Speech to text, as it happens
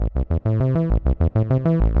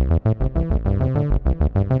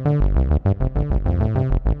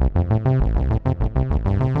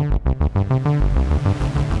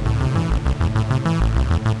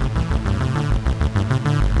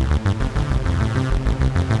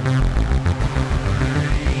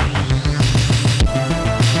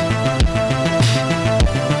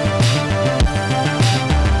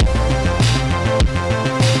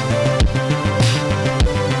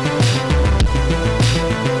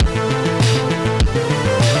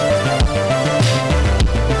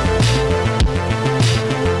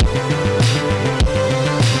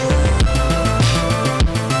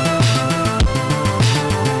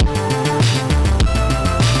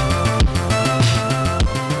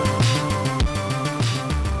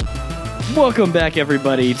Welcome back,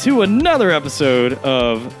 everybody, to another episode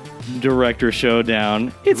of Director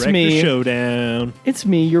Showdown. It's Director me. Showdown. It's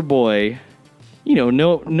me, your boy. You know,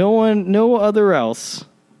 no other else.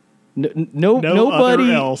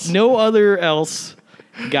 Nobody else. No other else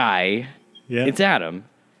guy. Yeah. It's Adam.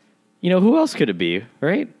 You know, who else could it be,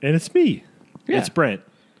 right? And it's me. Yeah. It's Brent.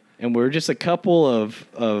 And we're just a couple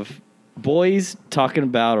of boys talking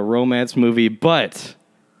about a romance movie, but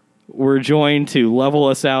we're joined to level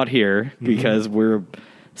us out here because we're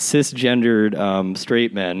cisgendered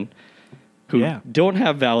straight men who don't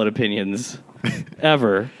have valid opinions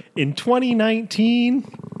ever. In 2019,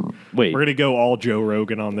 Wait. we're going to go all Joe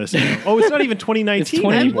Rogan on this now. Oh, it's not even 2019 It's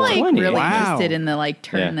 20. I'm anymore. like 20. really Wow. interested in the like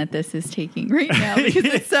turn Yeah. that this is taking right now because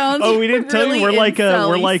it sounds. Oh, we didn't tell you really we're like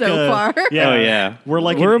incel-y so far. Yeah, Oh, yeah. We're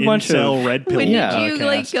like We're an a bunch incel of- red pill. When Yeah. did you podcast.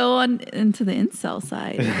 like go on into the incel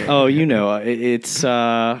side? Oh, you know, it's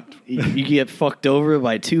you get fucked over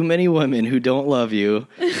by too many women who don't love you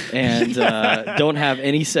and don't have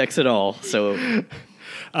any sex at all. So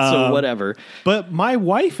whatever. But my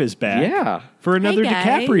wife is back. Yeah. For another guys.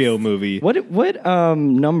 DiCaprio movie. What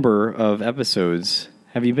number of episodes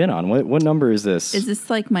have you been on? What number is this? Is this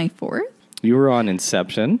like my fourth? You were on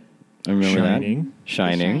Inception. I remember Shining. that.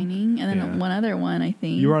 Shining. Shining, and then Yeah. one other one I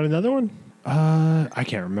think. You were on another one? I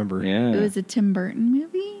can't remember. Yeah. It was a Tim Burton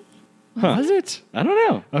movie. Huh. Was it? I don't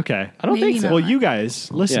know. Okay. I don't Maybe think so. not. Well, you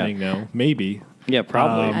guys listening know, maybe. Yeah,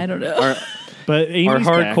 probably. I don't know. But Our Amy's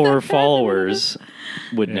back. hardcore followers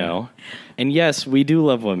would Yeah. know. And yes, we do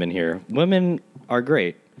love women here. Women are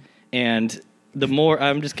great. And the more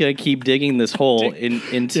I'm just going to keep digging this hole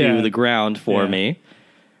into Yeah. the ground for Yeah. me.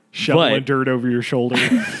 shoveling but- dirt over your shoulder.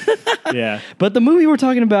 Yeah. But the movie we're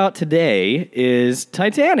talking about today is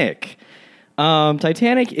Titanic.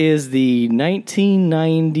 Titanic is the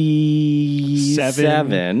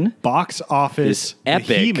 1997. Box office This epic.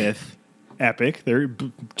 behemoth. Epic. They're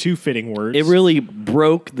two fitting words. It really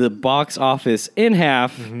broke the box office in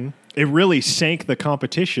half. It really sank the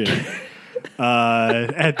competition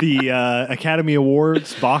at the Academy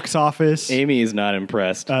Awards box office. Amy is not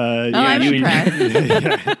impressed. I'm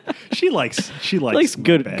impressed. She likes Likes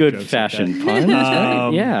good bad jokes like fashion that. puns. right?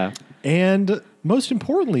 Yeah. And most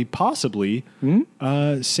importantly, possibly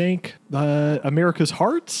sank America's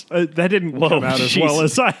hearts. That didn't Whoa, come out as well jeez.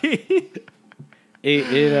 as I.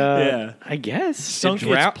 Yeah. I guess Sunk it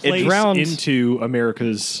its place drowned into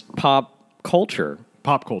America's pop culture.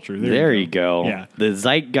 pop culture. There you go. Yeah. The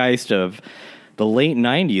zeitgeist of the late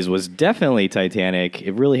 90s was definitely Titanic.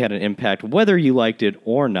 It really had an impact, whether you liked it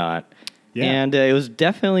or not. Yeah. And it was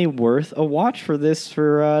definitely worth a watch for this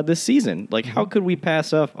season. Like, how could we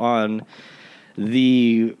pass up on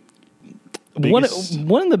the one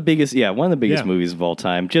of the biggest Yeah. movies of all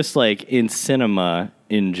time, just like in cinema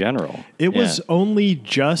in general. It Yeah. was only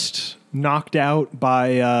just knocked out by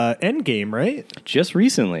Endgame, right? just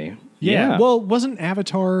recently. Well, wasn't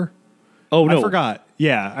Avatar? Oh no, I forgot.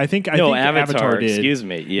 Yeah, I think No, Avatar did. Excuse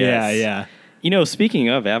me. Yes. Yeah. You know, speaking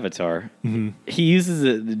of Avatar, Mm-hmm. he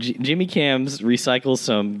uses Jimmy Cams recycles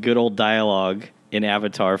some good old dialogue in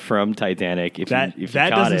Avatar from Titanic. If you That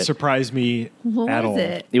caught doesn't it. surprise me What at was all.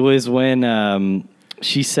 it? It was when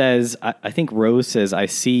she says, I think Rose says, "I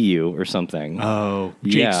see you" or something. Oh,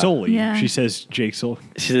 Jake Yeah. Sully. Yeah. She says Jake Sully.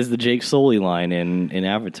 She says the Jake Sully line in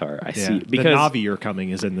Avatar. I Yeah. see The because Na'vi are coming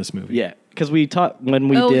is in this movie. yeah, because we taught when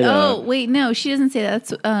we Oh, did. wait, no, she doesn't say that.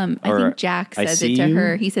 That's I Or, think Jack "I says see it to you?"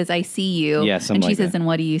 her. He says, "I see you," Yeah, and something she like says, that. "And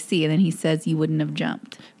what do you see?" And then he says, "You wouldn't have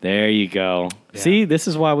jumped." There you go. Yeah. See, this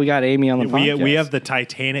is why we got Amy on the podcast. We have the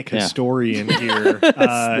Titanic Yeah. historian here.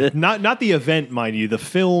 Not the event, mind you, the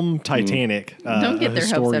film Titanic. Don't get their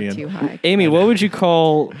historian. hopes up too high. Amy, what would you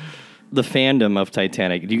call the fandom of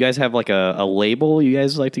Titanic? Do you guys have like a label you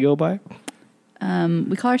guys like to go by?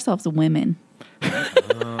 We call ourselves women.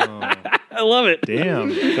 I love it. Damn,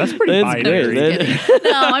 that's pretty That's binary. great.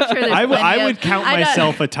 No, I'm sure there's plenty I of- would count I don't-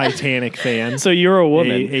 myself a Titanic fan. So you're a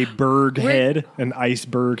woman. a berg head, an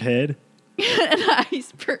iceberg head. an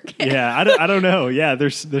iceberg. Yeah, I don't know. Yeah,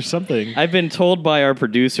 there's something. I've been told by our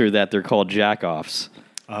producer that they're called jack-offs.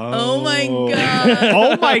 Oh my god!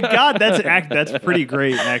 Oh my god, that's pretty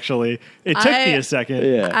great. Actually, it took me a second.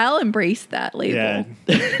 Yeah. I'll embrace that label. Yeah,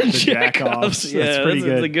 the jack offs. Yeah, That's pretty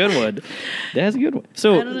that's a good. good one. That's a good one.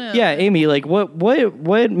 So, I don't know. yeah, Amy, like,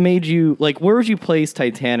 what made you like? Where would you place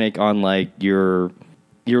Titanic on like your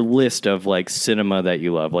list of like cinema that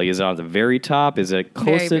you love? Like, is it on the very top? Is it close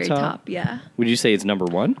Very, to very the top? top. Yeah. Would you say it's number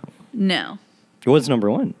one? No, What's number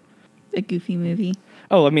one? a Goofy movie.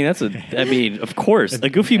 Oh, I mean, of course, a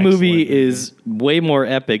Goofy Excellent movie movie. is way more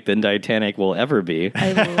epic than Titanic will ever be.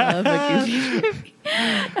 I love a Goofy movie.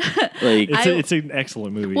 Like, It's an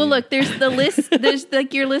excellent movie. Well, look, there's the list. There's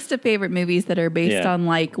like your list of favorite movies that are based Yeah. on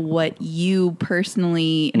like what you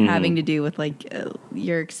personally having to do with like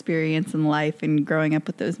your experience in life and growing up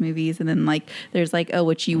with those movies, and then like there's like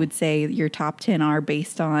what you would say your top 10 are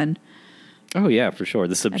based on. oh yeah, for sure.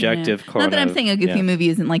 The I don't know. subjective. Not that I'm saying a Goofy yeah. movie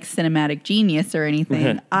isn't like cinematic genius or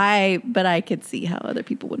anything. But I could see how other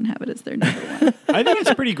people wouldn't have it as their number one. I think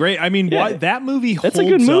it's pretty great. I mean, that movie holds That's a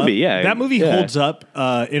good movie, up. yeah. That movie Yeah. holds up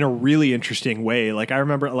in a really interesting way. Like I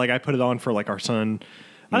remember, like I put it on for like our son.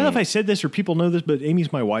 I don't know if I said this or people know this, but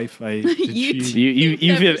Amy's my wife. You've You've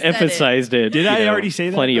never said emphasized it. Did you I know, already say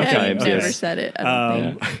that? plenty of Okay. Yeah, times? you've never Yes. said it. I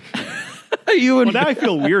don't think. You Well, and now I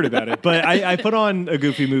feel weird about it, but I put on a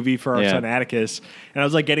Goofy movie for our Yeah. son Atticus, and I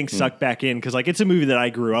was like getting sucked back in because like it's a movie that I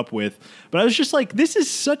grew up with. But I was just like, this is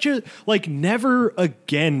such a like never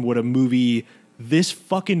again would a movie this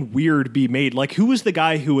fucking weird be made. Like, who was the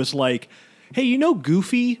guy who was like, hey, you know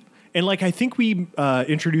Goofy? And like I think we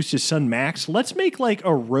introduced his son Max. Let's make like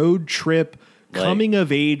a road trip. Like- Coming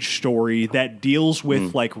of age story that deals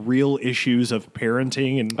with like real issues of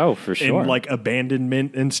parenting and Oh, for sure. and like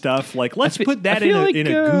abandonment and stuff. Like let's fe- put that I feel in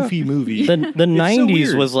a goofy movie. the It's so 90s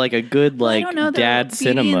weird. was like a good I like don't know, though. dad Beauty and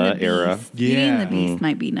cinema the era. Beast. Beauty and the Yeah. Beast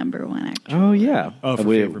might be number one, actually. Oh yeah, Oh, for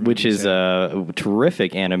Whi- favorite which movies, is a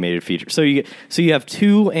terrific animated feature. So you have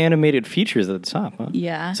two animated features at the top, huh?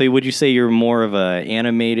 Yeah. So would you say you're more of a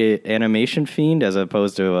animation fiend as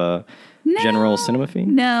opposed to a general cinema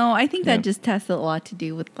fiend? No, I think Yeah. that just has a lot to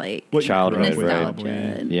do with like What you Childhood, grew up with, right? probably.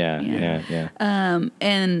 nostalgia. and- Yeah.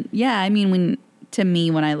 And yeah, I mean, when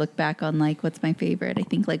I look back on like what's my favorite, I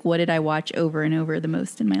think like what did I watch over and over the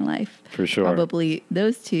most in my life? For sure. Probably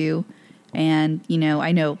those two. And,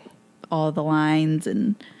 I know all the lines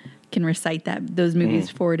and can recite those movies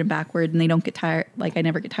forward and backward, and they don't get tired. Like I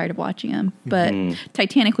never get tired of watching them. But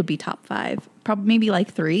Titanic would be top 5, probably maybe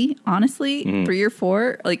like 3. Honestly, 3 or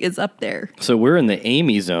 4, like it's up there. So we're in the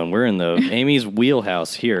Amy zone. We're in the Amy's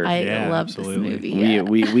wheelhouse here. I Yeah, love absolutely. this movie. Yeah.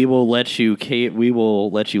 We will let you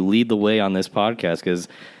lead the way on this podcast because,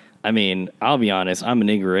 I mean, I'll be honest, I'm an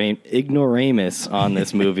ignoramus on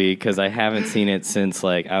this movie because I haven't seen it since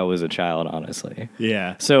like I was a child, honestly.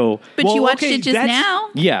 Yeah. So But Well, you watched okay, it just that's- now.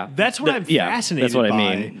 yeah, That's what I'm fascinated That's what by.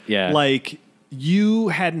 I mean. Yeah, Like you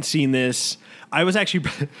hadn't seen this. I was actually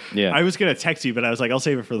Yeah. I was gonna text you, but I was like, I'll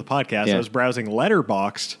save it for the podcast. Yeah. I was browsing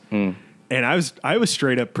Letterboxd. And I was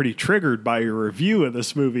straight up pretty triggered by your review of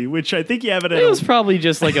this movie, which I think you have it. it was probably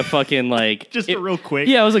just like a fucking like Just a real quick.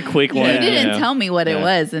 Yeah, it was a quick one. You didn't know. tell me what it Yeah.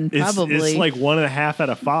 was, and It's probably like 1.5 out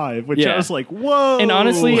of 5, which Yeah. I was like, whoa. And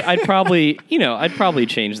honestly, I'd probably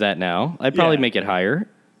change that now. I'd probably Yeah. make it higher.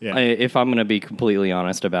 Yeah. If I'm going to be completely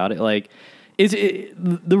honest about it. Like,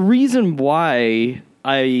 the reason why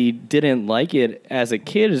I didn't like it as a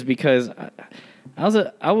kid is because I was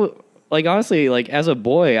like, honestly, like as a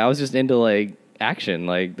boy, I was just into like action.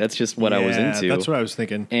 Like that's just what I was Yeah, into. That's what I was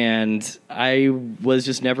thinking. And I was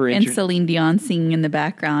just never and interested. Celine Dion singing in the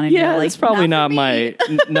background. And Yeah, you're like, that's probably not not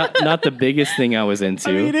for me. my not the biggest thing I was into.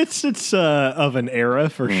 I mean, it's of an era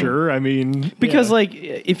for sure. I mean, Because yeah. like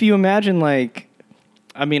if you imagine like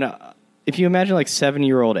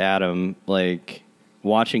 7-year-old Adam like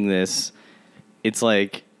watching this, it's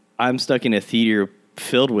like I'm stuck in a theater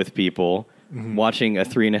filled with people watching a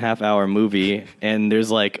 3.5-hour movie, and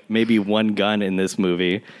there's like maybe one gun in this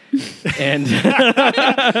movie, and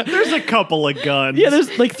there's a couple of guns. yeah,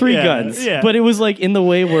 there's like 3 Yeah, guns, yeah. but it was like in the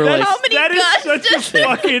way where like How many That is guns such a does there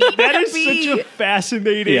fucking. That is be? such a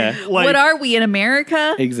fascinating. Yeah. Like, What are we in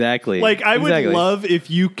America? exactly like I would Exactly. love if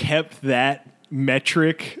you kept that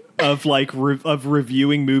metric of like of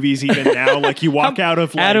reviewing movies even now. Like you walk out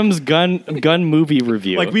of like, Adam's gun movie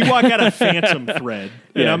review. like we walk out of Phantom Thread,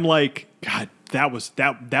 and Yeah. I'm like, God,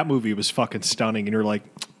 that movie was fucking stunning, and you're like.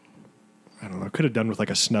 I don't know. Could have done with like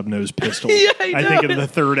a snub nosed pistol. Yeah, I I think know. in the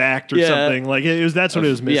third act or Yeah. something. Like it was. That's what it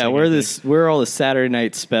was missing. Yeah, I think. where are all the Saturday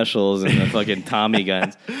night specials and the fucking Tommy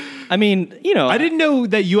guns? I mean, I didn't know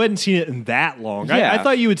that you hadn't seen it in that long. Yeah. I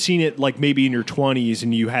thought you had seen it like maybe in your 20s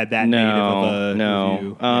and you had that native of a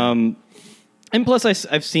review. And plus,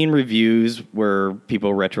 I've seen reviews where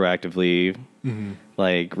people retroactively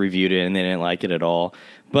like reviewed it and they didn't like it at all.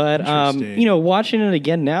 But Interesting. watching it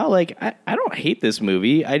again now, like I don't hate this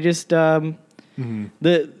movie. I just I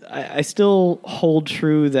still hold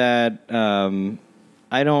true that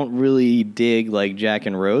I don't really dig like Jack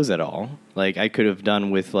and Rose at all. Like I could have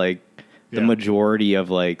done with like the Yeah. majority of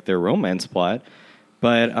like their romance plot,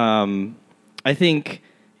 but I think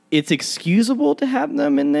it's excusable to have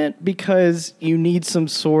them in it because you need some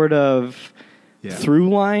sort of through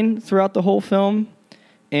line throughout the whole film.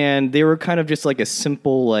 And they were kind of just like a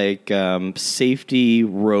simple like safety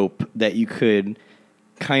rope that you could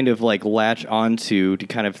kind of like latch onto to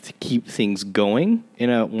kind of keep things going in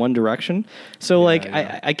a one direction. So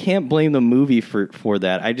I can't blame the movie for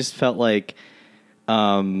that. I just felt like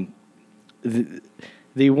they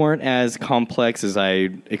weren't as complex as I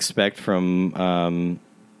expect from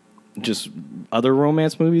just other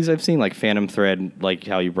romance movies I've seen, like Phantom Thread, like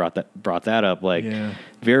how you brought that up, like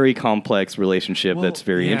very complex relationship that's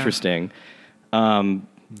very interesting. And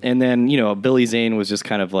then, you know, Billy Zane was just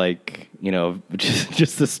kind of like, you know,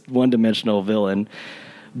 just this one-dimensional villain.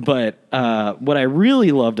 But what I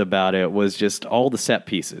really loved about it was just all the set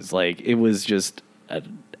pieces. Like, it was just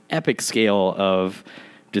an epic scale of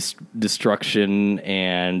destruction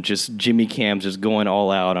and just Jimmy Cam just going all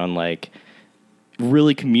out on, like,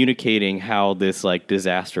 really communicating how this like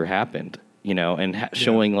disaster happened, you know, and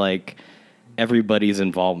showing like everybody's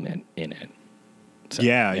involvement in it. So,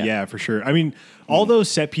 yeah, for sure. I mean, all those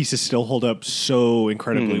set pieces still hold up so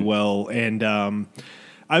incredibly well. And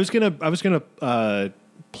I was gonna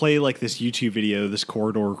play like this YouTube video, this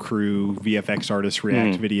Corridor Crew VFX artist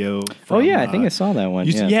react video. From, I think I saw that one.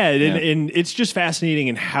 And it's just fascinating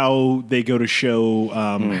in how they go to show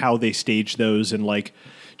how they stage those and like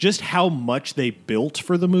just how much they built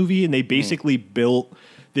for the movie. And they basically built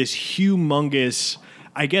this humongous,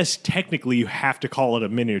 I guess technically you have to call it a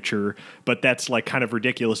miniature, but that's like kind of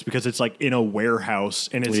ridiculous because it's like in a warehouse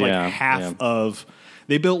and it's like half of,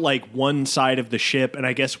 they built like one side of the ship. And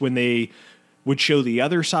I guess when they would show the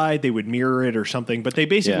other side, they would mirror it or something, but they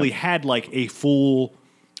basically had like a full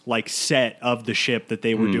like set of the ship that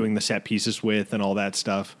they were doing the set pieces with and all that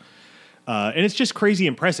stuff. And it's just crazy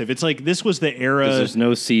impressive. It's like this was the era. There's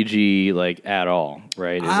no CG like at all,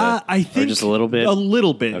 right? I think just a little bit. A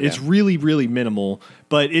little bit. Okay. It's really, really minimal.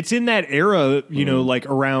 But it's in that era, you know, like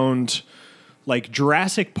around like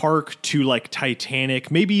Jurassic Park to like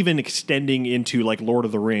Titanic, maybe even extending into like Lord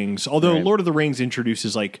of the Rings. Although Lord of the Rings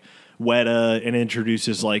introduces like Weta and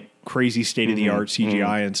introduces like crazy state of the art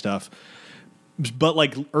CGI and stuff. But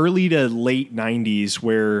like early to late 90s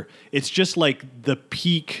where it's just like the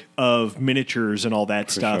peak of miniatures and all that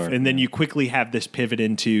stuff. Sure. And then you quickly have this pivot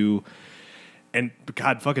into, and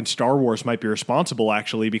God, fucking Star Wars might be responsible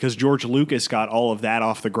actually, because George Lucas got all of that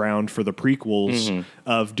off the ground for the prequels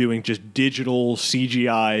of doing just digital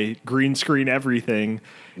CGI, green screen, everything.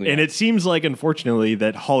 Yeah. And it seems like, unfortunately,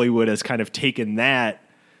 that Hollywood has kind of taken that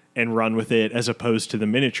and run with it as opposed to the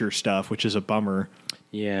miniature stuff, which is a bummer.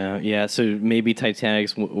 Yeah. So maybe Titanic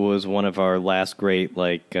was one of our last great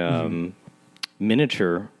like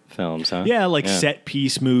miniature films, huh? Yeah, like set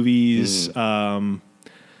piece movies,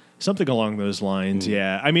 something along those lines.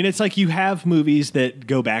 Yeah, I mean, it's like you have movies that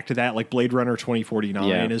go back to that, like Blade Runner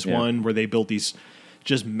 2049 is one where they built these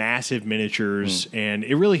just massive miniatures, and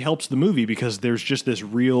it really helps the movie because there's just this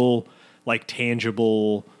real, like,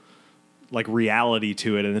 tangible, like reality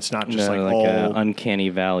to it, and it's not just like all a uncanny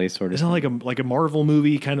valley sort of. It's not like a Marvel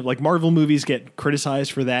movie, kind of like Marvel movies get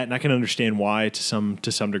criticized for that, and I can understand why to some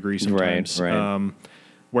degree sometimes. Right.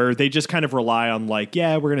 Where they just kind of rely on like,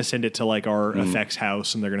 we're going to send it to like our effects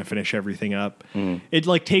house, and they're going to finish everything up. It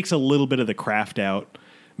like takes a little bit of the craft out.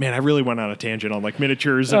 Man, I really went on a tangent on like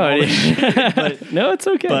miniatures and all this shit. But, no, it's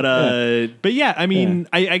okay. But yeah, I mean,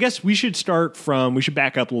 I guess we should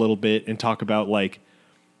back up a little bit and talk about like.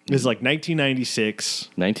 This is like 1996.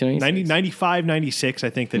 95, 96, I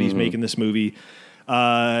think, that he's making this movie.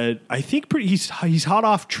 I think he's hot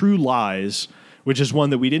off True Lies, which is one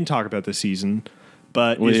that we didn't talk about this season.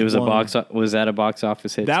 But was that a box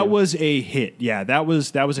office hit? That too? was a hit. Yeah, that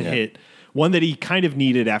was a hit. One that he kind of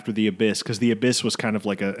needed after The Abyss, because The Abyss was kind of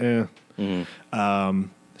like a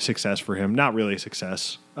success for him. Not really a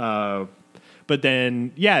success. But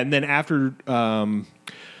then, and then after...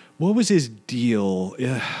 what was his deal?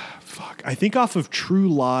 I think off of True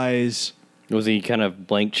Lies... Was he kind of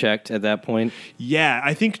blank checked at that point? Yeah,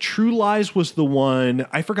 I think True Lies was the one...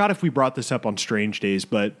 I forgot if we brought this up on Strange Days,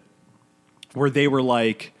 but where they were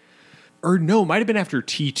like... Or no, it might have been after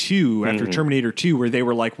T2, after Terminator 2, where they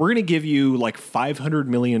were like, we're going to give you like $500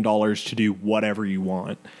 million to do whatever you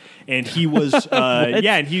want. And he was,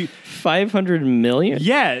 and he... 500 million?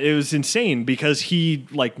 Yeah, it was insane because he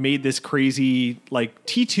like made this crazy, like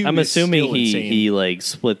T2 I'm assuming insane. he like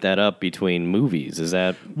split that up between movies. Is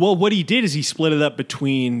that... Well, what he did is he split it up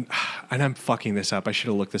between, and I'm fucking this up, I should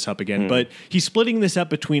have looked this up again, but he's splitting this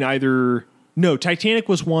up between either No, Titanic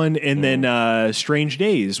was one, and then Strange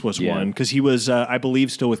Days was Yeah. one, because he was, I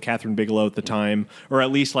believe, still with Catherine Bigelow at the time, or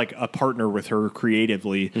at least like a partner with her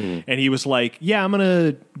creatively. And he was like, yeah, I'm going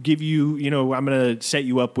to give you, I'm going to set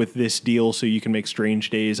you up with this deal so you can make Strange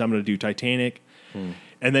Days. I'm going to do Titanic.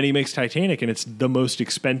 And then he makes Titanic, and it's the most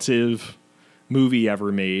expensive movie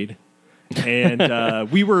ever made.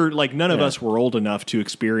 And we were like, none of us were old enough to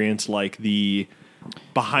experience like the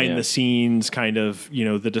behind the scenes kind of,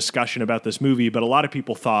 the discussion about this movie, but a lot of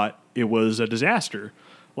people thought it was a disaster.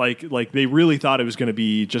 Like they really thought it was going to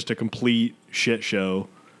be just a complete shit show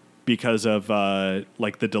because of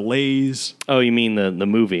like the delays. Oh, you mean the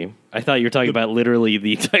movie? I thought you were talking about literally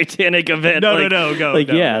the Titanic event. No,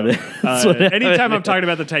 that's what anytime I'm talking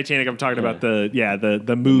about the Titanic, I'm talking about the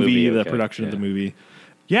movie, the okay, production of the movie.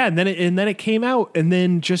 Yeah, and then it came out and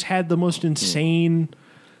then just had the most insane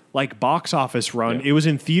like box office run. It was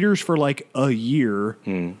in theaters for like a year,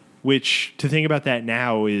 which to think about that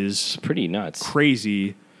now is pretty nuts,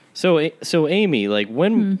 crazy. So Amy, like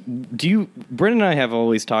when do you? Brent and I have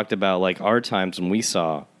always talked about like our times when we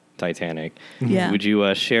saw Titanic. Yeah. Would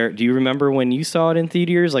you share? Do you remember when you saw it in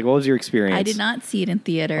theaters? Like, what was your experience? I did not see it in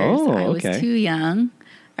theaters. Oh, I was okay. too young.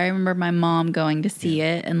 I remember my mom going to see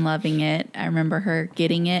it and loving it. I remember her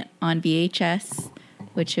getting it on VHS,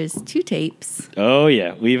 which is 2 tapes. Oh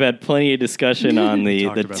yeah, we've had plenty of discussion on the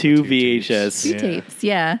Talked about the 2 two VHS. 2 tapes,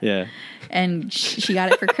 yeah. Yeah. And she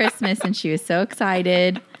got it for Christmas, and she was so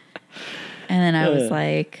excited. And then I was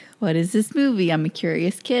like, what is this movie? I'm a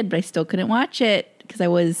curious kid, but I still couldn't watch it because I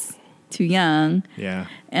was too young. Yeah.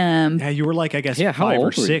 Yeah, you were like, I guess, how 5 or old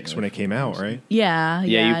were you? 6 when it came out, right? Yeah.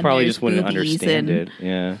 Yeah, you and probably there's just wouldn't boobies understand and- it.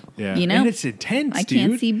 Yeah. Yeah. You know, and it's intense, I dude.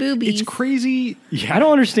 can't see boobies. It's crazy. Yeah. I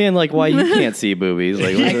don't understand like why you can't see boobies.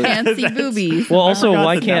 Like, I can't see boobies. well, also, forgot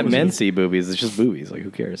why that can't was men a- see boobies? It's just boobies. Like,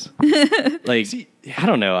 who cares? Like, See, I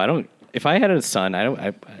don't know. I don't. If I had a son,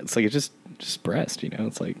 it's like it's just breast.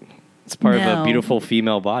 It's like it's part of a No. beautiful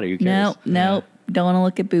female body. Who cares? No. Don't want to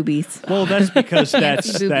look at boobies. Well, that's because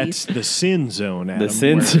that's see boobies. the sin zone, Adam.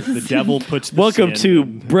 sin where zone. The devil puts the Welcome to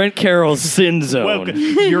sin. Brent Carroll's Sin Zone. Welcome.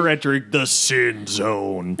 You're entering the sin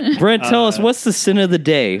zone. Brent, tell us what's the sin of the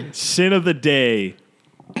day? Sin of the day.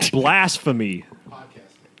 Blasphemy.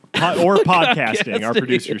 Or podcasting, our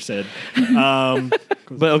producer said.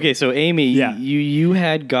 But okay, so Amy, Yeah. you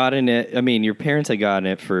had gotten it. I mean, your parents had gotten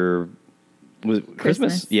it for was it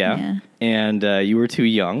Christmas? Yeah. And you were too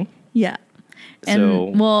young. Yeah. And So-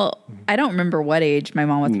 well, I don't remember what age my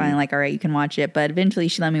mom was finally like, all right, you can watch it. But eventually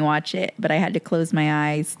she let me watch it. But I had to close my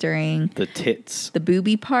eyes during The tits. the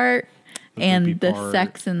booby part booby and the part.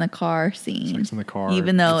 sex in the car scene. Sex in the car.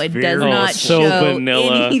 Even though It's it very- does Oh, not so show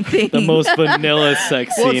vanilla. anything. The most vanilla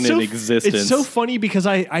sex Well, scene it's so, in existence. It's so funny because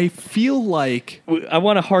I feel like I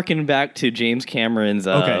want to harken back to James Cameron's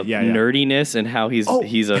Okay, yeah. nerdiness and how he's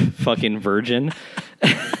a fucking virgin.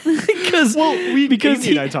 Because Amy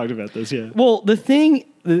and I talked about this, yeah. well, the thing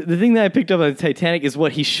that I picked up on Titanic is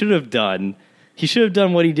what he should have done. He should have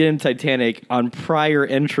done what he did in Titanic on prior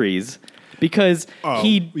entries. Because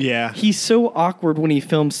he's so awkward when he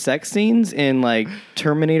films sex scenes in like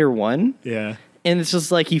Terminator 1. Yeah. And it's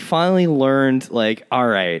just like he finally learned, like, all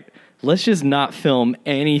right, let's just not film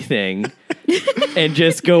anything and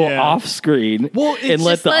just go off screen and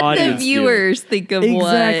let Just the let audience the viewers think of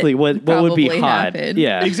exactly what would be probably hot. happened.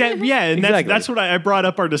 Yeah, Exactly. Yeah, and Exactly. that's what I brought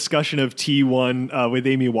up our discussion of T1 with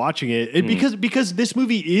Amy watching it, because this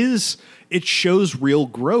movie it shows real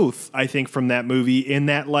growth. I think from that movie in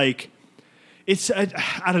that like it's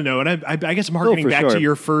I don't know, and I guess I'm harkening for back sure. to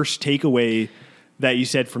your first takeaway that you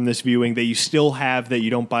said from this viewing that you still have that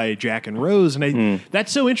you don't buy Jack and Rose, and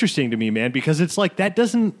that's so interesting to me, man, because it's like that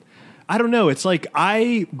doesn't. I don't know. It's like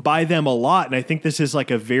I buy them a lot, and I think this is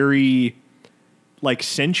like a very like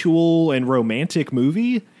sensual and romantic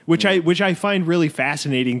movie, which I find really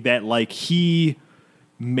fascinating that like he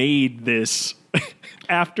made this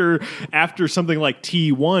after something like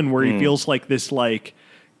T1 where he feels like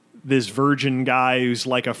this virgin guy who's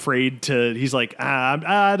like afraid to. He's like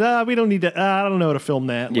we don't need to. I don't know how to film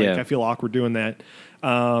that. Like I feel awkward doing that.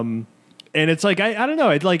 And it's like I don't know.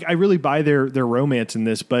 I really buy their romance in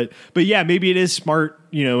this, but yeah, maybe it is smart,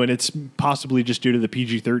 and it's possibly just due to the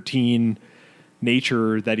PG-13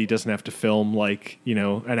 nature that he doesn't have to film like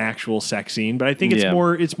an actual sex scene. But I think it's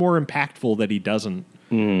more impactful that he doesn't,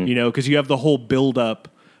 because you have the whole buildup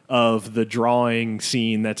of the drawing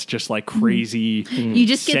scene that's just like crazy. You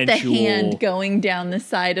just get the sensual. hand going down the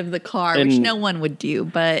side of the car, And which no one would do,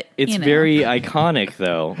 but it's very iconic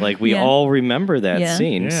though. Like we all remember that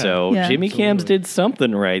scene. Yeah. So Yeah. Jimmy Cams did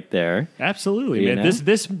something right there. Absolutely, You man. know?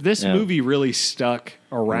 This movie really stuck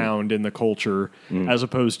around in the culture as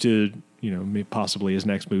opposed to possibly his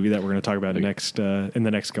next movie that we're going to talk about in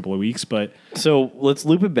the next couple of weeks. But So let's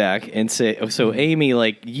loop it back and say, so Amy,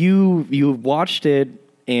 like you watched it,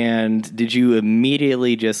 and did you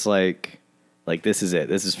immediately just like this is it,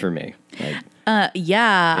 this is for me?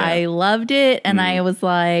 Yeah, I loved it, and I was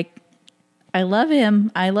like, I love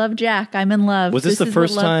him. I love Jack. I'm in love. Was this the is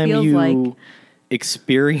first what love time feels you like.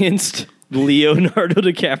 experienced Leonardo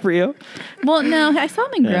DiCaprio? Well, no, I saw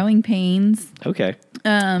him in Growing Pains. Okay.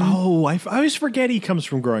 I always forget he comes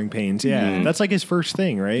from Growing Pains. Yeah, that's like his first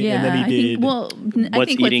thing, right? Yeah, and then he did. I think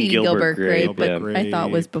What's Eating Gilbert Grape, but yeah. I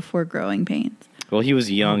thought was before Growing Pains. Well, he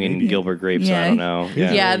was young in Gilbert Grape, so I don't know.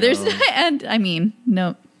 Yeah, there's and I mean,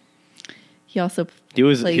 no. He also He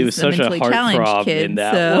was plays such a mentally challenged heartthrob kid, in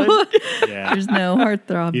that so one. Yeah. there's no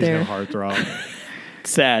heartthrob He's there. no heartthrob.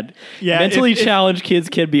 Sad. Yeah, mentally if- challenged kids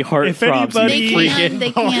can be heartthrobs. anybody- you They freaking- can.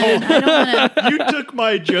 They can. I don't want to. You took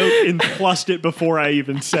my joke and plussed it before I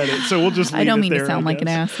even said it, so we'll just. Leave I don't it mean there, to sound I like an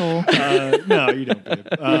guess. asshole. No, you don't.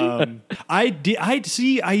 Babe.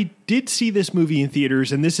 I did see this movie in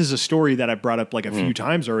theaters, and this is a story that I brought up like a few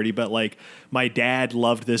times already. But like, my dad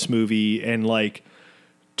loved this movie and like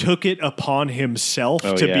took it upon himself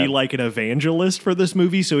to yeah. be like an evangelist for this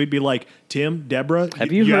movie. So he'd be like, "Tim, Deborah,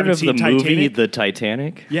 Have you heard haven't of the seen movie Titanic? The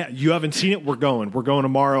Titanic? Yeah, you haven't seen it. We're going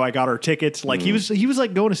tomorrow. I got our tickets." Like he was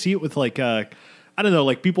like going to see it with like I don't know,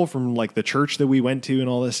 like people from like the church that we went to and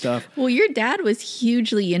all this stuff. Well, your dad was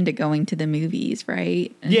hugely into going to the movies,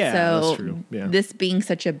 right? And Yeah, so that's true. Yeah. this being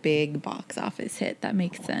such a big box office hit, that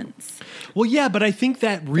makes sense. Well, yeah, but I think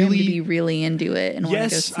that For him to be really, really into it and want to go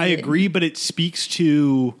yes, see I it. agree, but it speaks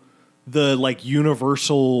to the like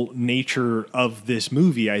universal nature of this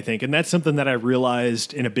movie, I think. And that's something that I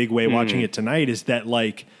realized in a big way watching it tonight is that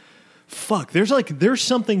like, fuck, there's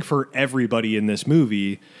something for everybody in this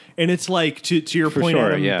movie. And it's like to your For point, sure,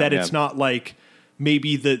 Adam, yeah, that yeah. it's not like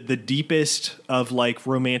maybe the deepest of like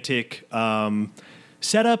romantic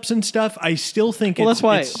setups and stuff. I still think Well, that's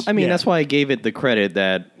why. it's, I mean, yeah. that's why I gave it the credit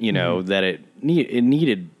that that it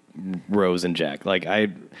needed Rose and Jack. Like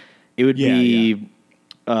it would be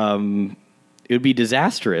it would be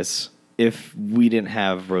disastrous if we didn't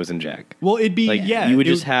have Rose and Jack. Well, it'd be Like yeah. you would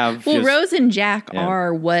it just have. Well, just- Rose and Jack Yeah.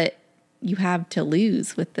 are what you have to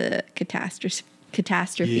lose with the catastrophe.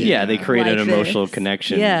 Yeah, they create like an emotional this.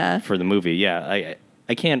 connection Yeah. for the movie. Yeah,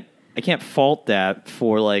 I can't fault that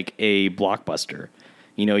for like a blockbuster.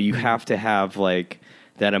 You have to have like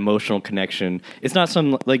that emotional connection. It's not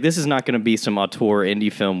some like this is not going to be some auteur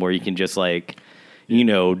indie film where you can just like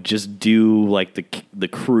just do like the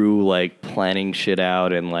crew like planning shit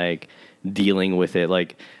out and like dealing with it.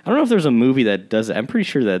 Like I don't know if there's a movie that does it. I'm pretty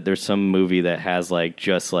sure that there's some movie that has like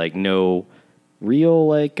just like no real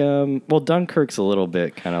like Dunkirk's a little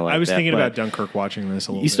bit kind of like I was that, thinking but about Dunkirk watching this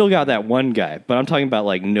a little you bit. still got that one guy, but I'm talking about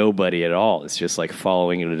like nobody at all. It's just like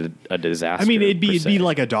following a disaster. I mean, it'd per be se.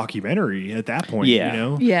 like a documentary at that point, Yeah. you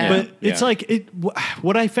know? Yeah. But it's Yeah. like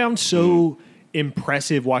what I found so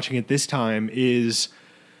impressive watching it this time is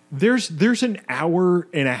there's an hour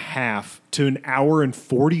and a half to an hour and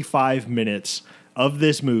 45 minutes of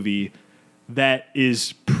this movie that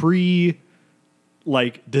is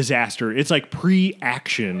like disaster. It's like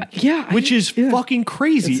pre-action. Yeah, Which is fucking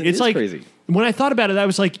crazy. It It's is like crazy. when I thought about it, I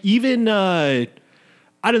was like, even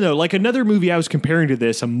I don't know, like another movie I was comparing to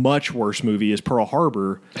this, a much worse movie, is Pearl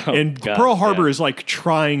Harbor. And God, Pearl Harbor yeah. is like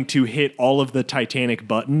trying to hit all of the Titanic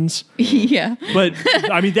buttons. Yeah. But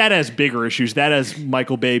I mean, that has bigger issues. That has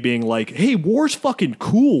Michael Bay being like, hey, war's fucking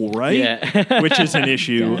cool, right? Yeah. Which is an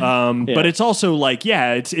issue. But it's also like,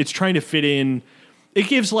 yeah, it's trying to fit in. It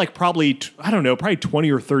gives like probably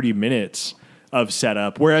 20 or 30 minutes of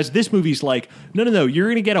setup. Whereas this movie's like, no, you're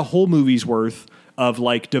going to get a whole movie's worth of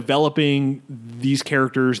like developing these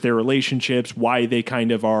characters, their relationships, why they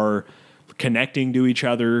kind of are connecting to each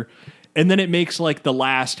other. And then it makes like the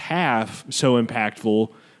last half so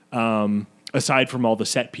impactful, aside from all the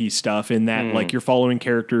set piece stuff, in that like you're following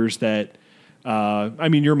characters that, I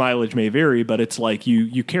mean, your mileage may vary, but it's like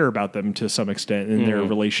you care about them to some extent in their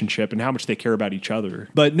relationship and how much they care about each other.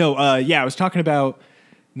 But no, I was talking about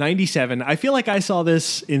 97. I feel like I saw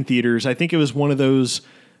this in theaters. I think it was one of those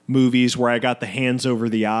movies where I got the hands over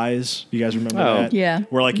the eyes. You guys remember Oh. that? Yeah.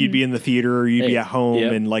 Where like you'd be in the theater or you'd be Hey, at home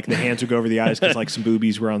yep. and like the hands would go over the eyes because like some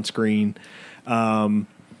boobies were on screen. And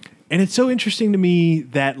it's so interesting to me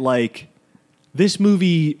that like this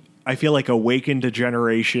movie, I feel like awakened a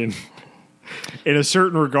generation in a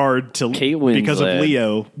certain regard to Kate because of Winslet.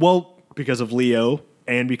 Leo. Well, because of Leo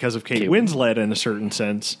and because of Kate Winslet in a certain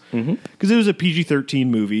sense. Because it was a PG-13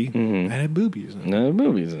 movie that had boobies in it. No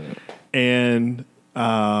movies in it. And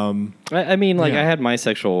I mean, like Yeah. I had my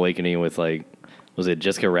sexual awakening with like was it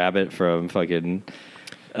Jessica Rabbit from fucking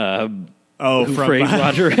Oh, Who from Framed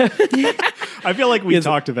Roger Rabbit? I feel like we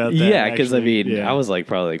talked about that. Yeah, because I actually. mean, Yeah. I was like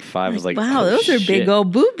probably like 5. I was like, wow, oh, those are shit. big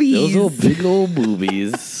old boobies. Those are big old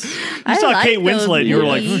boobies. I You saw like Kate those Winslet, and you were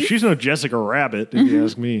like, movies. she's no Jessica Rabbit, if you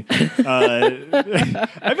ask me.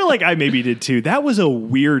 I feel like I maybe did too. That was a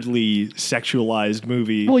weirdly sexualized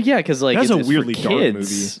movie. Well, yeah, because like That's it's a for weirdly dark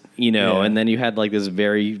kids, you know, Yeah. and then you had like this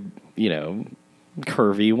very, you know,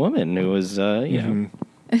 curvy woman who was, you know,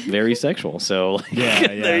 very sexual. So like, yeah,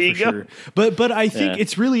 there you for go. sure. But I think Yeah.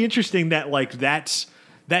 it's really interesting that like that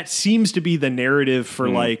seems to be the narrative for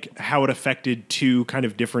like how it affected two kind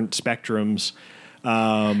of different spectrums.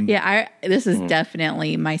 Yeah, this is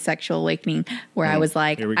definitely my sexual awakening where I was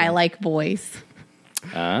like, Here we go. I like boys.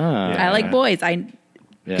 Ah, I like boys.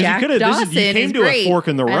 Yeah. Jack You Dawson came is to great. a fork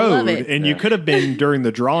in the I love road, it. and you could have been during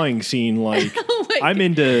the drawing scene. Like, I'm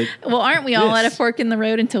into. Well, aren't we all at a This. fork in the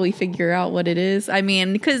road until we figure out what it is? I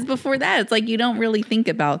mean, because before that, it's like you don't really think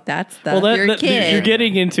about that stuff. You're a kid. You're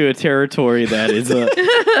getting into a territory that is a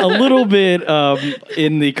little bit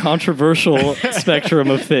in the controversial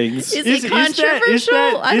spectrum of things. Is it controversial?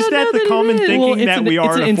 I is don't that know the that it common is. thinking that we are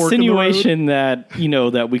it's at an a fork in the road? insinuation that, you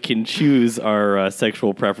know, that we can choose our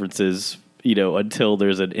sexual preferences, you know, until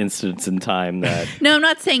there's an instance in time that. No, I'm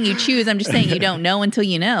not saying you choose. I'm just saying you don't know until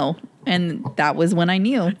you know. And that was when I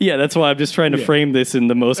knew. Yeah, that's why I'm just trying to frame this in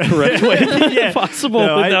the most correct way possible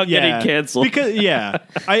without getting canceled. Because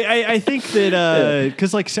I think that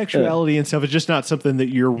because like sexuality and stuff is just not something that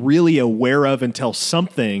you're really aware of until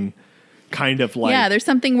something kind of like Yeah, there's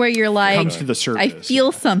something where you're like, comes to the surface. I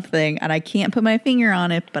feel something and I can't put my finger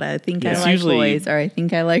on it, but I think I It's like usually- boys or I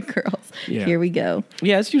think I like girls. Yeah. Here we go.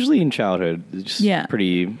 Yeah, it's usually in childhood. It's just Yeah.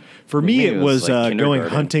 pretty. For me, maybe it was like going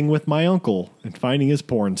kindergarten. hunting with my uncle and finding his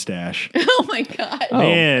porn stash. Oh my God.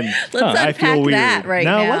 Man, Let's I unpack feel weird. that right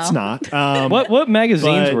no, now. let's not. What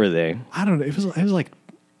magazines But- were they? I don't know. It was like,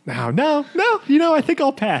 no. You know, I think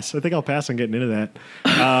I'll pass. I think I'll pass on getting into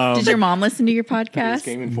that. Did your mom listen to your podcast?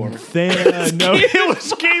 Informer. No, it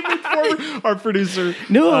was Game Informer, our producer.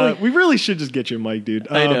 No, we really should just get you a mic, dude.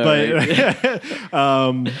 I know,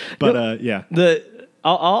 But yeah,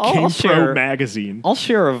 I'll Game Pro share. magazine. I'll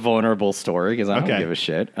share a vulnerable story because I don't Okay. give a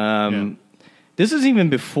shit. This is even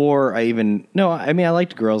before I even. No, I mean I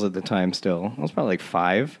liked girls at the time. Still, I was probably like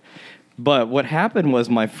 5. But what happened was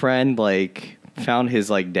my friend like found his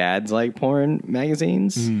like dad's like porn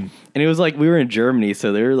magazines, and it was like we were in Germany,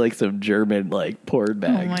 so there were like some German like porn Oh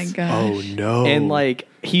bags. my gosh. Oh no! And like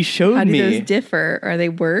he showed How do me. those differ? Are they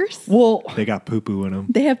worse? Well, they got poo poo in them.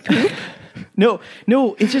 They have poop? no,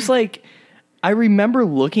 it's just like I remember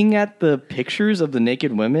looking at the pictures of the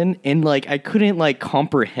naked women and like I couldn't like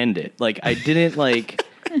comprehend it. Like I didn't like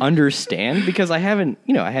understand because I hadn't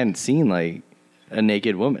seen like a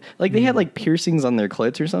naked woman. Like they had like piercings on their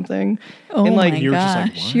clits or something. Oh and like my you were just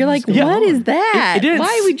like, gosh. what You're is like, going what on? is that? It didn't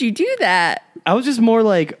Why s- would you do that? I was just more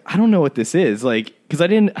like, I don't know what this is. Like, because I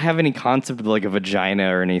didn't have any concept of like a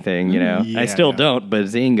vagina or anything, you know? I still Yeah. don't, but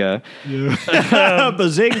Zinga.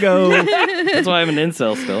 Bazingo! That's why I'm an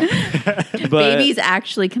incel still. But Babies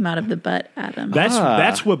actually come out of the butt, Adam.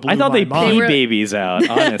 That's what blew I thought my they mind. pee were- babies out,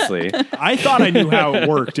 honestly. I thought I knew how it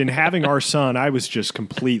worked, and having our son, I was just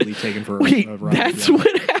completely taken for Wait, a ride. that's yeah.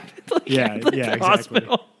 what happened. Like, Yeah, at the exactly.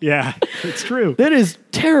 hospital. Yeah, it's true. That is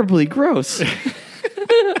terribly gross.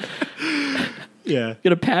 Yeah.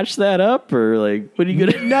 Gonna patch that up or like what are you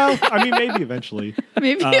gonna? No, I mean maybe eventually.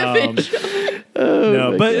 Maybe eventually.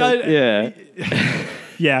 No, but Yeah,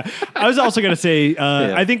 yeah. I was also gonna say,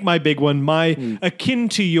 I think my big one, akin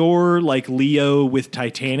to your like Leo with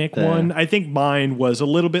Titanic one. I think mine was a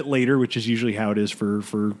little bit later, which is usually how it is for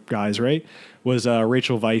guys, right? Was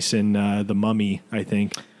Rachel Weisz in The Mummy? I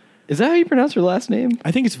think. is that how you pronounce her last name?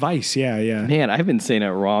 I think it's Weisz. Yeah. Man, I've been saying it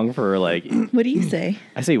wrong for like What do you say?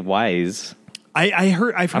 I say wise. I've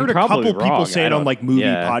heard I'm a couple probably people wrong. say I it on don't- like movie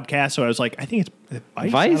yeah. podcasts, so I was like, I think it's Weisz. I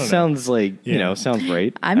don't Vice know. sounds like Yeah. sounds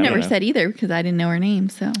right. I've I never don't know. said either because I didn't know her name.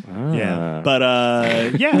 So Yeah, but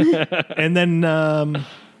yeah, and then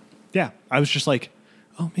yeah, I was just like,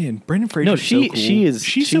 oh man, Brendan Fraser. No, so cool.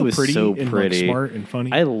 she's so was pretty so and pretty, like, smart and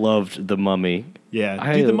funny. I loved The Mummy. Yeah,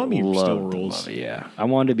 I dude, The Mummy still loved The rules. Mummy, yeah, I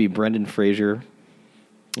wanted to be Brendan Fraser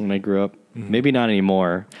when I grew up. Mm-hmm. Maybe not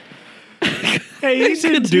anymore. Hey, he's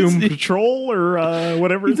in Doom Patrol or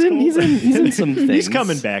whatever it's called. He's in some things. He's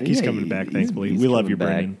coming back. He's Yeah, coming back, he's- thankfully. he's We love coming you, back.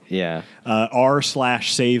 Brendan. Yeah.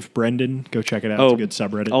 r/save Brendan. Go check it out. It's a good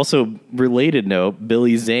subreddit. Also, related note: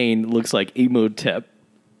 Billy Zane looks like Emotep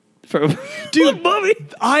from Dude, Mummy.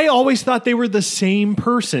 I always thought they were the same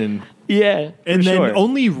person. Yeah, And for then sure.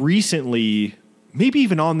 only recently, maybe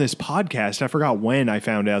even on this podcast. I forgot when I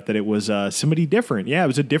found out that it was somebody different. Yeah, it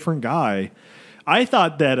was a different guy. I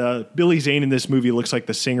thought that Billy Zane in this movie looks like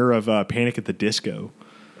the singer of Panic at the Disco.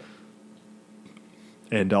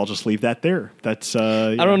 And I'll just leave that there. That's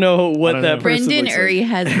I don't know what that person Brendan looks Urie like.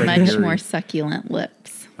 has much more succulent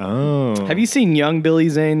lips. Oh. Have you seen young Billy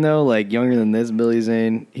Zane though? Like younger than this Billy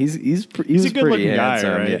Zane? He's He's a pretty good-looking guy,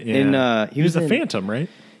 handsome. right? Yeah. And he was the Phantom, right?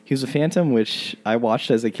 He was a Phantom, which I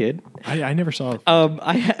watched as a kid. I never saw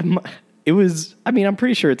it. It was. I mean, I'm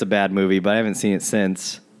pretty sure it's a bad movie, but I haven't seen it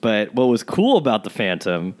since. But what was cool about the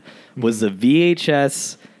Phantom was the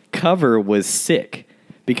VHS cover was sick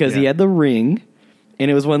because he Yeah. had the ring, and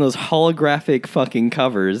it was one of those holographic fucking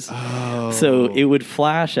covers. Oh. So it would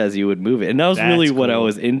flash as you would move it, and that was That's really what I cool.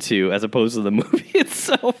 was into, as opposed to the movie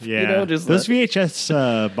itself. Yeah, You know, just those like-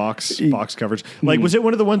 VHS box covers. Like, was it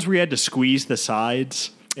one of the ones where you had to squeeze the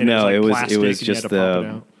sides? And no, like it was plastic and you just had to pop it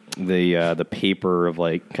out? the paper of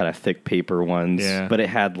like kind of thick paper ones. Yeah. But it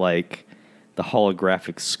had like the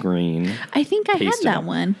holographic screen. I think I had Pasted that on.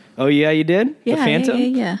 one. Oh yeah, you did? Yeah, the Phantom?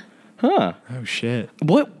 yeah. Huh. Oh shit!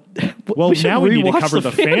 What? Well, now we need to rewatch cover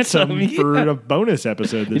the Phantom for Yeah. a bonus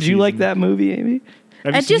episode. This Did you like season. that movie, Amy?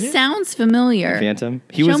 Have you It seen just sounds familiar. Phantom.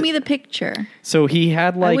 Show me the picture. So he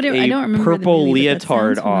had like I a don't remember the purple movie, but that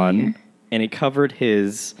leotard sounds on, familiar. and it covered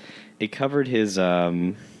his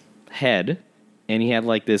head, and he had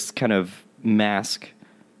like this kind of mask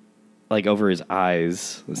like over his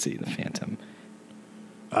eyes. Let's see, the Phantom.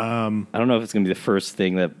 I don't know if it's gonna be the first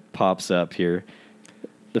thing that pops up here.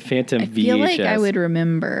 The Phantom I VHS. feel like I would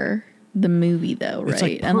remember the movie though, It's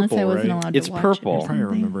right? like Unless I purple, wasn't right? allowed It's to watch purple. it. I or probably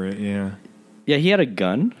something. remember it. Yeah. Yeah, he had a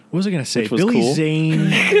gun. What was I going to say? Which was Billy cool. Zane.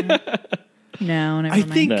 No, never I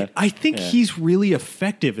mind. think No. I think Yeah. he's really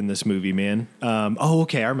effective in this movie, man.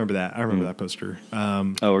 Okay, I remember that. I remember that poster.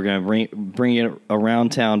 Oh, we're gonna bring it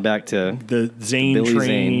around town back to The Zane Billy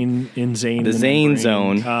train in Zane. the in Zane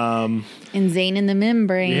Membrane. Zone. And Zane in the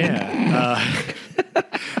membrane. Yeah.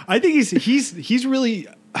 I think he's really.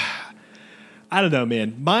 I don't know,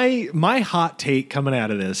 man. My hot take coming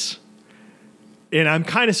out of this, and I'm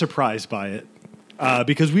kind of surprised by it,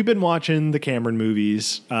 because we've been watching the Cameron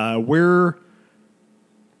movies. We're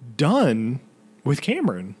done with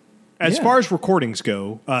Cameron. As Yeah. far as recordings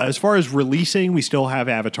go, as far as releasing, we still have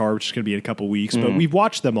Avatar, which is going to be in a couple weeks, but we've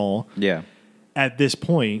watched them all Yeah. at this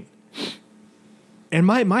point. And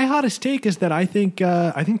my hottest take is that I think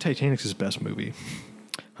Titanic's his best movie.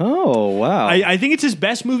 Oh wow. I think it's his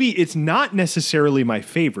best movie. It's not necessarily my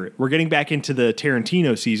favorite. We're getting back into the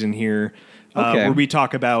Tarantino season here, Okay. where we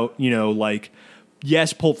talk about, like,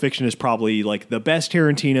 yes, Pulp Fiction is probably like the best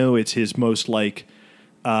Tarantino. It's his most like,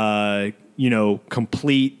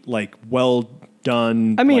 complete, like, well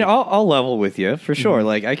done. I mean, like, I'll level with you for sure.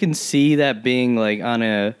 Like, I can see that being like on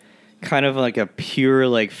a kind of like a pure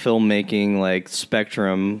like filmmaking like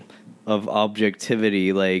spectrum of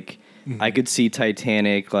objectivity. Like, I could see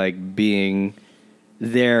Titanic like being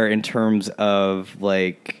there in terms of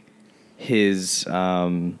like his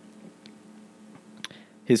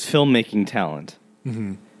filmmaking talent.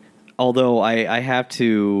 Although I have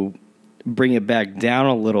to bring it back down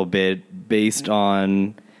a little bit based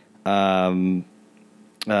on a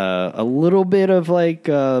little bit of like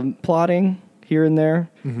plotting here and there.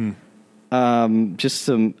 Just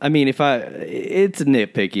some. I mean, it's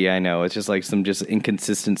nitpicky. I know it's just like some just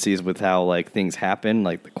inconsistencies with how like things happen,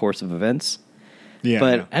 like the course of events. yeah,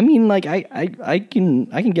 But yeah. I mean, like I can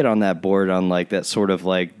get on that board on like that sort of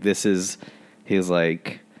like this is his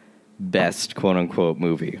like best quote unquote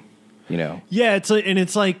movie. Yeah, it's like, and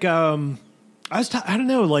it's like, I don't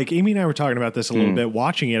know, like Amy and I were talking about this a little bit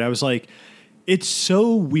watching it. I was like, it's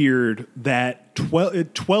so weird that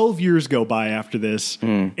 12 years go by after this,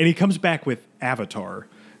 and he comes back with Avatar,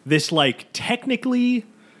 this like technically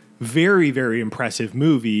very, very impressive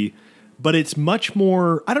movie, but it's much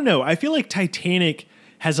more, I don't know, I feel like Titanic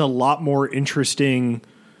has a lot more interesting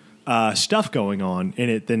stuff going on in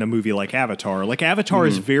it than a movie like Avatar. Like Avatar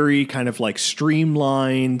is very kind of like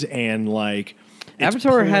streamlined and like it's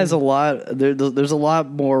Avatar pulled- has a lot. There's a lot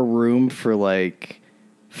more room for like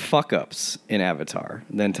fuck ups in Avatar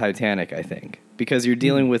than Titanic, I think, because you're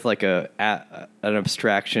dealing with like an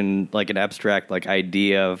abstraction, like an abstract like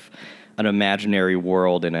idea of an imaginary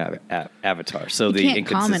world in Avatar. So I the can't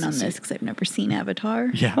comment on inconsistency. this because I've never seen Avatar.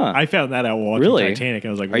 Yeah, Huh. I found that out while watching Really? Titanic. I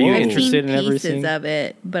was like, Are you whoa. I've interested seen in ever pieces seeing- of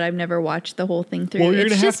it, but I've never watched the whole thing through. Well, you're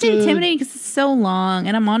It's gonna have just to- intimidating because it's so long,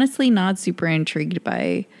 and I'm honestly not super intrigued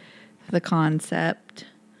by the concept.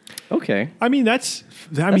 Okay. I mean, that's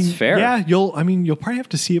fair. Yeah, you'll probably have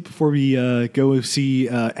to see it before we go see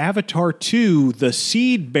Avatar 2, The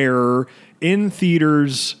Seed Bearer, in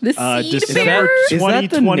theaters The Seed December Bearer? Is that the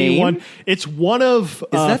 2021. name? It's one of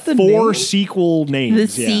that the 4 name? sequel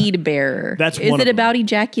names. The yeah. Seed Bearer. That's Is one it of them. about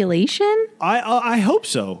ejaculation? I hope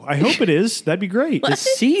so. I hope it is. That'd be great. The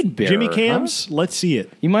Seed Bearer. Jimmy huh? Cams, let's see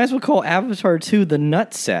it. You might as well call Avatar 2 the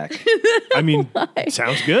Nutsack. I mean,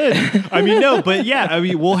 sounds good. I mean, no, but yeah, I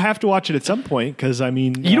mean, we'll have to watch it at some point because I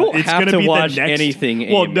mean, You don't it's have gonna to be watch the next,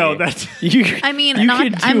 anything. Well, Amy. no, that's. I mean, you not-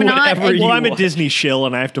 can do I'm not- whatever you Well, I'm a want. Disney shill,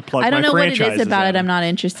 and I have to plug. I don't my know what it is franchises about in. it. I'm not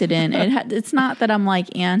interested in. It's not that I'm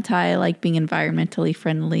like anti like being environmentally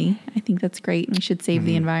friendly. I think that's great. We should save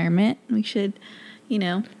the environment. We should, you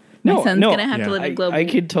know. My No, son's no. gonna have Yeah. to live in global. I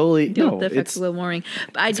could totally deal no. with the effects It's of global warming.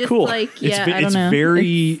 But I just cool. like yeah. I don't it's know.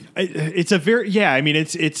 very. It's a very. Yeah, I mean,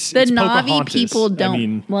 it's the it's Navi Pocahontas. people don't I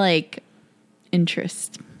mean, like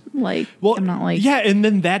interest. Like well, I'm not like yeah, and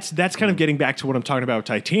then that's kind of getting back to what I'm talking about with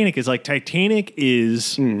Titanic is like Titanic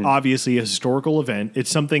is obviously a historical event. It's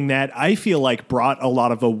something that I feel like brought a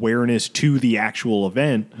lot of awareness to the actual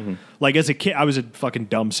event. Like as a kid, I was a fucking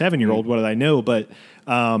dumb 7-year-old. What did I know? But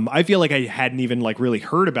I feel like I hadn't even like really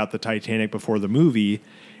heard about the Titanic before the movie.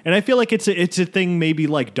 And I feel like it's a thing maybe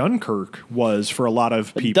like Dunkirk was for a lot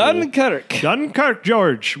of people. Dunkirk,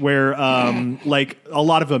 George, where like a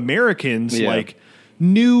lot of Americans Yeah. like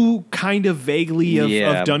knew kind of vaguely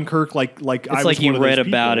Yeah. of Dunkirk. Like It's I was like you one of those read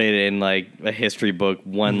about people. it in like a history book,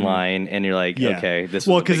 one line, and you're like, Yeah. okay, this.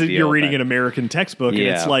 Well, was a big because deal, you're reading but- an American textbook, and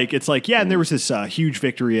Yeah. it's like yeah, and there was this huge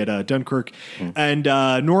victory at Dunkirk, and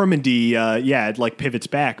Normandy, it like pivots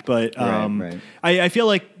back, but Right. I feel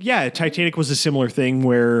like yeah, Titanic was a similar thing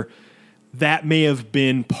where that may have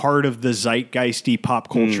been part of the zeitgeisty pop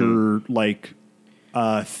culture like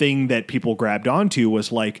thing that people grabbed onto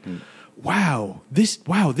was like, wow,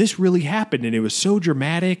 this really happened, and it was so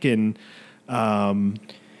dramatic and.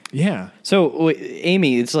 Yeah. So,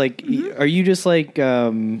 Amy, it's like, are you just like, I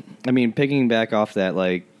mean, picking back off that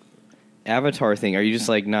like Avatar thing, are you just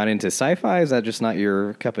like not into sci-fi? Is that just not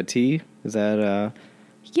your cup of tea? Is that?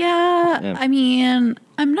 yeah. I mean,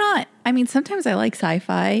 I'm not. I mean, sometimes I like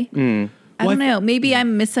sci-fi. I don't know. Maybe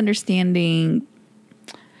I'm misunderstanding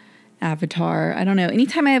Avatar. I don't know.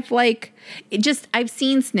 Anytime I have like, I've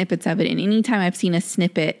seen snippets of it, and anytime I've seen a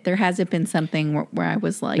snippet, there hasn't been something where I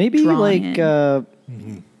was like, Maybe drawn like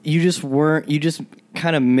in. you just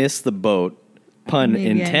kind of missed the boat, pun Maybe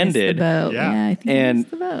I missed intended. the boat. Yeah. Yeah, I think I And missed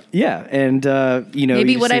the boat. yeah, and you know,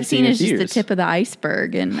 Maybe you what just I've seen seen in is just the theaters. tip of the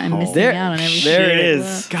iceberg, and I'm missing There, out on everything. there it Wow.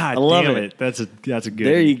 is. God, I love damn it. That's a good.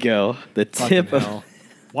 There you go. The Fucking tip of hell.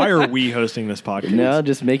 Why are we hosting this podcast? no,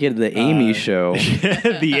 just make it the Amy show.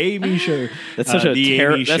 The Amy Show. That's such a the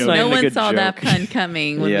terror- Amy that's Show. not No even a one good saw that joke. pun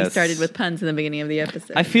coming when we Yes. started with puns in the beginning of the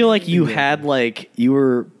episode. I feel like you had like you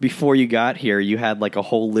were before you got here. You had like a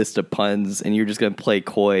whole list of puns, and you're just gonna play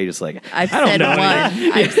coy, just like I've I don't said know.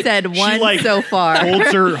 one. I've said She, one like, so far.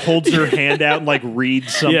 holds her hand out and like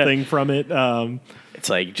reads something from it. It's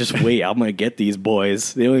like just wait, I'm gonna get these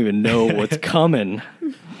boys. They don't even know what's coming.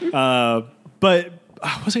 But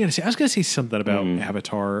what was I going to say? I was going to say something about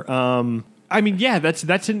Avatar. I mean, yeah,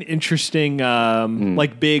 that's an interesting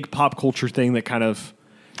like big pop culture thing that kind of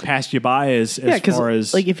passed you by as far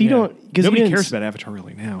as like if you don't, because nobody cares about Avatar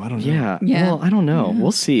really now. I don't know. Yeah, Yeah. Well, I don't know.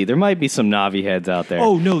 We'll see. There might be some Navi heads out there.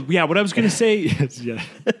 Oh no, yeah. What I was going to say is, yeah,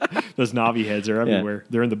 those Navi heads are everywhere.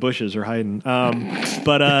 They're in the bushes or hiding.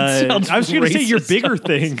 But sounds I was going to say your racist. bigger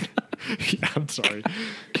thing. Yeah, I'm sorry,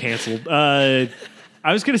 canceled.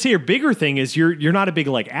 I was going to say your bigger thing is you're not a big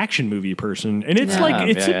like action movie person, and it's Yeah. like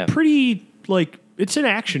it's Yeah. a pretty like it's an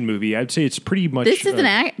action movie. I'd say it's pretty much. This is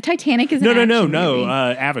Titanic is no, an no, no, action no. movie.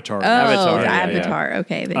 Avatar. Oh, Avatar, yeah, Avatar.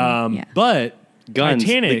 Okay. Then, yeah. But guns.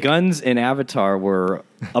 Titanic. The guns in Avatar were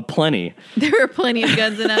aplenty. There were plenty of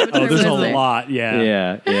guns in Avatar. Oh, there's a wasn't there? lot. Yeah.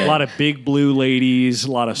 Yeah, yeah. A lot of big blue ladies.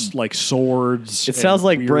 A lot of like swords. It sounds and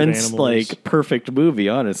like weird Brent's animals. like perfect movie.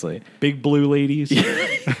 Honestly, big blue ladies.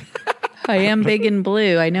 I am big and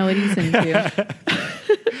blue. I know what he's into.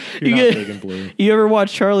 You're You not get- big and blue. you ever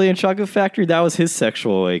watch Charlie and Chocolate Factory? That was his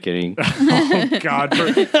sexual awakening. Oh God,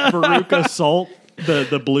 Veruca Salt,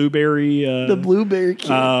 the blueberry. The blueberry kid.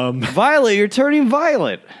 Violet, you're turning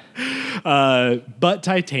violet. But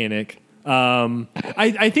Titanic.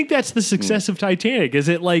 I think that's the success of Titanic. Is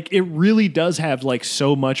it like it really does have like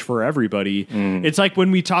so much for everybody. It's like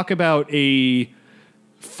when we talk about a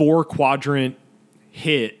 4-quadrant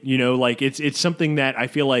hit, you know, like it's something that I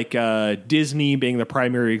feel like Disney, being the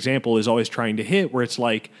primary example, is always trying to hit, where it's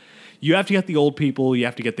like you have to get the old people, you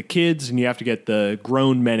have to get the kids, and you have to get the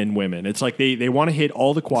grown men and women. It's like they want to hit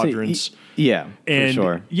all the quadrants. Yeah, And for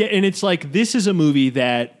sure. yeah, and it's like this is a movie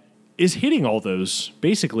that is hitting all those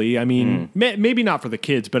basically. I mean, maybe not for the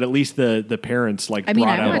kids, but at least the parents like. I mean,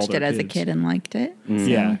 brought I out all watched their it as a kids. kid and liked it.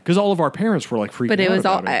 Yeah, because all of our parents were like freaking But it out was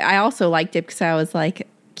all. about it. I also liked it because I was like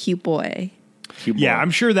cute boy. Cute Yeah, boy.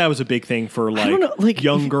 I'm sure that was a big thing for like, don't know, like,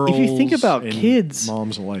 young girls. if you think about and kids,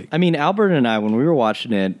 moms alike. I mean, Albert and I, when we were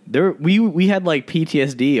watching it, we had like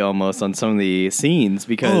PTSD almost on some of the scenes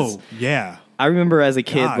because yeah. I remember as a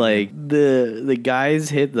kid, God, like the guys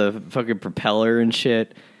hit the fucking propeller and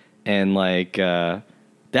shit, and like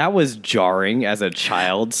that was jarring as a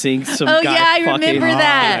child seeing some. Oh guy yeah, I fucking remember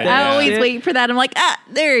that. yeah. I always shit. wait for that. I'm like,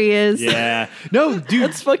 there he is. Yeah. No, dude.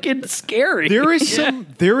 That's fucking scary. There is some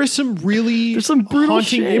really There's some brutal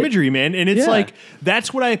haunting shit. imagery, man. And it's Yeah. like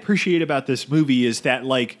that's what I appreciate about this movie is that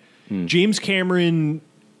like James Cameron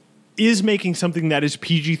is making something that is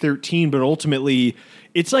PG-13, but ultimately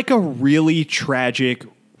it's like a really tragic,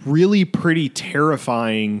 really pretty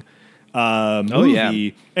terrifying movie. yeah.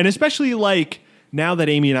 And especially like now that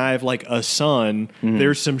Amy and I have like a son,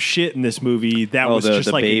 there's some shit in this movie that was the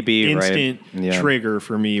just like baby, an right? instant Yeah. trigger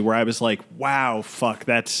for me where I was like, wow, fuck,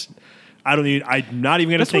 that's I'm not even going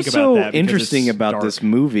to That's think what's about so that. because interesting it's about dark. this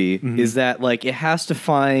movie is that like it has to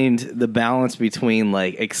find the balance between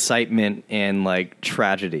like excitement and like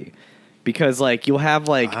tragedy, because like you'll have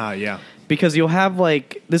like yeah. because you'll have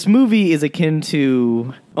like this movie is akin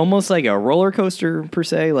to almost like a roller coaster per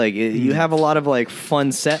se. Like you have a lot of like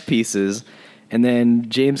fun set pieces, and then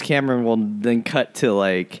James Cameron will then cut to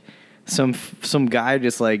like some guy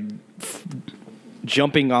just like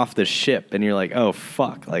jumping off the ship, and you're like, oh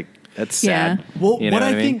fuck, like that's sad. Yeah. Well, You know what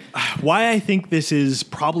I mean? think, why I think this is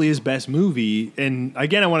probably his best movie, and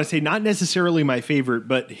again, I want to say not necessarily my favorite,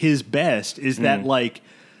 but his best, is that like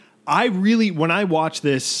I really, when I watch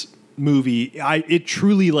this movie, it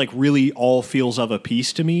truly like really all feels of a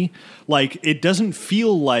piece to me. Like it doesn't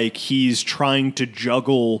feel like he's trying to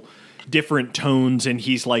juggle different tones and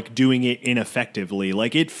he's like doing it ineffectively.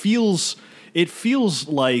 Like it feels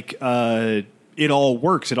like it all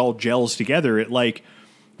works. It all gels together. It like.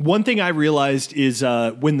 One thing I realized is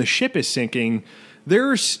when the ship is sinking, there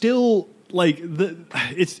are still like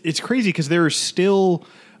it's crazy because there are still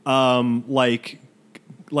like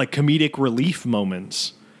comedic relief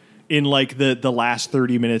moments in like the last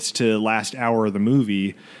 30 minutes to last hour of the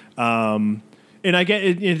movie, and I get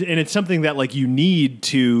it, and it's something that like you need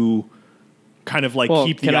to kind of like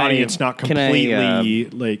keep the audience not completely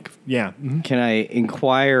like yeah. Mhm. Can I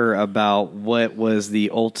inquire about what was the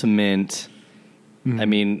ultimate? I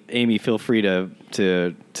mean, Amy, feel free to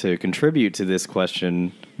contribute to this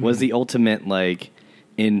question. Was the ultimate like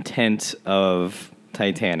intent of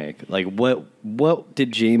Titanic? Like, what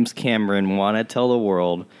did James Cameron want to tell the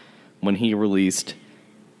world when he released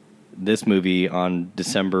this movie on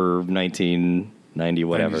December 1990,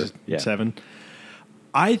 whatever? Yeah. 7.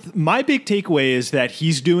 My big takeaway is that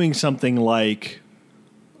he's doing something like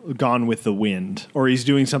Gone with the Wind, or he's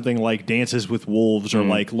doing something like Dances with Wolves, or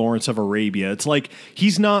like Lawrence of Arabia. It's like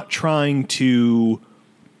he's not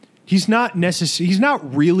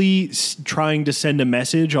really trying to send a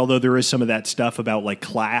message, although there is some of that stuff about like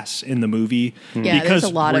class in the movie. Yeah, because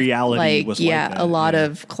there's a lot reality of was yeah, like that. a lot Yeah.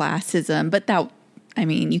 of classism. But that, I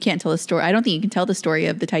mean, you can't tell the story. I don't think you can tell the story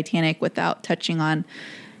of the Titanic without touching on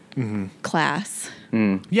class.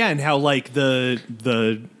 Yeah, and how like the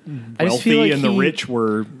I just feel wealthy like and the rich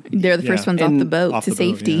were They're the first ones off And the boat off to the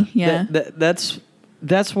boat, safety. Yeah.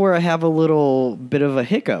 That's where I have a little bit of a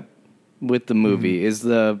hiccup with the movie is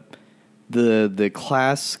the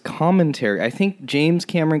class commentary. I think James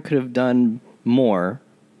Cameron could have done more,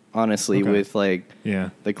 honestly, Okay. with like yeah.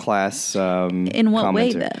 the class. In what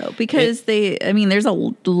way commentary. though? Because there's a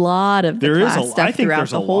lot of the There is class stuff I think throughout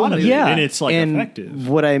there's the a whole lot of movie. it, Yeah, and it's like and effective.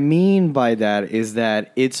 What I mean by that is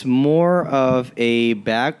that it's more of a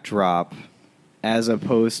backdrop as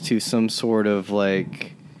opposed to some sort of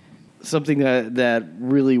like something that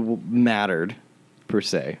really mattered per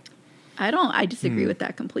se. I disagree with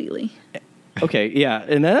that completely. Okay, yeah,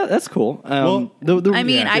 and that's cool. Well, I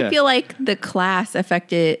mean, I feel like the class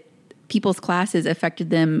people's classes affected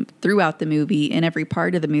them throughout the movie, in every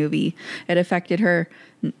part of the movie. It affected her,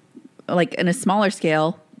 like in a smaller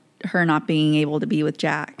scale, her not being able to be with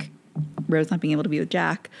Jack, Rose not being able to be with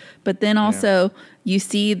Jack. But then also you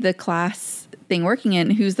see the class thing working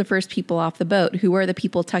in who's the first people off the boat, who are the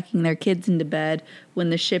people tucking their kids into bed when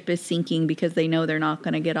the ship is sinking because they know they're not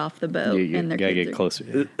going to get off the boat you their gotta kids get are-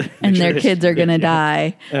 closer. and their kids are going to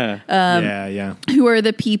die. yeah. Who are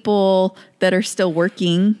the people that are still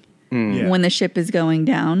working Yeah. when the ship is going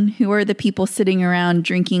down? Who are the people sitting around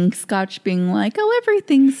drinking scotch being like, oh,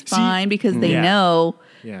 everything's fine, because they Yeah. know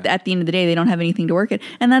Yeah. at the end of the day, they don't have anything to work at.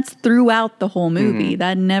 And that's throughout the whole movie.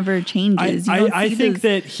 That never changes. I think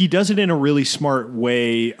that he does it in a really smart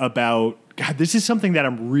way about, God, this is something that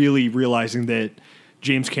I'm really realizing that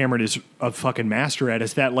James Cameron is a fucking master at,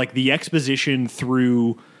 is that like the exposition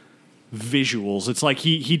through visuals. It's like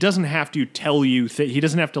he doesn't have to tell you, he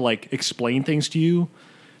doesn't have to like explain things to you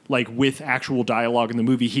like with actual dialogue in the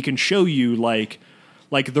movie. He can show you like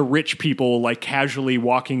the rich people like casually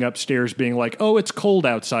walking upstairs being like, oh, it's cold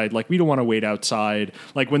outside. Like, we don't want to wait outside.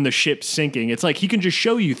 Like when the ship's sinking, it's like he can just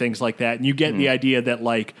show you things like that. And you get the idea that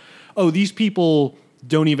like, oh, these people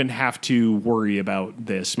don't even have to worry about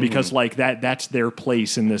this because like that's their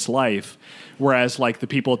place in this life. Whereas like the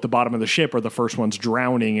people at the bottom of the ship are the first ones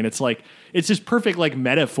drowning. And it's like, it's this perfect like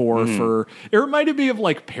metaphor for, it reminded me of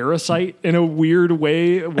like Parasite in a weird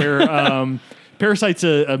way where, Parasite's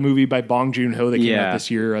a movie by Bong Joon-ho that came out this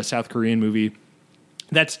year, a South Korean movie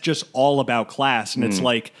that's just all about class. And it's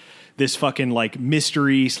like this fucking like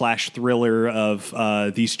mystery / thriller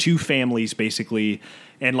of these two families basically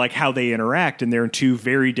and like how they interact. And they're in two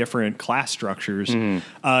very different class structures.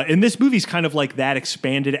 And this movie's kind of like that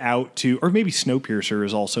expanded out to, or maybe Snowpiercer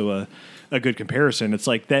is also a good comparison. It's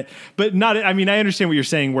like that, but not, I mean, I understand what you're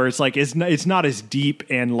saying where it's like, it's not as deep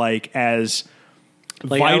and like as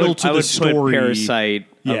like vital to the story. Put Parasite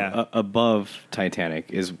Yeah. above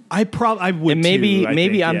Titanic is. I would. And maybe too, I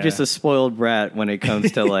think, I'm just a spoiled brat when it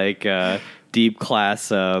comes to like deep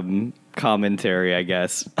class commentary. I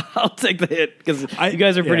guess I'll take the hit because you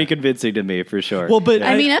guys are pretty convincing to me for sure. Well, but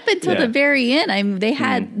I mean, up until the very end, they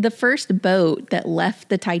had the first boat that left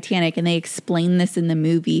the Titanic, and they explained this in the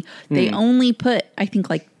movie. They only put, I think,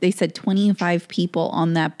 like they said, 25 people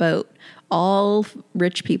on that boat. All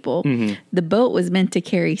rich people. The boat was meant to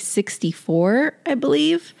carry 64, I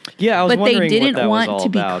believe. Yeah, I was but they wondering didn't what that was want all to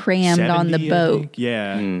be about. crammed on the 70, I boat. think.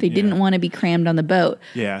 Yeah. They didn't want to be crammed on the boat.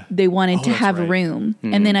 Yeah. They wanted to that's have right. room.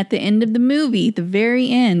 And then at the end of the movie, the very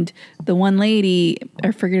end, the one lady,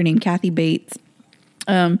 I forget her name, Kathy Bates,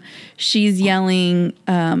 she's yelling,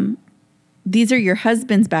 these are your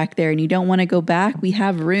husbands back there and you don't want to go back? We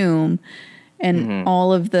have room. And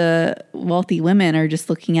all of the wealthy women are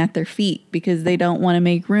just looking at their feet because they don't want to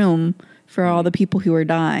make room for all the people who are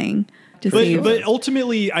dying. But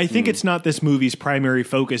ultimately, I think it's not this movie's primary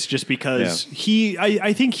focus just because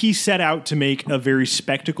I think he set out to make a very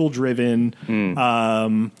spectacle-driven,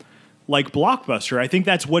 like blockbuster. I think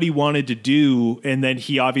that's what he wanted to do. And then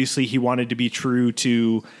he wanted to be true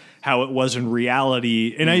to how it was in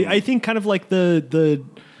reality. And I think kind of like the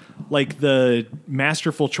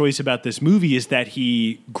masterful choice about this movie is that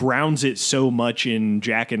he grounds it so much in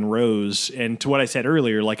Jack and Rose, and to what I said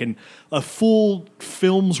earlier, like in a full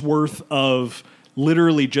film's worth of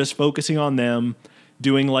literally just focusing on them,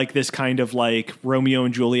 doing like this kind of like Romeo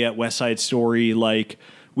and Juliet West Side Story, like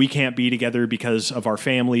we can't be together because of our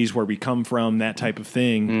families, where we come from, that type of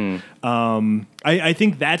thing. I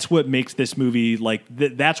think that's what makes this movie like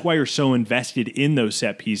that's why you're so invested in those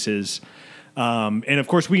set pieces. And of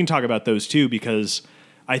course we can talk about those too, because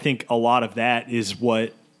I think a lot of that is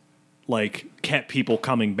what like kept people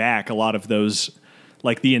coming back. A lot of those,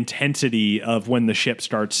 like the intensity of when the ship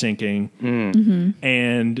starts sinking.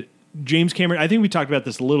 And James Cameron, I think we talked about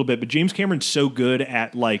this a little bit, but James Cameron's so good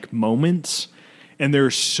at like moments, and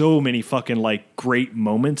there's so many fucking like great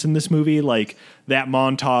moments in this movie. Like that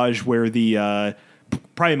montage where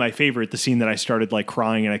probably my favorite, the scene that I started like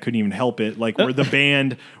crying and I couldn't even help it. Like where the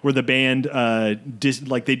band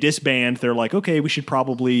they disband. They're like, okay, we should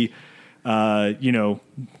probably, go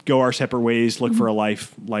our separate ways, look for a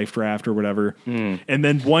life draft or whatever. And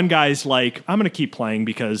then one guy's like, I'm going to keep playing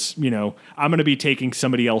because, I'm going to be taking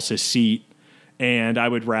somebody else's seat and I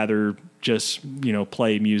would rather just,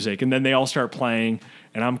 play music. And then they all start playing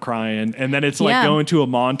and I'm crying. And then it's like going to a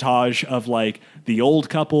montage of like the old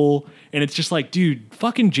couple. And it's just like, dude,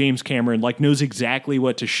 fucking James Cameron like knows exactly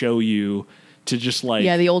what to show you to just like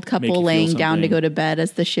the old couple laying down to something. go to bed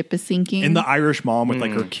as the ship is sinking. And the Irish mom with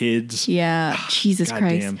like her kids. Yeah, Jesus God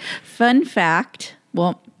Christ. damn. Fun fact.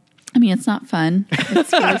 Well, I mean, it's not fun.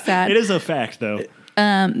 It's really sad. It is a fact though.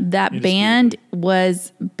 That band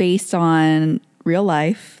was based on real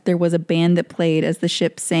life. There was a band that played as the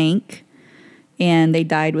ship sank, and they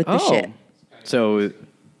died with the ship. So,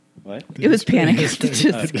 what? It was Panic at the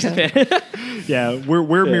Disco. Yeah,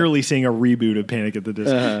 we're merely seeing a reboot of Panic at the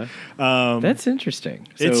Disco. That's interesting.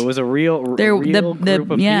 So It's- it was a real group of people,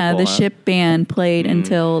 the huh? ship band played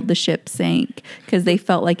until the ship sank because they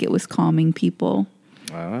felt like it was calming people.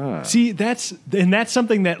 See, that's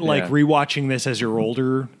something that like rewatching this as you're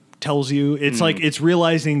older tells you. It's like it's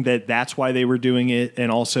realizing that that's why they were doing it,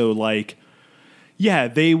 and also like Yeah,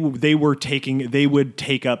 they would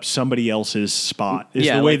take up somebody else's spot. Is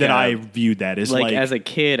Yeah, the way like that a- I viewed that. Is Like as a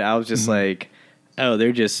kid, I was just like, oh,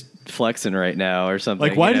 they're just flexing right now or something.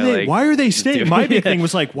 like, why you do know, they? like, Why are they staying? do- My big Yeah. thing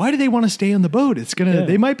was like, why do they want to stay on the boat? It's gonna.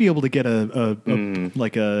 They might be able to get a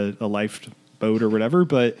lifeboat or whatever,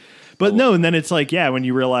 but no. And then it's like, yeah, when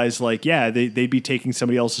you realize like, yeah, they'd be taking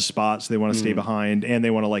somebody else's spots. They want to stay behind, and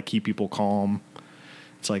they want to like keep people calm.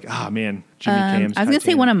 It's like, man, Jimmy Cam's. I was gonna say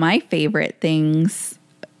Titanic. one of my favorite things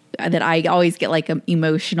that I always get like an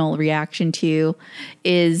emotional reaction to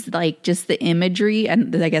is like just the imagery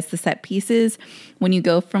and I guess the set pieces when you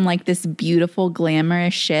go from like this beautiful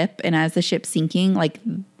glamorous ship and as the ship's sinking, like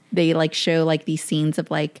they like show like these scenes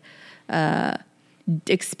of like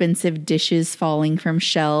expensive dishes falling from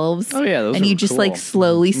shelves. Oh, yeah, those and are you just like cool.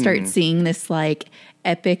 slowly start seeing this like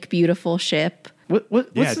epic beautiful ship What's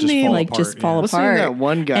Yeah, the just name? fall like apart, just yeah. fall What's the name apart. of that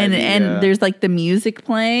one guy, and the, there's like the music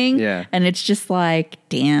playing. Yeah. and it's just like,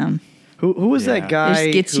 damn. Who was Yeah. that guy?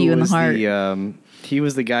 Just gets who you in the was heart. He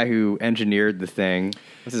was the guy who engineered the thing.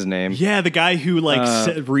 What's his name? Yeah, the guy who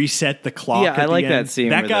like reset the clock. yeah, at I the like end. that scene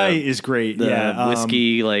That where guy the- is great. The yeah,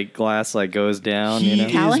 whiskey like glass like goes down. He You know?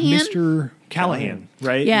 is Callahan? Mr. Callahan,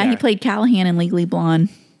 right? Yeah, he played Callahan in Legally Blonde.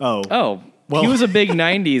 Oh, He was a big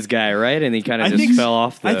 '90s guy, right? And he kind of just think fell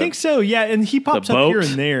off. I think so. Yeah, and he pops the up here boat.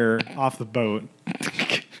 and there off the boat.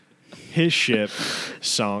 His ship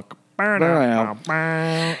sunk. Yeah,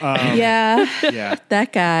 Yeah.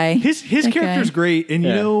 that guy. His That character's guy. great, and you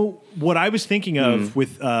Yeah. know what I was thinking of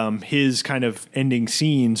with his kind of ending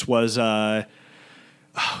scenes was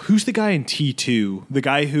who's the guy in T2? The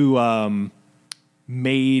guy who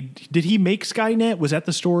did he make Skynet? Was that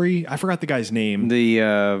the story? I forgot the guy's name.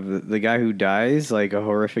 the guy who dies like a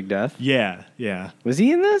horrific death. Yeah. Was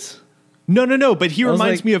he in this? No. But he was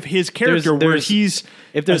reminds like, me of his character where there's- he's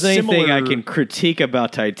If there's a anything I similar- can critique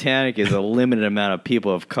about Titanic is a limited amount of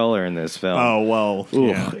people of color in this film. Oh well, Ooh,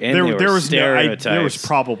 yeah. and they were there was stereotypes. there was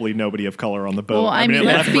probably nobody of color on the boat. Well, I mean, it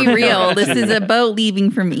let's left be for- real. This is a boat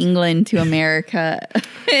leaving from England to America.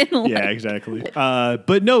 Yeah, exactly.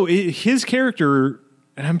 But no, his character,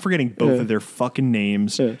 and I'm forgetting both of their fucking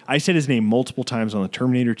names. I said his name multiple times on the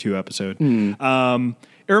Terminator 2 episode.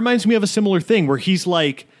 It reminds me of a similar thing where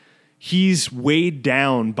he's weighed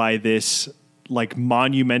down by this like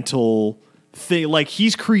monumental thing. Like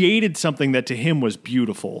he's created something that to him was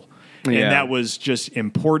beautiful. Yeah. And that was just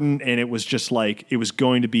important. And it was just like, it was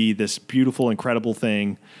going to be this beautiful, incredible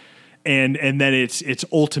thing. And then it's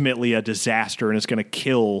ultimately a disaster and it's going to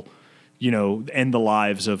kill, end the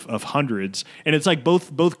lives of hundreds. And it's like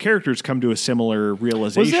both characters come to a similar Was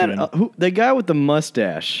realization. that the guy with the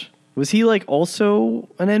mustache? Was he like also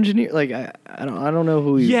an engineer? Like I don't know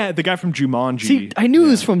who. Yeah, the guy from Jumanji. See, I knew he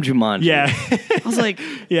was from Jumanji. Yeah. I was like,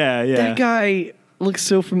 yeah. that guy looks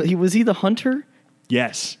so familiar. Was he the hunter?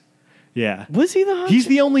 Yes. Yeah. Was he the hunter? He's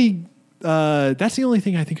the only. That's the only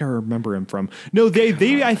thing I think I remember him from. No,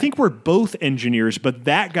 they I think were both engineers, but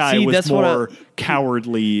that guy See, was that's what more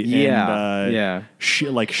cowardly Yeah, and yeah.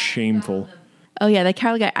 like shameful. Oh yeah, that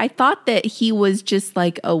Carol guy. I thought that he was just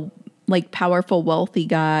like a powerful, wealthy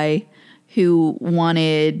guy who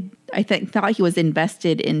wanted. Thought he was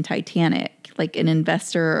invested in Titanic, like an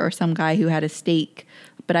investor or some guy who had a stake.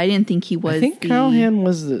 But I didn't think he was. I think Callahan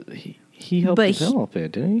was he helped But develop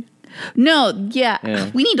it, didn't he? No, yeah. Yeah.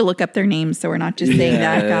 We need to look up their names so we're not just saying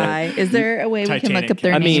that guy. Is there a way we can look Titanic. up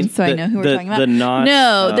their I mean, names so I know who we're the- talking about? the not,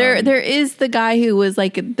 no, there is the guy who was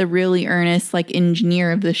like the really earnest like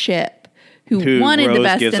engineer of the ship who wanted the Rose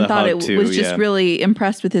best gives and a thought hug it to, was just yeah. really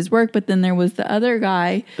impressed with his work. But then there was the other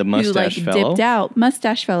guy The who like mustache fellow? dipped out.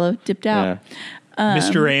 Mustache fellow dipped out.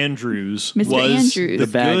 Mr. Andrews Mr. was Andrews. the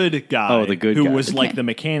The bad- good guy. Oh, the good who guy. was like Okay. the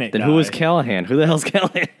mechanic. Then guy. who was Callahan? Who the hell's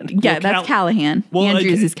Callahan? Yeah, that's Callahan.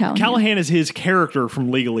 Andrews is Callahan. Callahan is his character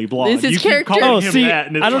from Legally Blonde. Is his you keep character? calling Oh, him see, that,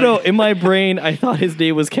 and it's I don't like- know. In my brain, I thought his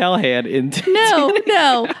name was Callahan.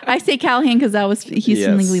 No. I say Callahan because I was he's Yes.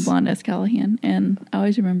 in Legally Blonde as Callahan, and I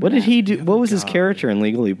always remember. What did that. he do? What was his character in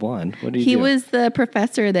Legally Blonde? What did he do? He was the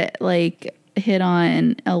professor that like hit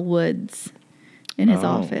on Elle Woods in his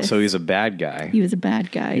office. So he's a bad guy. He was a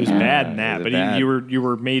bad guy. He was yeah. bad in he that, was but bad. you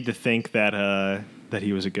were made to think that that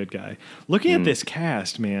he was a good guy. Looking at this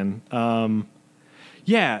cast, man.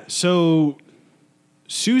 Yeah, so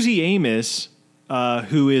Susie Amos,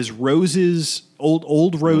 who is Rose's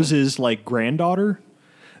old Rose's like granddaughter,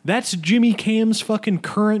 that's Jimmy Cam's fucking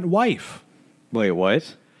current wife. Wait,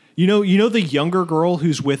 what? You know the younger girl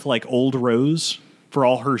who's with like old Rose for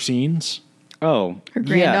all her scenes. Oh, Her yeah,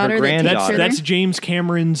 granddaughter her that takes granddaughter. her That's James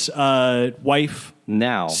Cameron's wife.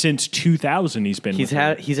 now. Since 2000, he's been. He's with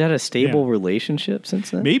her. had a stable relationship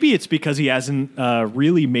since then. Maybe it's because he hasn't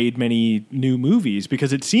really made many new movies,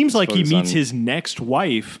 because it seems like he meets his next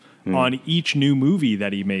wife on each new movie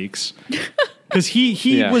that he makes. Because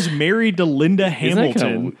he was married to Linda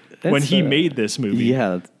Hamilton when he made this movie.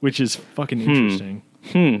 Yeah. Which is fucking interesting.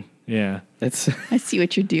 Yeah. I see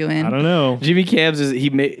what you're doing. I don't know. Jimmy Cams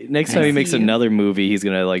next time he makes another movie, he's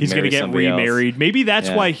gonna get remarried. Else. Maybe that's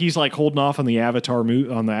why he's like holding off on the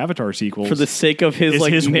Avatar sequels for the sake of his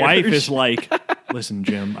his marriage. wife is like, listen,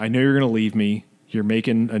 Jim, I know you're gonna leave me. You're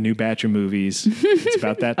making a new batch of movies. It's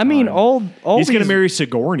about that time. I mean, all he's going to marry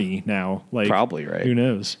Sigourney now. Like, probably, right? Who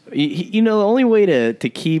knows? You know, the only way to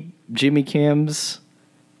keep Jimmy Cams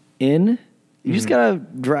in, you just gotta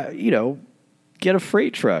drive. You know, get a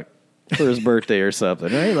freight truck for his birthday or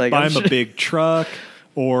something, right? Like, buy him a big truck,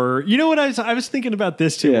 or you know what? I was thinking about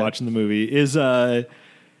this too. Watching the movie is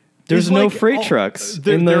there's no freight trucks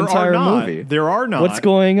in the entire movie. There are not. What's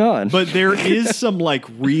going on? But there is some like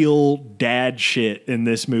real dad shit in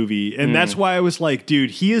this movie. And that's why I was like,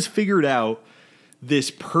 dude, he has figured out this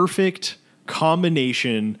perfect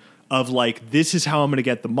combination of like, this is how I'm going to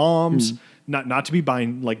get the moms. Not to be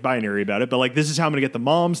binary about it, but like, this is how I'm going to get the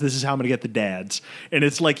moms. This is how I'm going to get the dads. And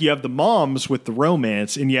it's like, you have the moms with the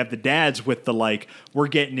romance and you have the dads with the like, we're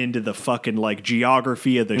getting into the fucking like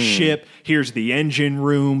geography of the ship. Here's the engine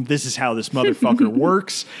room. This is how this motherfucker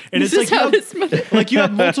works. And it's like, you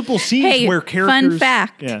have multiple scenes where characters. Fun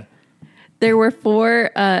fact. Yeah. There were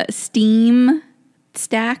 4 steam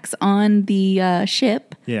stacks on the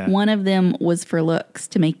ship. Yeah. One of them was for looks,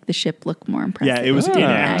 to make the ship look more impressive. Yeah, it was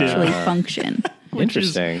inactive. Actually function.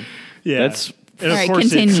 Interesting. That's and of All right, course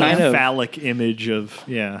continue. it's a Kind of- phallic image of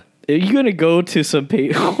Are you gonna go to some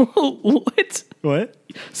what? What?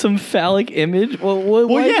 Some phallic image? Well,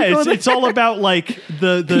 yeah, it's all about like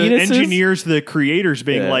the Penises? engineers, the creators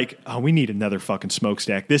being Yeah. like, oh, we need another fucking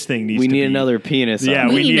smokestack. This thing needs. We to need be, another penis. Yeah, on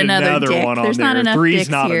it. we need another dick. one on There's there. not enough 3's dicks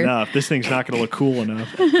not here. enough. This thing's not going to look cool enough.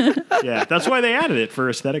 Yeah, that's why they added it for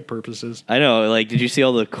aesthetic purposes. I know. Like, did you see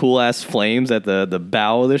all the cool ass flames at the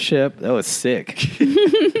bow of the ship? That was sick.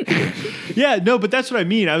 Yeah, no, but that's what I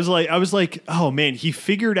mean. I was like, oh man, he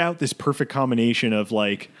figured out this perfect combination of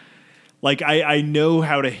like I know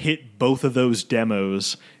how to hit both of those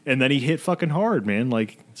demos, and then he hit fucking hard, man.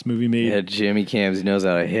 Like this movie made Yeah, Jimmy Cams, he knows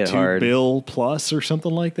how to hit $2 hard. billion plus or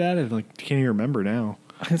something like that. I like can't even remember now.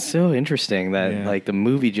 It's so interesting that like the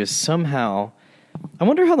movie just somehow. I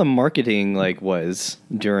wonder how the marketing like was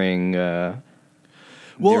during.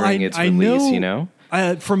 During its I release, know, you know.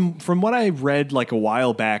 From what I read like a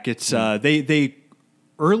while back, it's they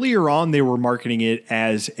earlier on they were marketing it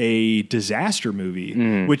as a disaster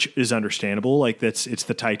movie, which is understandable. Like it's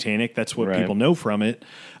the Titanic. That's what people know from it.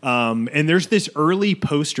 And there's this early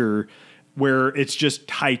poster where it's just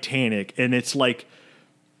Titanic, and it's like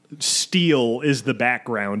steel is the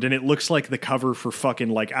background, and it looks like the cover for fucking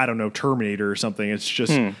like I don't know Terminator or something. It's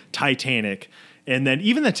just Titanic, and then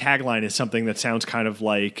even the tagline is something that sounds kind of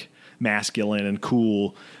like masculine and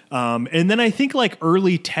cool. And then I think like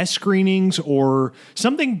early test screenings or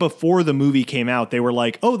something before the movie came out, they were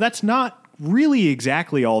like, oh, that's not really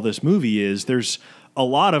exactly all this movie is. There's a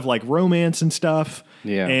lot of like romance and stuff.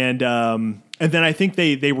 Yeah. And then I think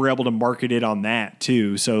they were able to market it on that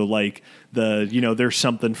too. So like there's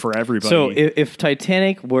something for everybody. So if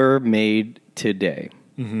Titanic were made today,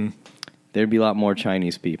 there'd be a lot more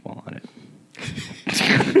Chinese people on it.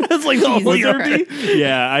 That's like the only Jesus Christ.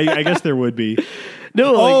 Yeah, I guess there would be.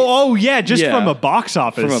 No, like, Yeah, just Yeah. from a box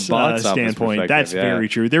office, From a box office standpoint. perspective, That's yeah. very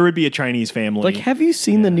true. There would be a Chinese family. like, have you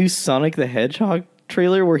seen the new Sonic the Hedgehog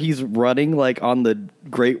trailer where he's running like on the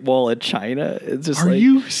Great Wall of China? It's just Are like,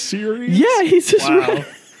 you serious? Yeah, he's just Wow.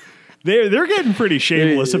 They're getting pretty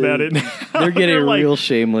shameless about it now. They're getting like real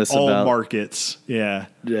shameless all about markets. Yeah.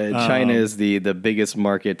 China is the biggest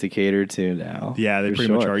market to cater to now. Yeah, they for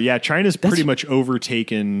pretty much sure. are. Yeah, China's pretty much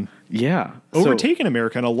overtaken Yeah, overtaken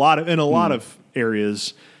America in a lot of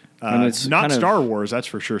areas. And it's Not kind of- Star Wars, that's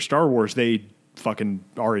for sure. Star Wars, they fucking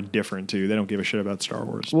are indifferent to. They don't give a shit about Star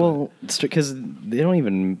Wars. Well, because they don't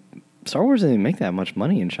even Star Wars didn't make that much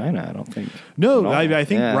money in China. I don't think. No, at all. I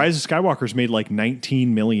think Yeah. Rise of Skywalker's made like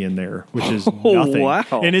 19 million there, which is Oh, nothing. wow.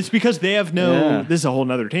 And it's because they have no. Yeah. This is a whole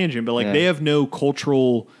nother tangent, but like Yeah. they have no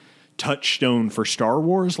cultural touchstone for Star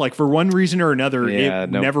Wars. Like for one reason or another, Yeah, it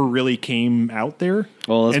no. never really came out there.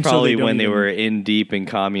 Well, it's And so probably don't when they even- were in deep in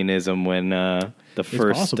communism when the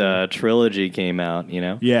first possible. trilogy came out. You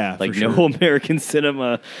know, Yeah, like for no sure. American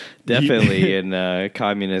cinema, definitely in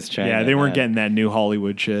communist China. Yeah, they weren't had- getting that new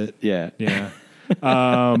Hollywood shit. Yeah, Yeah.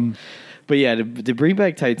 but But yeah, to bring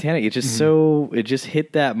back Titanic, it's just it just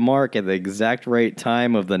hit that mark at the exact right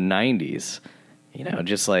time of the 90s. You know,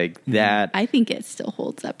 just like that. I think it still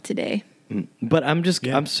holds up today. But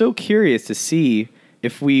I'm so curious to see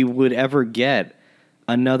if we would ever get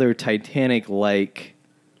another Titanic-like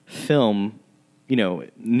film, you know,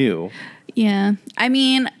 new. Yeah. I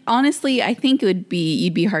mean, honestly, I think you'd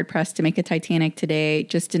be hard pressed to make a Titanic today,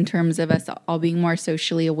 just in terms of us all being more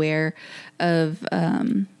socially aware of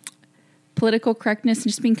political correctness and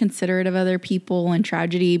just being considerate of other people and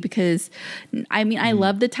tragedy. Because, I mean, I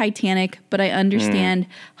love the Titanic, but I understand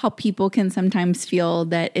how people can sometimes feel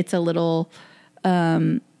that it's a little,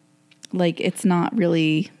 like it's not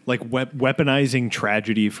really like weaponizing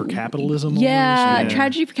tragedy for capitalism. Yeah,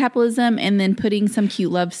 tragedy for capitalism, and then putting some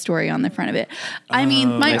cute love story on the front of it. I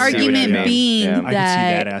mean, my argument being I can see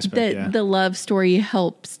that aspect, the love story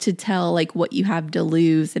helps to tell like what you have to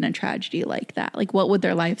lose in a tragedy like that. Like what would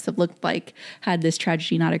their lives have looked like had this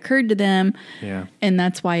tragedy not occurred to them? Yeah, and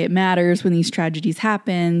that's why it matters when these tragedies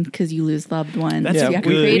happen, because you lose loved ones. That's you have to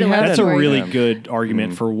create a love That's story. a really good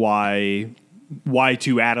argument for why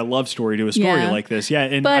to add a love story to a story like this. Yeah.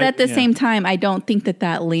 And but at the same time, I don't think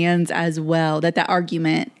that lands as well, that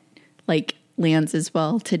argument like lands as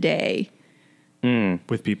well today.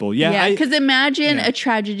 With people. Yeah. Yeah. Because imagine a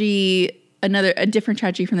tragedy, a different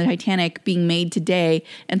tragedy from the Titanic being made today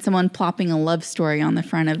and someone plopping a love story on the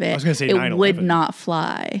front of it. I was going to say it 9/11. would not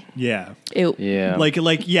fly. Yeah.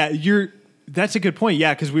 That's a good point.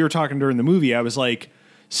 Yeah. Because we were talking during the movie. I was like,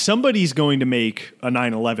 somebody's going to make a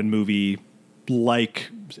 9/11 movie like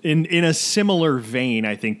in a similar vein,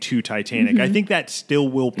 I think, to Titanic. I think that still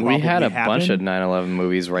will probably We had a happen. bunch of 9/11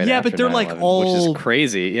 movies right after but they're 9/11, like all which is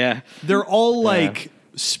crazy. Yeah. They're all like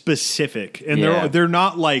specific, and Yeah. they're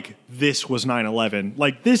not like this was 9/11.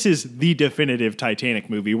 Like this is the definitive Titanic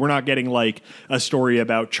movie. We're not getting like a story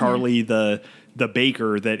about Charlie the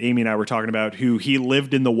baker that Amy and I were talking about, who he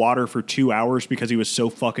lived in the water for 2 hours because he was so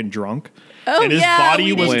fucking drunk. Oh, and his yeah, body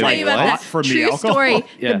we was didn't like tell you about hot that. from True the alcohol. story.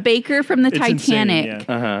 Yeah. The baker from the It's insane, Titanic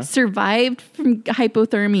yeah. survived from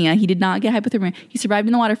hypothermia. He did not get hypothermia. He survived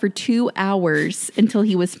in the water for 2 hours until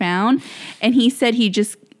he was found. And he said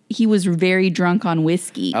he was very drunk on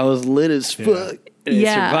whiskey. I was lit as fuck. And it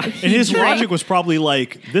Yeah. survived. And his He drank- logic was probably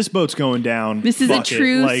like, this boat's going down. This is a Fuck it.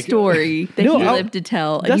 true Like, story that No, he I'll- lived to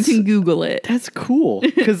tell. And you that's- can Google it. That's cool.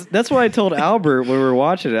 Because that's what I told Albert when we were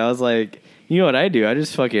watching it. I was like, you know what I do? I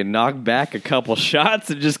just fucking knock back a couple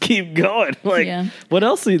shots and just keep going. Like, Yeah. what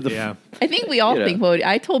else? Yeah. I think we all You know. think what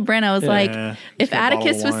I told Brent, I was like, if Just a bottle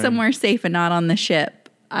Atticus of was wine. somewhere safe and not on the ship,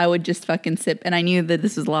 I would just fucking sip. And I knew that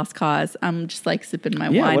this was lost cause. I'm just like sipping my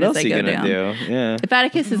Yeah, wine what as else I are you go going down. to do? Yeah. If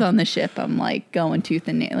Atticus is on the ship, I'm like going tooth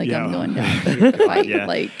and nail. Like Yeah. I'm going down to the fight. Yeah.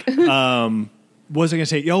 Like What was I going to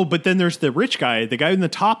say? But then there's the rich guy, the guy in the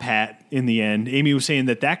top hat in the end. Amy was saying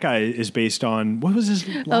that guy is based on, what was his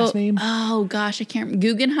last name? Oh gosh, I can't remember.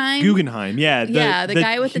 Guggenheim. Guggenheim. Yeah. The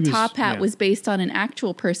guy with the top hat was based on an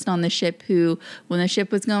actual person on the ship who, when the ship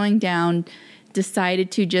was going down,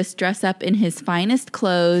 decided to just dress up in his finest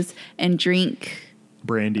clothes and drink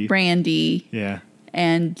brandy Yeah.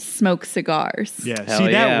 and smoke cigars. Yeah. Hell See,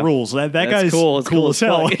 that yeah. rules. That That's guy's cool. It's cool as as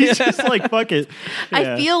hell. fuck. He's just like, fuck it.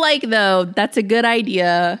 Yeah. I feel like, though, that's a good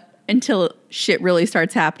idea until shit really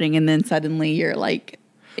starts happening and then suddenly you're like,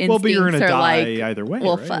 Well, but you're going to instincts are die like, either way,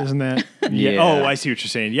 well, right? fuck. Isn't that? Yeah. Oh, I see what you're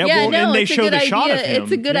saying. Yeah. Yeah, well, no, and they it's a show good the idea. shot of him.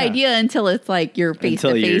 It's a good Yeah. idea until it's like you're face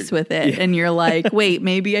Until to you're- face with it, and you're like, wait,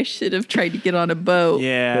 maybe I should have tried to get on a boat.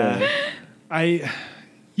 Yeah.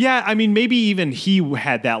 I mean, maybe even he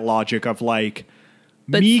had that logic of like,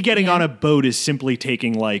 But- me getting yeah. on a boat is simply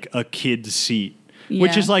taking like a kid's seat.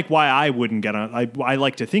 Which Yeah. is like why I wouldn't get on. I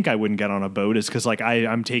like to think I wouldn't get on a boat is because like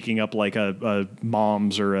I'm taking up like a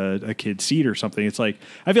mom's or a kid's seat or something. It's like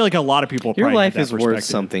I feel like a lot of people. Your probably life have that is worth perspective.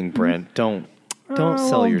 something, Brent. Don't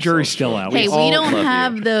sell yourself. Jury's still out. Hey, all we don't love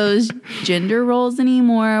have you. those gender roles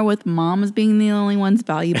anymore with moms being the only ones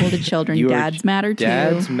valuable to children. You are- Dads matter too.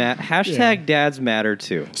 Hashtag dads matter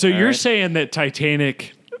too. So All you're right? saying that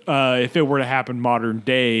Titanic, if it were to happen modern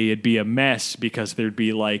day, it'd be a mess because there'd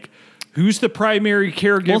be like, who's the primary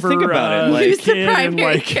caregiver? Well, think about it, like- Who's the kid, and,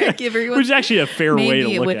 primary like- caregiver? Which is actually a fair way to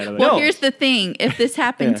Maybe it look would. at it. Well, No. here's the thing: if this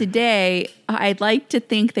happened Yeah. today, I'd like to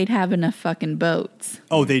think they'd have enough fucking boats.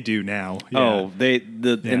 Oh, they do now. Yeah.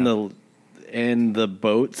 Oh, in the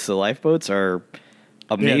boats, the lifeboats are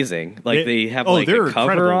amazing. Like they have like they're a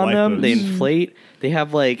cover incredible on them. They lifeboats. inflate. They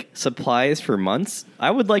have like supplies for months.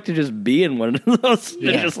 I would like to just be in one of those.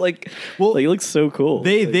 Yeah. Yeah. Just like, Well, it looks so cool.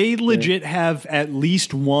 They legit have at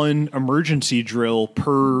least one emergency drill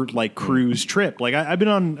per like cruise trip. Like I've been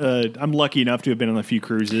on, I'm lucky enough to have been on a few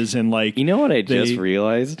cruises and like You know what I just they-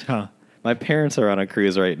 realized? Huh. My parents are on a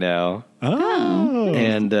cruise right now, Oh.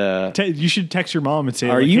 and You should text your mom and say,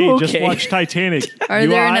 Are like, you hey, okay? just watch Titanic. Are You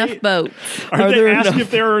there all enough right? boats? Are Are they there asking enough-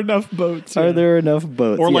 if there are enough boats? are there enough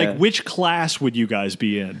boats? Or Yeah. like, which class would you guys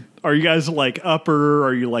be in? Are you guys like upper?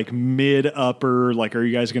 Are you like mid upper? Like, are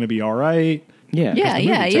you guys going to be all right? Yeah, Yeah,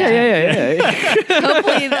 yeah, yeah, yeah.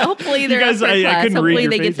 yeah. Hopefully they're guys- upper I class. couldn't read Hopefully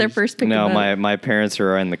your they get their faces. first pick No, of boat. my parents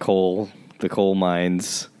are in the coal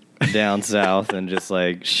mines down south and just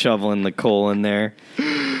like shoveling the coal in there.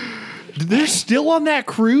 They're still on that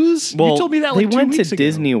cruise? Well, you told me that they like 2 went to weeks ago.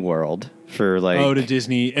 Disney World for like To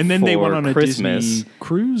Disney, and then they went for on a Christmas. Disney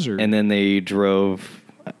cruise, or and then they drove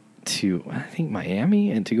to I think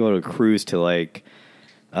Miami and to go to a cruise to like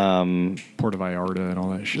Puerto Vallarta and all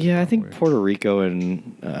that shit. yeah I think probably. Puerto Rico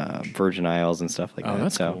and Virgin Isles and stuff like Oh, that.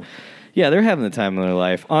 that's So cool. yeah, they're having the time of their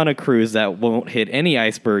life on a cruise that won't hit any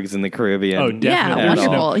icebergs in the Caribbean. Oh, definitely. Yeah, There's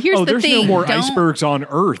wonderful. no- Here's the there's thing, no more don't- icebergs on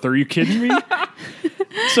Earth. Are you kidding me?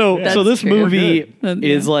 So That's so this true. movie We're good.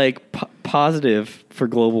 is like positive for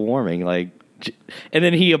global warming, like. And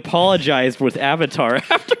then he apologized with Avatar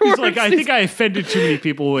afterwards. He's like, I think I offended too many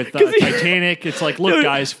people with Titanic. It's like, look,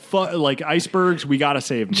 guys, like icebergs, we gotta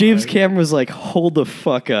save them. James right? Cameron was like, hold the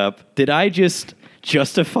fuck up. Did I just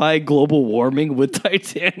justify global warming with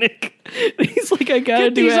Titanic? And he's like, I gotta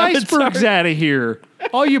Get do these Avatar. icebergs out of here.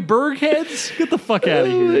 All you berg heads, get the fuck out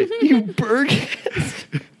of here. You Berg.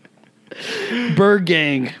 Berg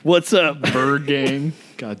gang, what's up? Berg gang.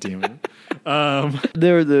 God damn it.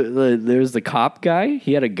 There's the cop guy.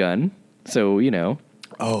 He had a gun. So, you know,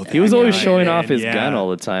 Oh, he was always guy, showing man, off his yeah. gun all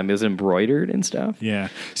the time. It was embroidered and stuff. Yeah.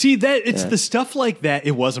 See that it's Yeah. the stuff like that.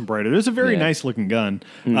 It wasn't brighter. It was a very Yeah. nice looking gun.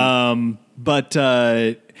 But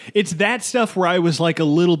it's that stuff where I was like a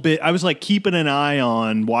little bit. I was like keeping an eye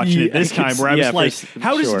on watching it Yeah, this I could time. Where I s- was yeah, like, for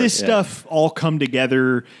how does sure, this yeah. stuff all come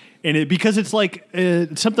together? And it because it's like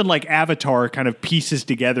something like Avatar kind of pieces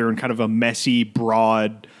together in kind of a messy,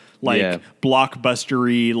 broad. Like Yeah.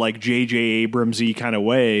 blockbustery, like J.J. Abramsy kind of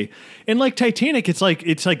way, and like Titanic, it's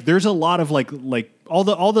like there's a lot of like all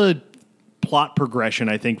the plot progression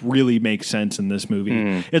I think really makes sense in this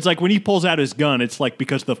movie. It's like when he pulls out his gun, it's like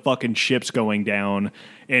because the fucking ship's going down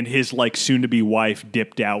and his like soon to be wife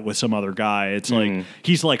dipped out with some other guy. It's like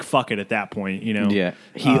he's like fuck it at that point, you know. Yeah.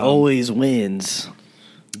 He always wins.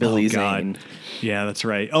 Billy Zane. Yeah, that's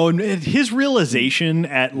right. Oh, and his realization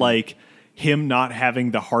at like him not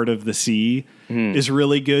having the heart of the sea is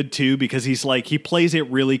really good too, because he's like he plays it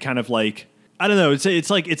really kind of like I don't know. It's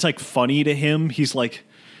like funny to him. He's like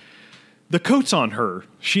the coat's on her.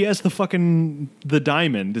 She has the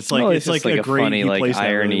diamond. It's like Well, it's like just a great funny he like plays that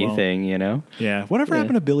really irony well. thing, you know? Yeah. Whatever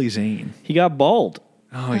happened to Billy Zane? He got bald.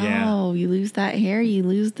 Oh yeah. Oh, you lose that hair, you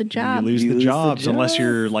lose the job. You lose You the lose the jobs unless job.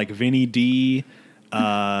 you're like Vinny D.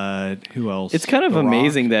 Who else? It's kind of The Rock.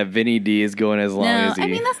 amazing that Vinny D is going as long No, as he. I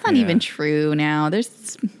mean that's not Yeah. even true now.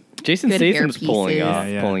 There's Jason good Statham's hair pulling pieces. off,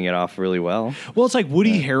 Yeah, yeah. pulling it off really well. Well, it's like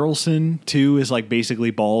Woody Harrelson too is like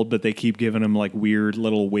basically bald, but they keep giving him like weird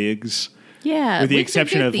little wigs, yeah. with the wigs are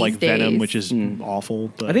exception good of like these Venom, days. which is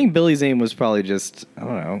awful. But I think Billy Zane was probably just I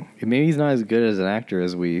don't know. Maybe he's not as good as an actor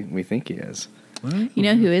as we think he is. You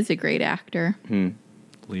know who is a great actor?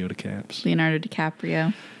 Leo DiCaps. Leonardo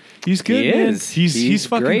DiCaprio. He's good. He man. is. He's He's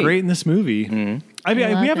fucking great. great in this movie. I mean, I we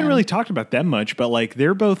love haven't him. really talked about them much, but like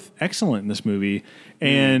they're both excellent in this movie,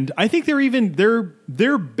 and I think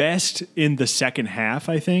they're best in the second half.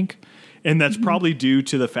 I think, and that's probably due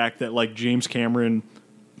to the fact that like James Cameron,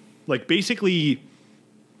 like basically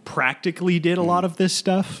practically did a lot of this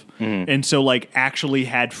stuff, and so like actually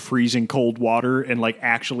had freezing cold water and like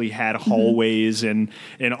actually had hallways and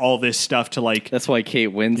all this stuff to like. That's why Kate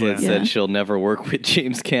Winslet Yeah. said Yeah. she'll never work with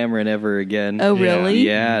James Cameron ever again. Oh, Yeah. really?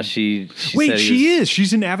 Yeah, she Wait, said he she was- is.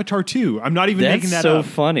 She's in Avatar too. I'm not even making That's that so up.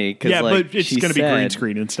 funny because Yeah, like, but it's she going to be green said-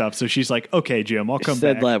 screen and stuff. So she's like, "Okay, Jim, I'll come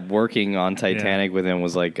said back." that working on Titanic with him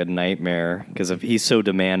was like a nightmare because he's so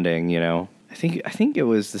demanding, you know. I think it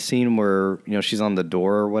was the scene where she's on the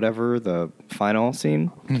door or whatever, the final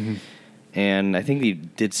scene, and I think he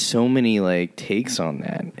did so many like takes on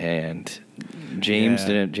that, and James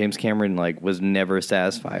Yeah. James Cameron like was never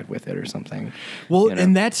satisfied with it or something. Well, you know?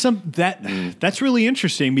 and that's really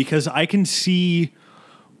interesting because I can see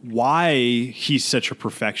why he's such a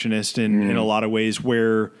perfectionist in a lot of ways.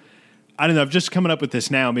 Where I don't know, I'm just coming up with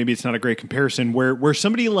this now. Maybe it's not a great comparison. Where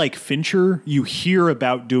somebody like Fincher, you hear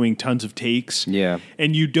about doing tons of takes, Yeah.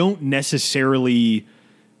 and you don't necessarily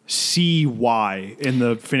see why in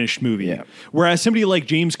the finished movie. Yeah. Whereas somebody like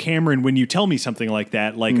James Cameron, when you tell me something like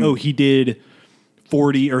that, like, oh, he did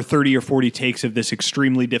 40 or 30 or 40 takes of this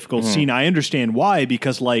extremely difficult scene, I understand why,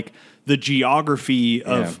 because like the geography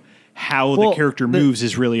of how Well, the character moves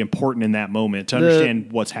is really important in that moment to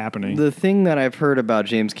understand what's happening. The thing that I've heard about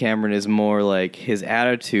James Cameron is more like his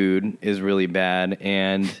attitude is really bad,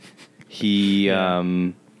 and he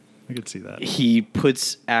I could see that. he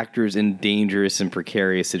puts actors in dangerous and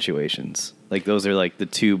precarious situations. Like those are like the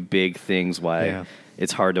two big things why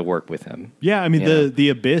it's hard to work with him. Yeah, I mean Yeah. the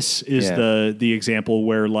Abyss is Yeah. the example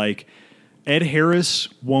where like Ed Harris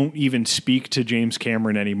won't even speak to James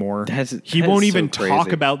Cameron anymore. That He is won't so even talk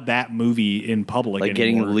crazy. about that movie in public Like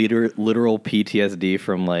anymore. getting literal PTSD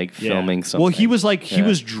from like filming something. Well, he was like he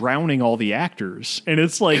was drowning all the actors, and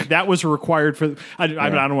it's like that was required for. I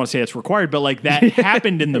don't want to say it's required, but like that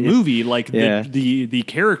happened in the movie. Like Yeah. the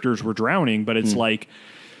characters were drowning, but it's like.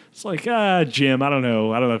 It's like, Jim, I don't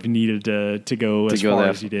know if he needed to go as go far that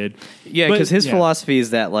as he did. Yeah, But, because his philosophy is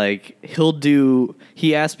that like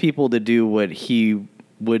he asks people to do what he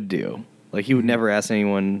would do. Like he would never ask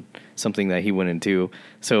anyone something that he wouldn't do.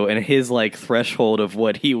 So, and his like threshold of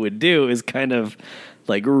what he would do is kind of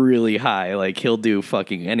like really high. Like he'll do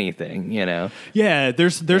fucking anything, you know? Yeah,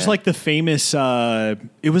 there's like the famous.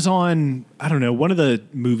 It was on I don't know one of the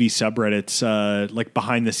movie subreddits, like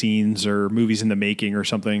behind the scenes or movies in the making or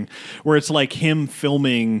something, where it's like him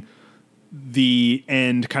filming the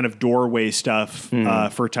end kind of doorway stuff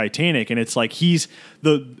for Titanic, and it's like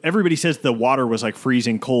everybody says the water was like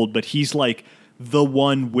freezing cold, but he's like the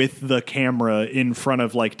one with the camera in front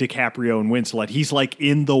of like DiCaprio and Winslet. He's like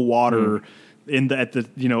in the water. At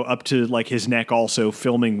the up to like his neck, also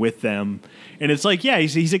filming with them, and it's like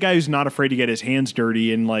he's a guy who's not afraid to get his hands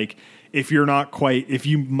dirty, and like if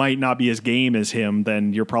you might not be as game as him,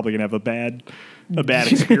 then you're probably gonna have a bad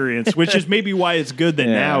experience, which is maybe why it's good that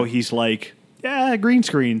now he's like green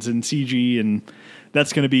screens and CG, and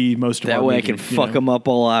that's gonna be most of That our way I movie, can fuck him up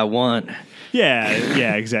all I want. Yeah,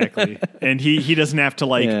 exactly. And he doesn't have to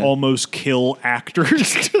like almost kill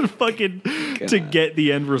actors to fucking to get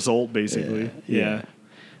the end result, basically. Yeah.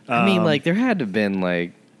 I mean, like there had to have been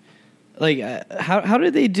how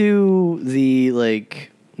did they do the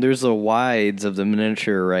like? There's the wides of the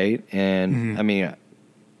miniature, right? And I mean,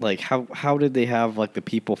 like how did they have like the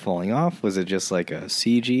people falling off? Was it just like a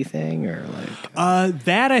CG thing or like?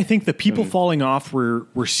 That I think the people falling off were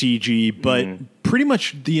CG, but pretty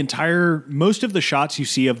much most of the shots you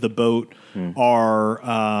see of the boat are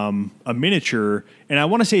a miniature, and I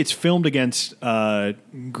want to say it's filmed against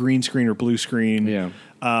green screen or blue screen. Yeah.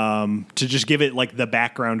 To just give it like the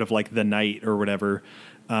background of like the night or whatever.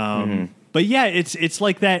 But yeah, it's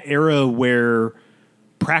like that era where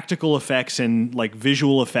practical effects and like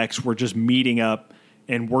visual effects were just meeting up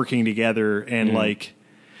and working together, and like,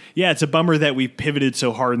 it's a bummer that we pivoted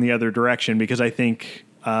so hard in the other direction, because I think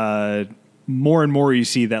more and more you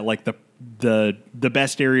see that like the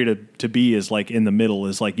best area to be is like in the middle,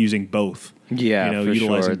 is like using both. Yeah, for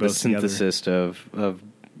utilizing sure. The both together. synthesis of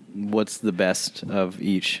what's the best of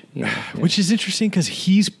each, Which is interesting because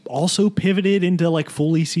he's also pivoted into like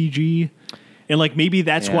fully CG, and like maybe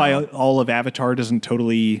that's why all of Avatar doesn't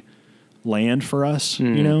totally land for us.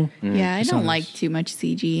 You know? Yeah, I don't like too much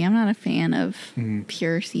CG. I'm not a fan of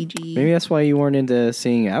pure CG. Maybe that's why you weren't into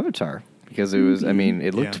seeing Avatar, because it was. I mean,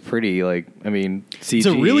 it looked pretty. Like, I mean, CG. It's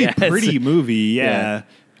a really pretty movie. Yeah.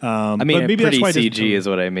 I mean, but maybe pretty that's why it CG is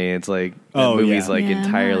what I mean. It's like the Oh, movie's yeah. like Yeah,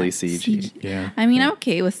 entirely not CG. Yeah. I mean, I'm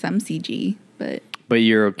okay with some CG, but But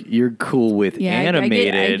you're cool with yeah,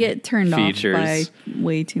 animated I get turned features. off by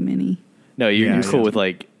way too many. No, you're Yeah, cool yeah. with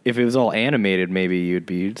like if it was all animated, maybe you'd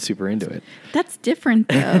be super into it. That's different,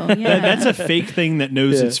 though. Yeah, That's a fake thing that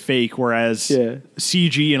knows Yeah. it's fake, whereas Yeah.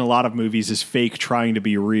 CG in a lot of movies is fake trying to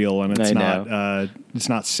be real, and it's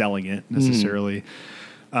not selling it necessarily.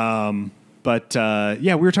 But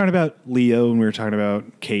we were talking about Leo and we were talking about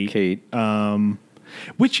Kate.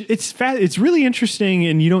 Which it's really interesting,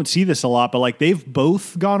 and you don't see this a lot, but like they've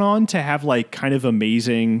both gone on to have like kind of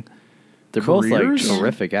amazing. They're both like careers?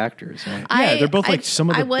 terrific actors. Right? Yeah, they're both like some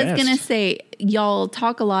of the I was best. gonna say, y'all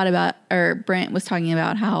talk a lot about, or Brent was talking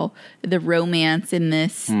about how the romance in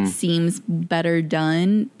this seems better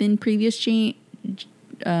done than previous James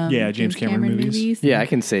Cameron movies. Yeah, I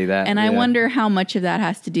can say that. And I yeah. wonder how much of that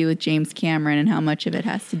has to do with James Cameron and how much of it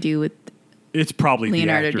has to do with It's probably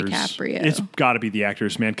Leonardo the actors. DiCaprio. It's got to be the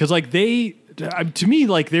actors, man, because like to me,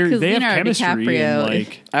 like they have Leonardo chemistry. DiCaprio And,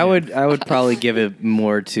 like I would probably give it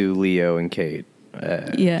more to Leo and Kate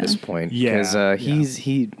at this point. Yeah, because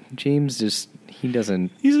James just he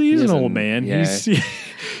doesn't. he's he an doesn't- old man. Yeah, He's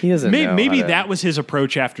he doesn't. know maybe how to- that was his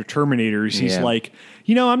approach after Terminators. He's Yeah. like,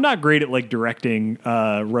 I'm not great at like directing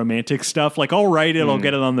romantic stuff. Like, I'll write it, I'll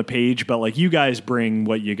get it on the page, but like you guys bring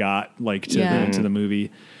what you got like to the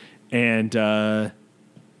movie, and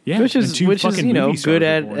which is and two fucking movie stars good were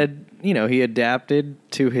at, born. at he adapted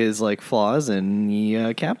to his like flaws and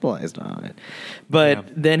he capitalized on it. But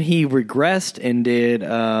then he regressed and did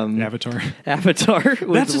Avatar. Avatar. That's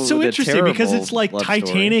what's so with a interesting because it's like terrible love story.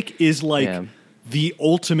 Titanic is like Yeah. the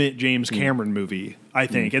ultimate James Cameron movie, I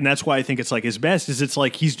think. And that's why I think it's like his best is it's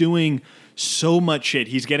like he's doing so much shit.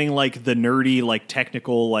 He's getting like the nerdy, like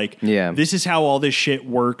technical, like this is how all this shit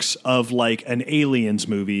works of like an Aliens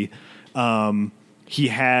movie. He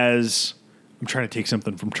has, I'm trying to take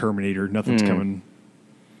something from Terminator. Nothing's coming.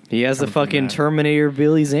 He has the fucking Terminator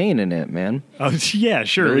Billy Zane in it, man. Oh yeah,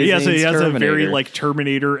 sure. Billy He has a Zane's very Terminator. like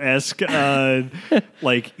Terminator-esque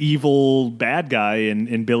like evil bad guy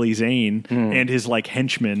in Billy Zane and his like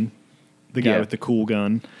henchman, the guy with the cool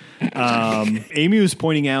gun. Amy was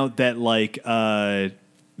pointing out that like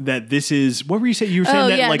that this is, what were you saying? You were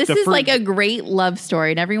saying that like this is like a great love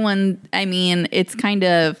story, and everyone, I mean, it's kind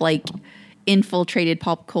of like infiltrated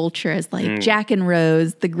pop culture as like Jack and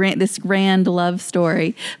Rose, this grand love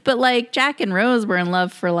story. But like Jack and Rose were in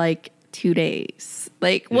love for like 2 days.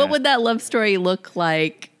 Like, what would that love story look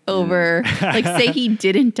like over, like, say he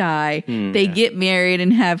didn't die, they get married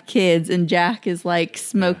and have kids, and Jack is like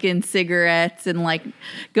smoking cigarettes and like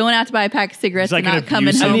going out to buy a pack of cigarettes like and an not coming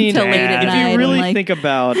abusive home dad. till late at If night. you really and, like, think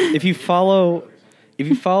about, if you follow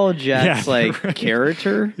Jack's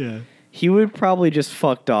character, he would probably just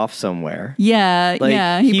fucked off somewhere. Yeah,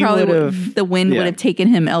 Like, he probably would would've- have. The wind would have taken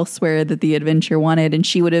him elsewhere that the adventure wanted, and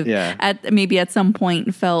she would have at some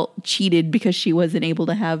point felt cheated because she wasn't able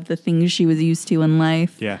to have the things she was used to in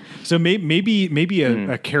life. Yeah. So maybe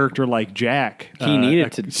a character like Jack, He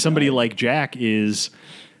needed to somebody die. like Jack is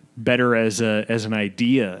better as an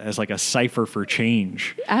idea, as like a cipher for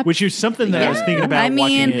change, which is something that I was thinking about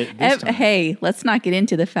watching it this time. Hey, let's not get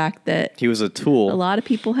into the fact that He was a tool. a lot of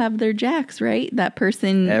people have their Jacks, right? That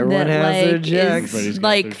person Everyone that has like their Jacks. Everybody's is got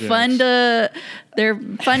like their fun to. They're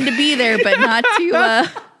fun to be there, but not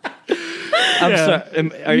to. I'm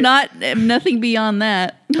sorry. Nothing beyond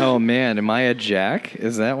that. Oh man, am I a Jack?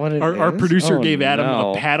 Is that what it is? Our producer Oh, gave Adam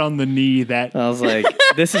no. a pat on the knee that I was like,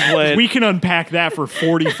 this is what we can unpack that for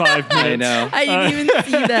 45 minutes. I know. I didn't even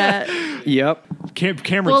see that. Yep.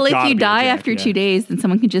 Cameron's Well, if gotta you be a die Jack, after yeah. 2 days, then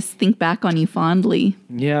someone can just think back on you fondly.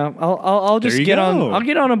 Yeah, I'll just There you get on. go. I'll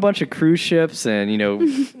get on a bunch of cruise ships and hope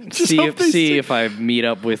they see say- if I meet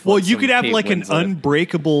up with. Well, like, you some could have Kate like an Winslet.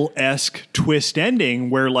 Unbreakable-esque twist ending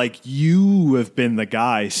where like you have been the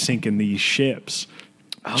guy sinking these ships,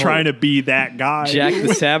 trying to be that guy. Jack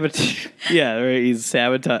the saboteur. Yeah, right. He's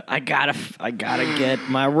sabotage. I gotta get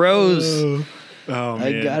my rose. Oh man.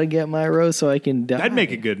 I gotta get my rose so I can die. That'd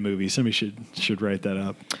make a good movie. Somebody should write that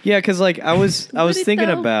up. Yeah, because like I was it thinking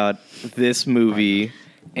though? about this movie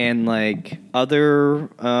and like other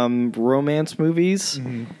romance movies,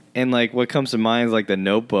 and like what comes to mind is like The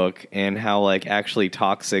Notebook and how like actually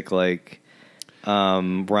toxic like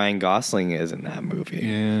Ryan Gosling is in that movie.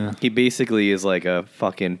 Yeah. He basically is like a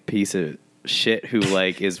fucking piece of shit who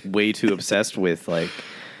like is way too obsessed with like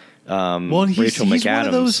Well, he's Rachel one McAdams.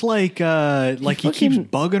 of those like he keeps fucking-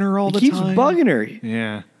 bugging her all he the keeps time. bugging her.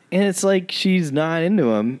 Yeah. And it's like she's not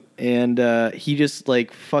into him, and he just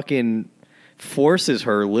like fucking forces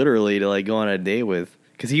her literally to like go on a date with,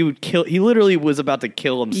 because he literally was about to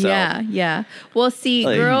kill himself. Yeah. Well, see,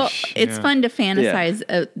 Like, girl, it's yeah. fun to fantasize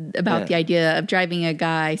about Yeah. the idea of driving a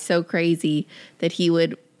guy so crazy that he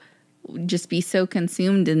would just be so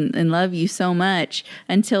consumed and love you so much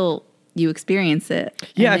until you experience it. And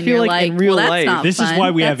Yeah, I then feel you're like in real well, that's life- not This is fun.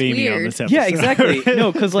 why we That's have Amy on weird. this episode. Yeah, exactly.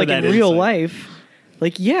 No, because For like that in real insight. life,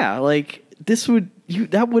 like like this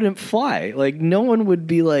that wouldn't fly. Like no one would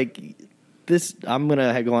be like this. I'm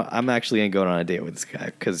actually gonna go on a date with this guy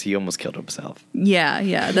because he almost killed himself. Yeah,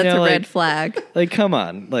 that's a like- red flag. Like come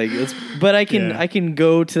on, like but I can Yeah. I can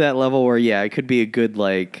go to that level where it could be a good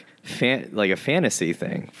like a fantasy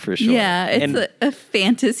thing for sure. Yeah, it's And- a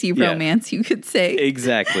fantasy Yeah. romance, you could say.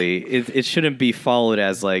 Exactly. It shouldn't be followed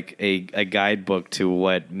as like a guidebook to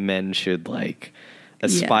what men should like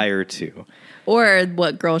aspire to. Or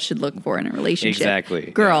what girls should look for in a relationship.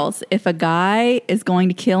 Exactly. Girls, if a guy is going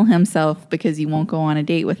to kill himself because you won't go on a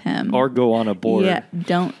date with him, Or go on a board. yeah,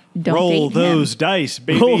 don't Roll date those him. dice,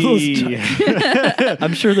 baby. Roll those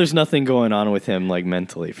I'm sure there's nothing going on with him like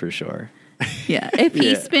mentally for sure. Yeah, if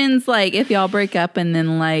he Yeah. spends like if y'all break up and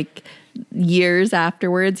then like years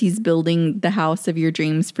afterwards he's building the house of your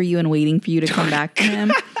dreams for you and waiting for you to come back to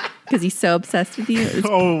him because he's so obsessed with you, it's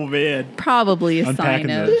Oh man. probably a Unpacking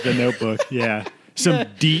sign of the Notebook. Yeah. Some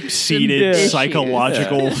deep-seated Yeah.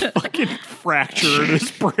 psychological fucking fracture in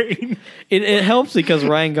his brain. It helps because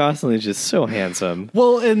Ryan Gosling is just so handsome.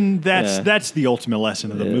 Well, and Yeah. that's the ultimate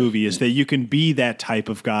lesson of the movie is that you can be that type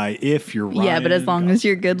of guy if you're Ryan. Yeah, but as long as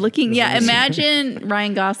you're good looking. Yeah, long as- imagine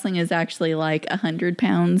Ryan Gosling is actually like 100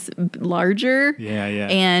 pounds larger. Yeah, yeah.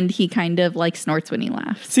 And he kind of like snorts when he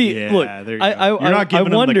laughs. See, Yeah, look, there you go. I You're not giving I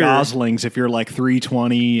him wonder, the Goslings if you're like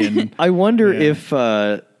 320 and I wonder Yeah. if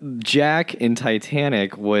Jack in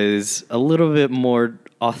Titanic was a little bit more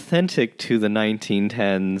authentic to the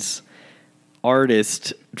 1910s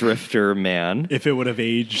artist drifter man. if it would have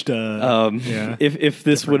aged. Yeah. If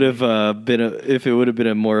this would have if it would have been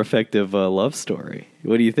a more effective love story.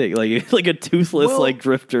 What do you think? Like a toothless Well- like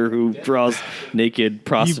drifter who draws naked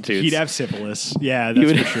prostitutes. He'd have syphilis. Yeah, He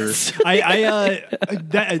that's would for have sure.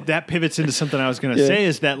 That pivots into something I was going to Yeah. say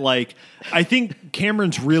is that like I think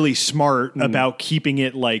Cameron's really smart about keeping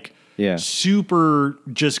it like Yeah. super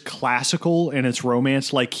just classical in its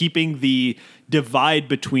romance, like keeping the divide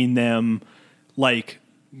between them like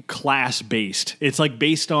class based. It's like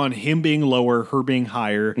based on him being lower, her being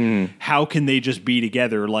higher. How can they just be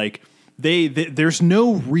together? Like there's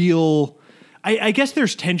no real. I guess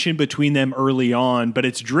there's tension between them early on, but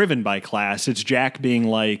it's driven by class. It's Jack being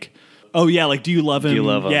like, "Oh yeah, like do you love him? you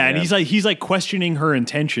love him? Yeah, and Yeah. he's like questioning her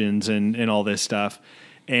intentions and all this stuff.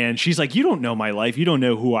 And she's like, "You don't know my life. You don't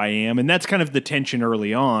know who I am." And that's kind of the tension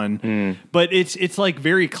early on. But it's like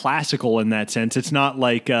very classical in that sense. It's not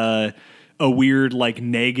like a weird like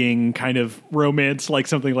nagging kind of romance like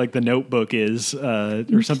something like The Notebook is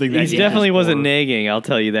or something that He you definitely asked wasn't for. nagging, I'll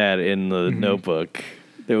tell you that in the Notebook.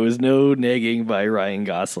 There was no nagging by Ryan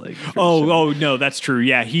Gosling. for sure. Oh no, that's true.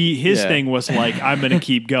 Yeah, his Yeah. thing was like, "I'm going to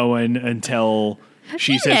keep going until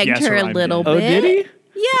she says nagged yes her or a I'm little dead." Oh, bit. did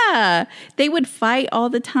Yeah. They would fight all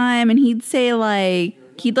the time and he'd say like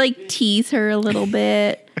he'd like tease her a little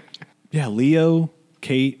bit. Yeah, Leo,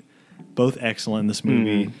 Kate, both excellent in this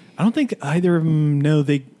movie. Mm-hmm. I don't think either of them. No,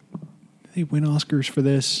 they win Oscars for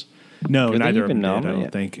this. No, Were they neither of even them did. I nominated?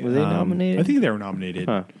 don't think. Were they nominated? I think they were nominated.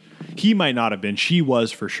 Huh. He might not have been. She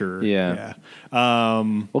was for sure. Yeah. Yeah.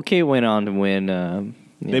 Well, Kate went on to win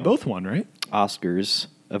They both won, right? Oscars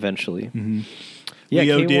eventually.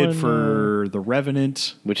 Leo Kate did won, for The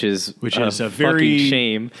Revenant. which is a fucking very-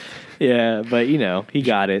 shame. Yeah, but he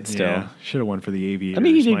got it still. Yeah, should have won for The Aviator. I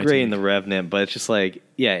mean, he is did my great in take. The Revenant, but it's just like,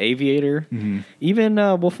 Aviator, even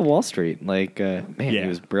Wolf of Wall Street. Like, man, Yeah. he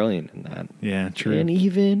was brilliant in that. Yeah, true. And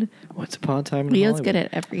even Once Upon a Time in Leo's Hollywood. good at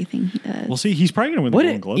everything he does. We'll see. He's probably going to win the What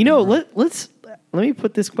Golden Globe. you know? tomorrow. Let me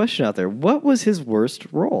put this question out there. What was his worst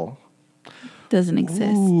role? Doesn't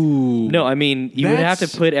exist. Ooh. No, I mean you would have to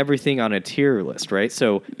That's- put everything on a tier list, right?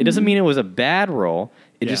 So it doesn't mean it was a bad role.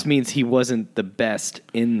 It just Yeah. means he wasn't the best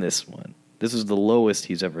in this one. This was the lowest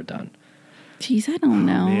he's ever done. Jeez, I don't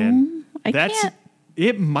know. Man. I That's can't.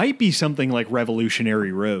 it. Might be something like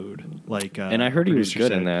Revolutionary Road, like. And I heard he was producer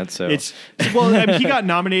good in said. that, so- it's well, I mean, he got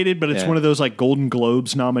nominated, but it's Yeah. one of those like Golden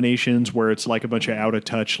Globes nominations where it's like a bunch of out of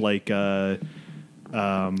touch, like.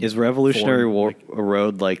 Is Revolutionary Foreign,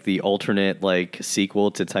 Road like the alternate like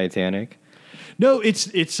sequel to Titanic? No,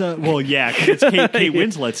 it's well, yeah, 'cause it's Kate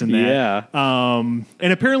Winslet's in that. Yeah.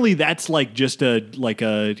 And apparently that's like just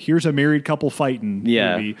a here's a married couple fighting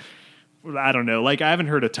Yeah. movie. I don't know. Like I haven't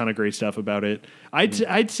heard a ton of great stuff about it.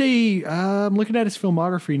 I'd say I'm looking at his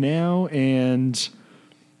filmography now, and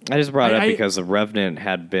I just brought it up I- because The Revenant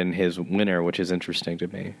had been his winner, which is interesting to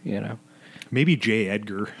me. maybe J.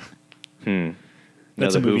 Edgar.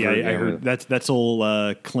 That's Another a movie Hoover, I heard. That's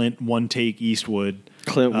old Clint One Take Eastwood.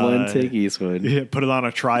 Clint One Take Eastwood. Yeah, put it on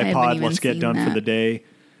a tripod. even Let's get seen done for that. the day.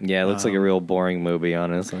 Yeah, it looks like a real boring movie,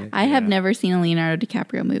 honestly. I have never seen a Leonardo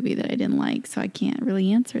DiCaprio movie that I didn't like, so I can't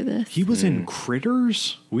really answer this. He was in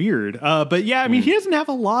Critters. Weird. But yeah, I mean, he doesn't have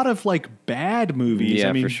a lot of like bad movies. Yeah,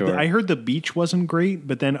 I mean, for sure. I heard The Beach wasn't great,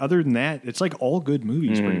 but then other than that, it's like all good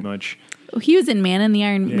movies pretty much. He was in Man in the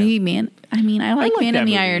Iron. Yeah. Maybe Man. I mean, I like like Man that in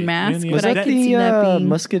the movie. Iron Man in Mask, the but Iron- I that could see that being.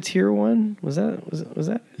 Musketeer one? Was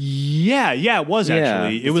that? Yeah, it was Yeah,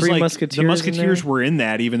 actually. the It was Three like Musketeers the in Musketeers there? were in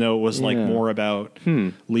that, even though it was like Yeah. more about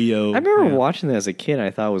Leo. I remember Yeah. watching that as a kid. And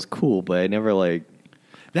I thought it was cool, but I never like.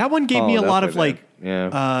 That one gave me a followed up lot with of like,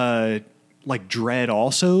 it. like dread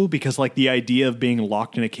also because like the idea of being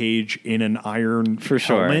locked in a cage in an iron For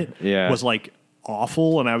sure, helmet yeah. was like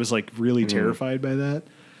awful, and I was like really terrified by that.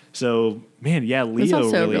 So man, yeah, It was Leo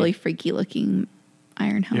also really, a really freaky looking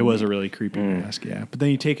iron helmet. it was a really creepy mask, yeah. But then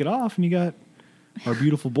you take it off, and you got our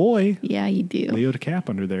beautiful boy Yeah, you do. Leo DiCap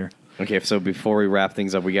under there. Okay, so before we wrap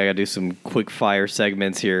things up, we gotta do some quick fire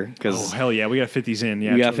segments here Oh because hell yeah, we got to fit these in.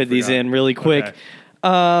 Yeah, we gotta totally fit these forgot. in really quick.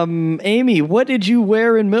 Okay. Amy, what did you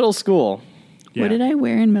wear in middle school? Yeah. What did I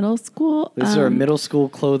wear in middle school? This is our middle school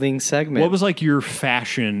clothing segment. What was like your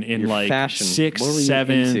fashion in Your like fashion. sixth, What were you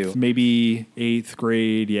seventh, into? maybe eighth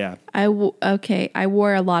grade? Yeah. I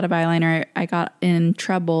wore a lot of eyeliner. I got in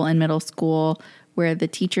trouble in middle school where the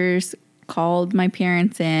teachers called my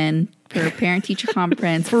parents in for a parent-teacher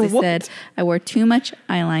conference. For They what? said I wore too much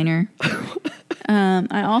eyeliner.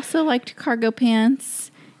 I also liked cargo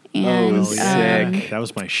pants. And Oh, sick. That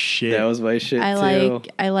was my shit. That was my shit I too.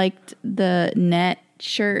 liked the net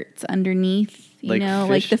shirts underneath, Like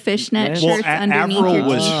like the fishnet net? shirts underneath Avril your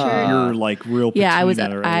was t-shirt. your like real. Yeah, I was-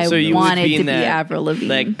 patina, right? I So you wanted would be to in be that, Avril Lavigne.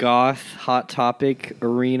 that goth hot topic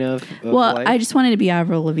arena of Well, life? I just wanted to be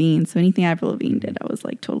Avril Lavigne, so anything Avril Lavigne did, I was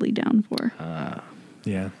like totally down for.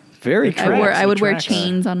 yeah. Very It cool. tracks. I would wear tracks.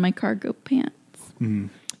 chains on my cargo pants.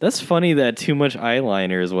 That's funny that too much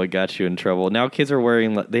eyeliner is what got you in trouble. Now kids are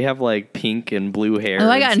wearing, they have like pink and blue hair. Oh,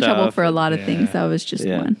 I and got in trouble stuff. for a lot of Yeah. things. That was just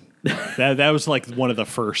Yeah. one. That was like one of the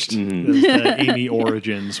first. It was the Amy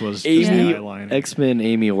Origins was just the Amy, eyeliner. X-Men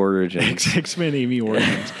Amy Origins. X-Men Amy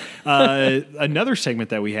Origins. Another segment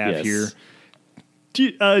that we have Yes. here. Do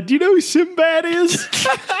you know who Sinbad is?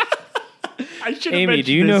 I should have Amy, mentioned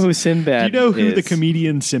do you know this. who Sinbad Do you know who is? the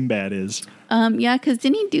comedian Sinbad is? Yeah, because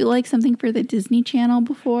didn't he do like something for the Disney Channel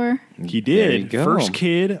before? He There you did. go. First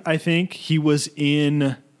Kid, I think. He was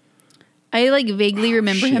in I like vaguely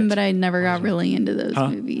remember him, shit. but I never got really into those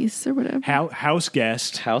movies or whatever. House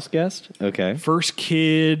Guest. House Guest? Okay. First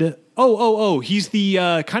Kid. Oh. He's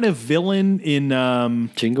the kind of villain in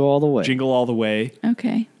Jingle All the Way. Jingle All the Way.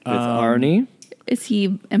 Okay. With Arnie. Is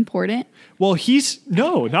he important? Well,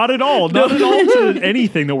 no, not at all. Not at all to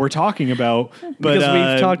anything that we're talking about. But Because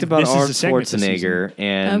we've talked about this is Arnold a segment this season. Schwarzenegger,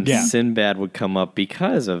 and Okay. Yeah. Sinbad would come up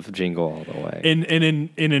because of Jingle All the Way.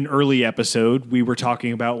 In an early episode, we were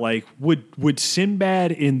talking about like would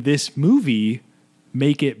Sinbad in this movie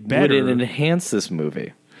make it Would better? it enhance this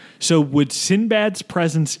movie? So would Sinbad's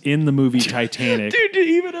presence in the movie Titanic? Dude,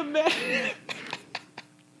 even imagine.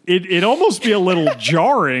 It'd almost be a little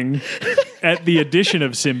jarring at the addition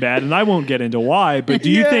of Sinbad, and I won't get into why. But do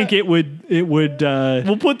you Yeah. think it would?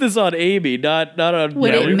 We'll put this on Amy, not on.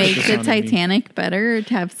 Would Yeah, we it put make this the on Amy. Titanic better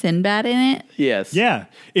to have Sinbad in it? Yes. Yeah,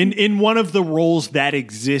 in one of the roles that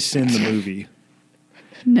exists in the movie.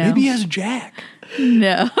 No. Maybe as Jack.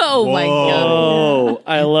 No. Oh my god. Oh,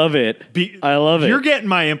 I love it. I love it. You're getting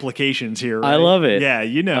my implications here. Right? I love it. Yeah,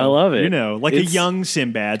 you know. I love it. You know, like It's a young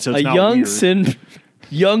Sinbad. So it's a not young weird.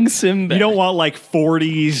 young Sinbad. You don't want like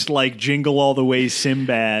 40s like Jingle All the Way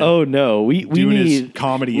Sinbad. Oh no, we doing his need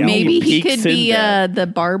comedy. we album. Maybe he peak could be Sinbad. the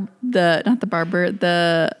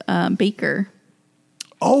baker.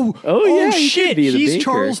 Oh yeah, he shit! could be the He's baker.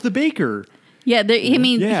 Charles the Baker. Yeah, I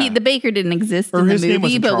mean, Yeah. the baker didn't exist Or in the his name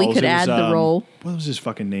movie, wasn't but we Charles, could it add was, the role. What was his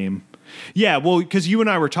fucking name? Yeah, well, because you and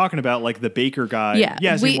I were talking about like the baker guy.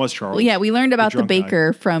 Yeah, his name was Charles. Yeah, we learned about the drunk guy.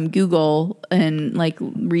 baker from Google and like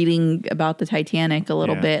reading about the Titanic a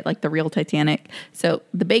little Yeah. bit, like the real Titanic. So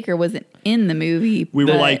the baker wasn't in the movie. We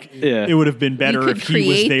were but- like, Yeah. it would have been better could if he was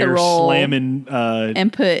create the there role slamming.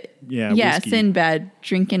 and put whiskey. Sinbad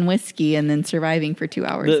drinking whiskey and then surviving for 2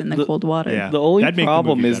 hours in the cold water. yeah. The only That'd make the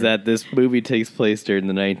problem movie is better. that this movie takes place during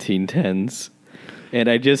the 1910s, and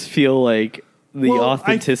I just feel like the Well,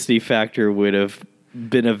 authenticity factor would have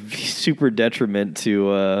been a super detriment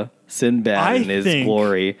to Sinbad I and his think-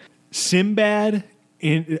 glory. Sinbad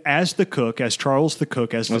as the cook, as Charles the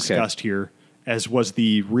cook, as discussed here, as was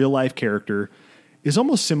the real life character, is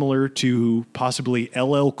almost similar to possibly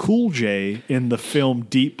LL Cool J in the film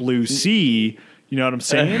Deep Blue Sea. You know what I'm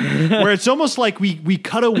saying? Where it's almost like we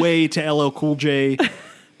cut away to LL Cool J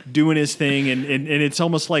doing his thing, and it's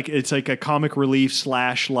almost like it's like a comic relief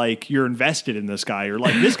 / like you're invested in this guy. You're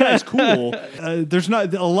like, this guy's cool. There's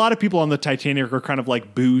not a lot of people on the Titanic are kind of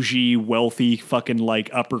like bougie, wealthy, fucking like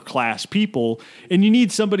upper class people, and you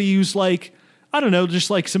need somebody who's like, I don't know, just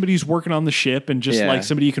like somebody who's working on the ship and just Yeah. like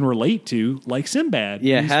somebody you can relate to, like Sinbad.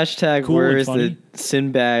 Yeah, He's hashtag cool and where is funny. the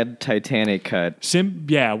Sinbad Titanic cut?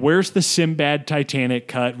 Where's the Sinbad Titanic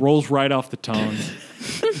cut? Rolls right off the tongue.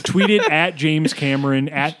 Tweet it at James Cameron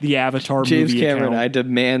at the Avatar James movie Cameron, I account.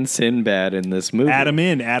 demand Sinbad in this movie. Add him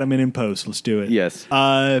in post. Let's do it. Yes.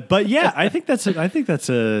 But yeah, I think that's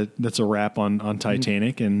a wrap on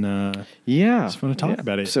Titanic, and Yeah. it's fun to talk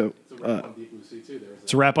about it. So,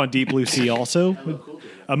 it's a wrap on Deep Blue Sea. Also,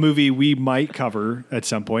 a movie we might cover at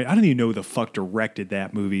some point. I don't even know who the fuck directed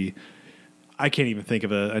that movie. I can't even think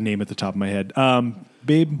of a name at the top of my head.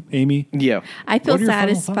 Babe, Amy. yeah. I feel What are your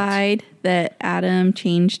final satisfied that Adam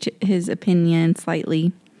changed his opinion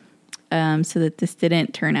slightly so that this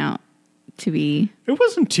didn't turn out to be. It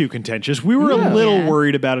wasn't too contentious. We were a little Yeah.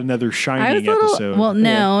 worried about another I was Shining a little. episode. Well,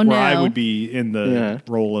 no, where I no, would be in the Yeah.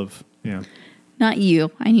 role of not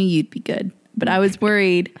you. I knew you'd be good, but I was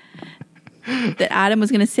worried that Adam was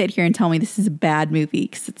going to sit here and tell me this is a bad movie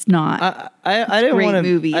because it's not. I didn't great want to.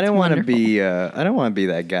 movie. I It's didn't want to wonderful. be. I don't want to be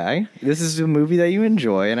that guy. This is a movie that you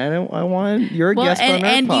enjoy, and I don't. I want you're a well, guest on our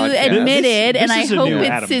and you podcast. admitted, This and I is a hope new it's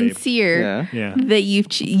Adam, babe. sincere Yeah. Yeah. that you've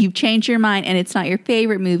changed your mind, and it's not your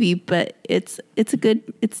favorite movie, but it's a good,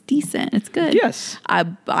 it's decent, it's good. Yes.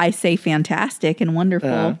 I say fantastic and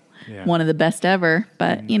wonderful, Yeah. one of the best ever.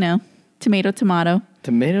 But tomato, tomato.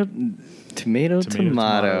 Tomato.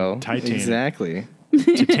 tomato. Titanic. Exactly.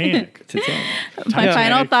 Titanic. My Titanic.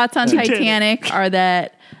 final thoughts on Titanic. Titanic are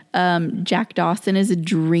that Jack Dawson is a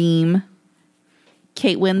dream.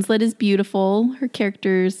 Kate Winslet is beautiful. Her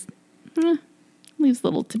characters leaves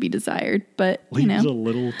little to be desired, but Leaves a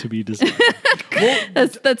little to be desired.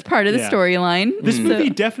 that's part of the Yeah. storyline. This So- movie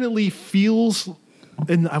definitely feels,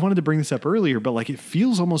 and I wanted to bring this up earlier, but like it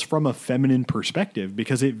feels almost from a feminine perspective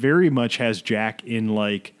because it very much has Jack in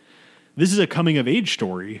like, this is a coming of age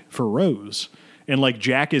story for Rose. And like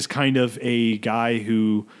Jack is kind of a guy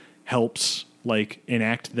who helps like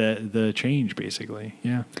enact the change basically.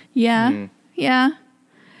 Yeah. Yeah. Yeah.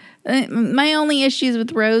 My only issues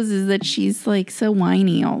with Rose is that she's like so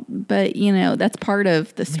whiny, but that's part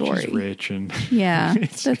of the story. She's rich and Yeah,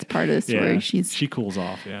 that's part of the story. yeah, She cools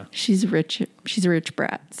off. Yeah. she's rich. She's a rich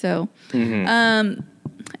brat. So,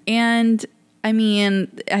 and I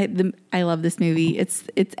mean, I love this movie. It's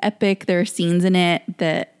epic. There are scenes in it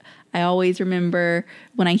that I always remember.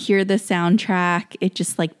 When I hear the soundtrack, it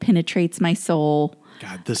just like penetrates my soul.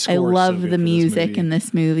 God, the score I is so love good the for this music movie. in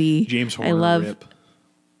this movie. James Horner. I love. Rip.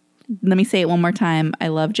 Let me say it one more time. I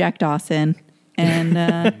love Jack Dawson, and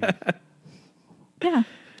yeah,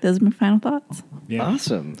 those are my final thoughts. Yeah.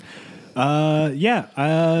 Awesome.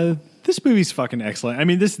 This movie's fucking excellent. I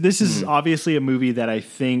mean, this is obviously a movie that I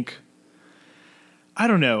think, I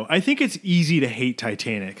don't know. I think it's easy to hate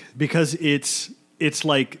Titanic because it's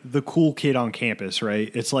like the cool kid on campus, right?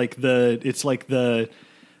 It's like the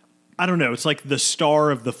I don't know. It's like the star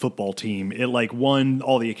of the football team. It like won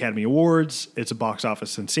all the Academy Awards. It's a box office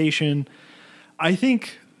sensation. I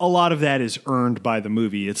think a lot of that is earned by the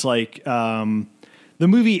movie. It's like the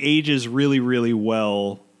movie ages really, really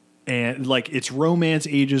well. And like its romance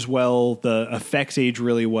ages well. The effects age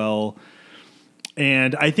really well.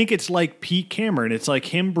 And I think it's like Pete Cameron. It's like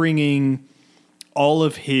him bringing all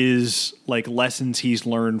of his like lessons he's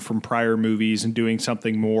learned from prior movies and doing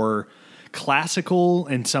something more classical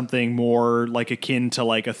and something more like akin to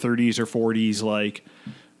like a 30s or 40s like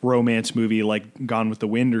romance movie like Gone with the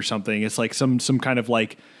Wind or something. It's like some kind of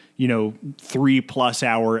like 3+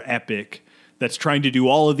 hour epic that's trying to do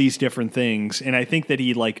all of these different things, and I think that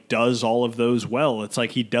he like does all of those well. It's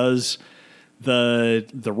like he does the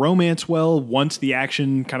romance well. Once the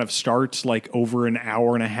action kind of starts like over an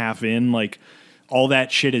hour and a half in, like all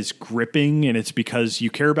that shit is gripping, and it's because you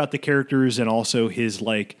care about the characters, and also his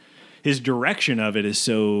direction of it is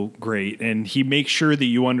so great, and he makes sure that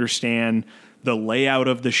you understand the layout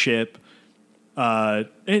of the ship.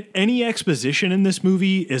 Any exposition in this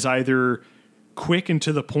movie is either quick and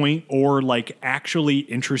to the point or like actually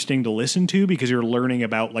interesting to listen to because you're learning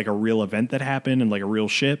about like a real event that happened and like a real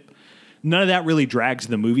ship. None of that really drags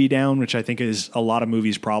the movie down, which I think is a lot of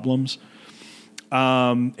movies' problems.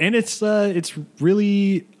 And it's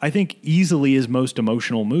really, I think, easily his most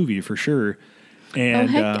emotional movie for sure. And,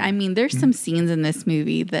 oh heck, I mean, there's some scenes in this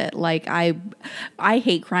movie that like I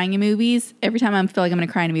hate crying in movies. Every time I feel like I'm going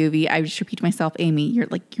to cry in a movie, I just repeat to myself, Amy, you're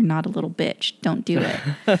not a little bitch. Don't do it.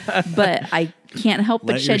 But I can't help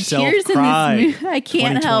but Let shed yourself tears cry. in this movie. I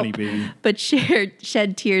can't help 2020, baby. but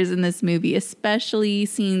shed tears in this movie, especially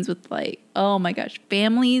scenes with like, oh my gosh,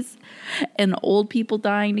 families and old people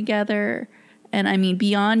dying together. And I mean,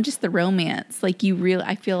 beyond just the romance, like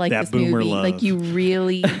I feel like That this boomer movie, love. like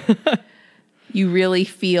you really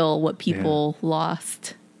feel what people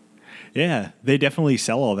lost. Yeah, they definitely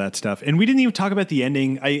sell all that stuff. And we didn't even talk about the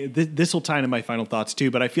ending. This will tie into my final thoughts too,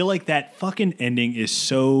 but I feel like that fucking ending is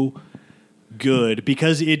so good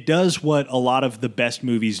because it does what a lot of the best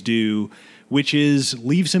movies do, which is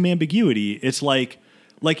leave some ambiguity. It's like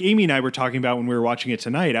Amy and I were talking about when we were watching it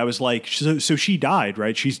tonight. I was like, so she died,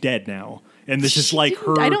 right? She's dead now. And this is like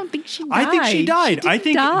her. I don't think she died. I think she died. She I didn't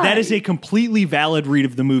think die. that is a completely valid read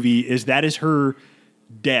of the movie. That is her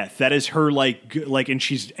death. That is her like, and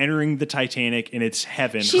she's entering the Titanic, and it's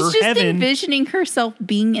heaven. She's her just heaven. envisioning herself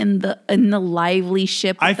being in the lively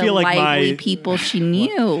ship with I feel the like lively my- people she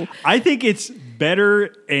knew. I think it's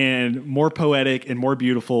better and more poetic and more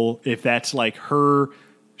beautiful if that's like her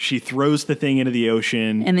She throws the thing into the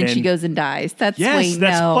ocean. And then she goes and dies. That's Yes,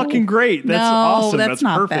 that's fucking great. That's No, awesome. that's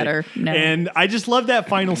not perfect. better. No. And I just love that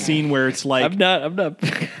final scene where it's like I'm not. What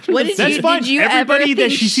did That's you fine. did you Everybody ever that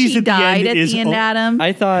think she sees at the died end at is the end, Adam?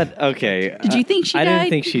 I thought, okay. Did you think she I didn't died?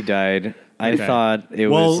 think she died. I Okay. thought it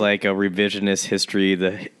Well- was like a revisionist history.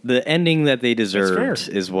 The ending that they deserved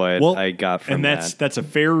fair. is what Well, I got from and that. that's a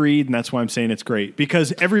fair read, and that's why I'm saying it's great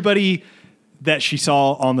because everybody that she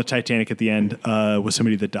saw on the Titanic at the end was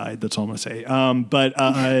somebody that died. That's all I'm gonna say.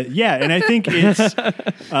 Yeah, and I think it's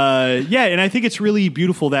and I think it's really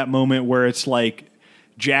beautiful that moment where it's like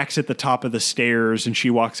Jack's at the top of the stairs and she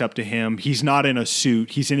walks up to him. He's not in a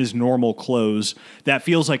suit; he's in his normal clothes. That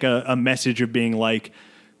feels like a message of being like,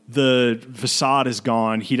 the facade is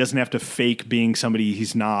gone. He doesn't have to fake being somebody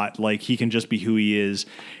he's not. Like he can just be who he is.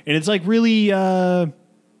 And it's like really, I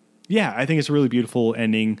think it's a really beautiful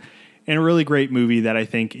ending and a really great movie that I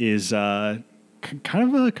think is kind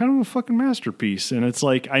of a fucking masterpiece. And it's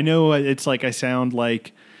like, I know it's like I sound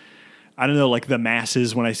like, I don't know, like the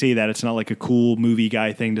masses when I say that. It's not like a cool movie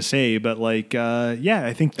guy thing to say, but like, I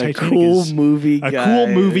think a Titanic cool is movie a guy. cool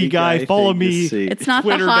movie guy. Follow thing to me. see. It's not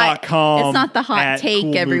the hot. Twitter.com It's not the hot at take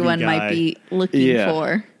cool everyone movie might guy. be looking Yeah.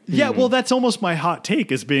 for. Yeah, well, that's almost my hot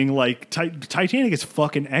take is being like Titanic is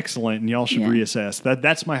fucking excellent, and y'all should Yeah. reassess.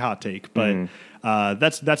 That's my hot take, but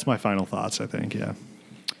that's my final thoughts. I think, yeah.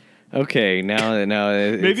 Okay, now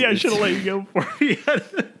Maybe I should have let you go before we had.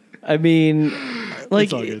 I mean, like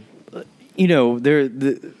It's all good. you know,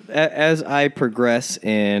 as I progress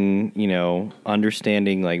in, you know,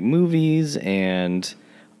 understanding like movies and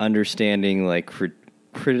understanding like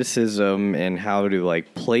criticism and how to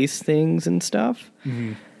like place things and stuff.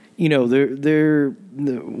 You know,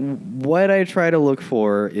 what I try to look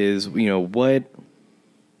for is, you know, when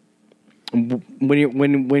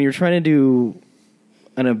you're trying to do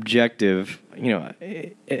an objective, you know,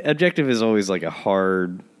 objective is always like a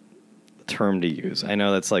hard term to use. I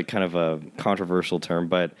know that's like kind of a controversial term,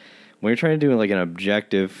 but when you're trying to do like an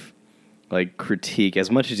objective like critique as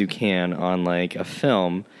much as you can on like a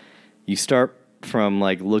film, you start from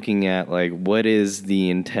like looking at like what is the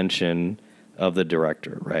intention of the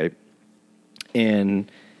director, right? And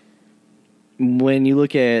when you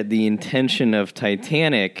look at the intention of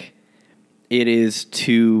Titanic, it is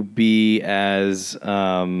to be as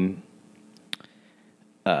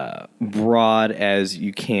broad as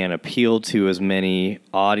you can, appeal to as many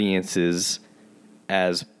audiences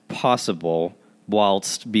as possible, while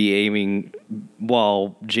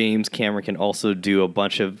James Cameron can also do a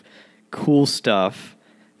bunch of cool stuff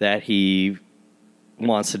that he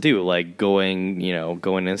wants to do, like going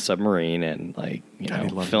in a submarine and like, you God, he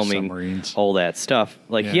know, loves filming submarines. all that stuff.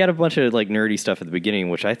 Like he Yeah. had a bunch of like nerdy stuff at the beginning,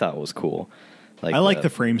 which I thought was cool. Like I like the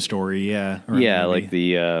frame story. Yeah, around the yeah, movie. like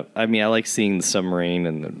the. I mean, I like seeing the submarine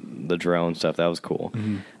and the drone stuff. That was cool.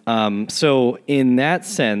 So in that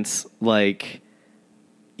sense, like,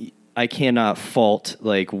 I cannot fault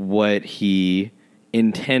like what he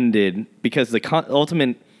intended because the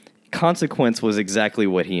ultimate consequence was exactly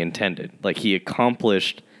what he intended. Like he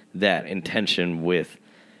accomplished that intention with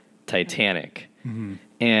Titanic,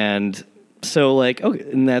 and so like okay,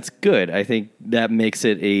 and that's good. I think that makes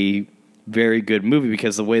it a very good movie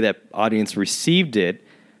because the way that audience received it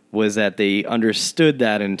was that they understood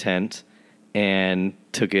that intent and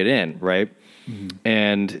took it in, right?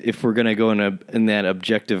 And if we're gonna go in that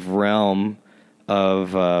objective realm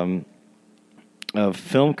of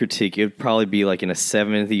film critique, it'd probably be like in a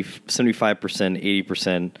 75%,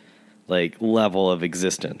 80% like level of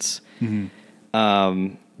existence.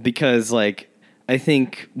 Because like I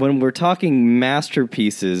think when we're talking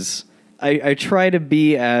masterpieces, I try to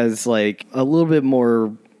be as like a little bit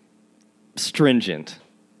more stringent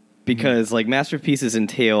because like masterpieces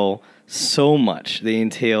entail so much. They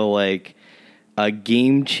entail like a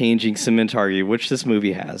game-changing cinematography, which this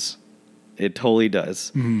movie has. It totally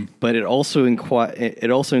does. But it also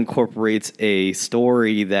incorporates a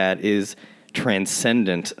story that is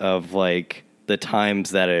transcendent of like the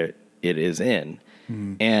times that it is in.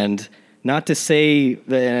 And not to say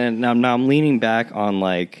that now I'm leaning back on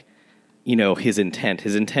like, you know, his intent.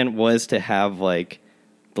 His intent was to have like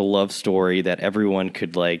the love story that everyone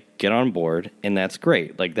could like get on board, and that's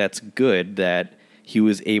great. Like that's good that he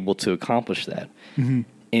was able to accomplish that.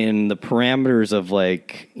 In the parameters of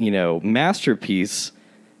like, you know, masterpiece,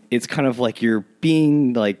 it's kind of like you're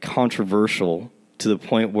being like controversial to the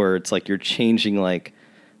point where it's like you're changing like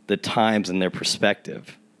the times and their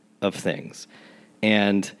perspective of things.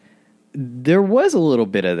 And there was a little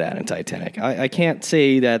bit of that in Titanic. I can't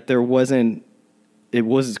say that it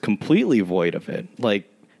was completely void of it. Like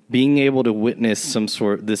being able to witness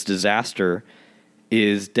this disaster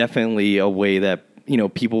is definitely a way that, you know,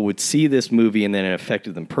 people would see this movie and then it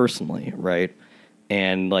affected them personally, right?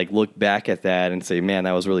 And like look back at that and say, man,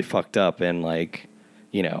 that was really fucked up, and like,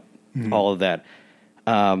 you know, all of that.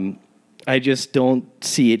 I just don't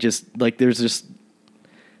see it. Just like there's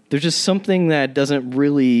just something that doesn't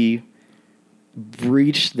really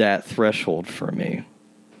reach that threshold for me,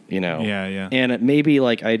 you know? Yeah. And it maybe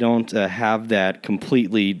like I don't have that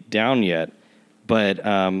completely down yet, but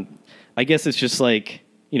I guess it's just like,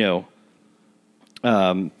 you know,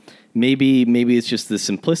 maybe it's just the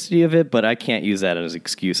simplicity of it, but I can't use that as an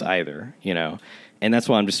excuse either, you know? And that's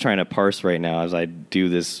why I'm just trying to parse right now as I do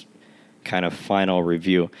this kind of final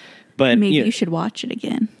review. But Maybe you know, you should watch it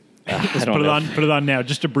again. I don't Put know. it on now.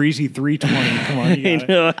 Just a breezy 320. Come on, you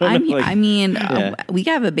got it. I mean, Yeah. we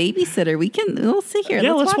have a babysitter. We'll sit here.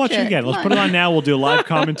 Yeah, let's watch it again. Come Let's put it on now. We'll do a live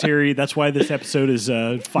commentary. That's why this episode is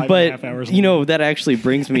 5.5 But hours long. you know, that actually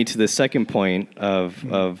brings me to the second point of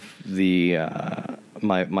the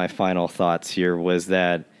my final thoughts here was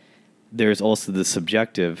that there's also the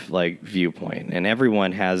subjective like viewpoint, and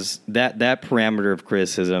everyone has that parameter of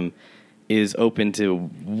criticism is open to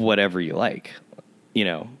whatever you like, you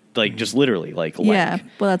know, like just literally like. Yeah,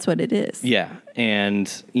 well, that's what it is. Yeah,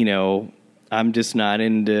 and you know, I'm just not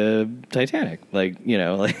into Titanic, like, you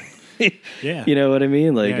know, like Yeah. you know what I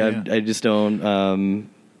mean? Like Yeah. I just don't.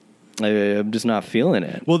 I'm just not feeling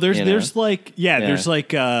it. Well, there's you know? there's like there's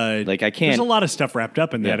like I can't. there's a lot of stuff wrapped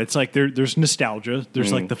up in that. Yeah. It's like there's nostalgia.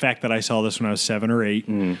 There's like the fact that I saw this when I was 7 or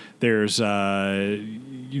 8. There's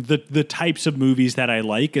the types of movies that I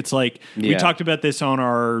like. It's like we Yeah. talked about this on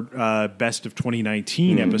our best of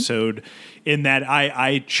 2019 episode. In that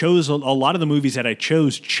I chose a lot of the movies that I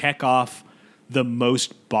chose check off the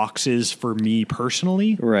most boxes for me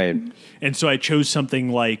personally. Right. And so I chose something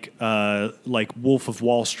like Wolf of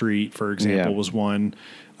Wall Street, for example, Yeah. was one.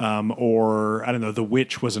 Or I don't know, The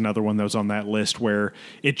Witch was another one that was on that list where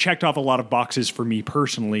it checked off a lot of boxes for me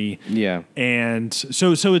personally. Yeah. And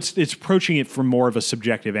so it's approaching it from more of a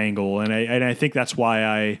subjective angle, and I think that's why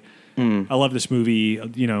I love this movie.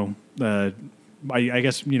 You know, I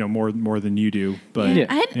guess you know more than you do, but Yeah.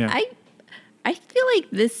 I feel like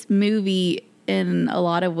this movie in a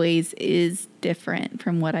lot of ways is different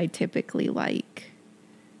from what I typically like.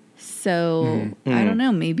 So I don't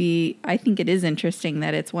know, maybe I think it is interesting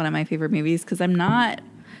that it's one of my favorite movies because I'm not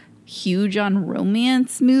huge on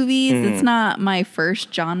romance movies. It's not my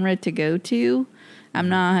first genre to go to. I'm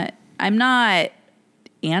not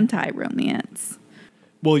anti-romance.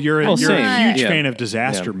 well, you're a same. huge Yeah. fan of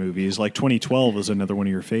disaster Yeah. movies. Like 2012 is another one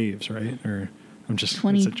of your faves, right? Or I'm just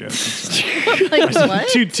it's a joke. I'm sorry. Like what?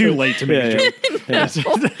 too late to make Yeah, a joke. yeah. It's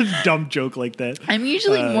a dumb joke like that. I'm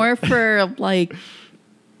usually more for like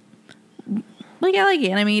I like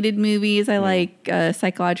animated movies. I like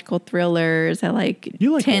psychological thrillers. I like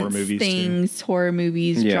You like horror tense movies, too. things, horror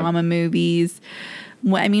movies, Yeah. drama movies.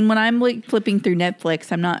 I mean, when I'm like flipping through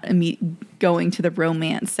Netflix, I'm not going to the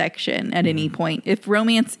romance section at any point. If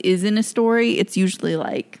romance is in a story, it's usually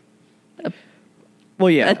like Well,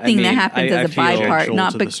 yeah. a thing that happens as a feel- bypart, Essential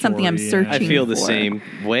not to but the something I'm story, yeah. searching I feel the for. same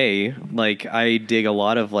way. Like I dig a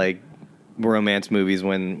lot of like romance movies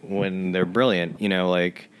when they're brilliant. You know,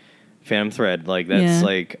 like Phantom Thread. Like that's Yeah.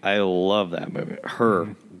 like I love that movie.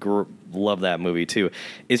 Love that movie too.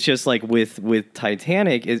 It's just like with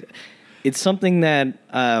Titanic. It's something that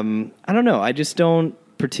I don't know. I just don't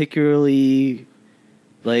particularly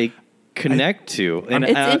like connect to. And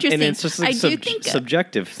It's interesting. And it's just like I do think-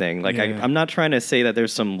 subjective thing. Like Yeah. I'm not trying to say that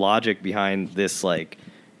there's some logic behind this like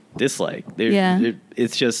dislike. Yeah.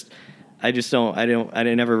 It's just I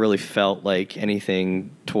never really felt like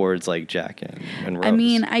anything towards like Jack and Rose. I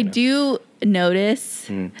mean, I you know? do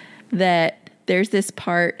notice that there's this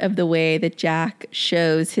part of the way that Jack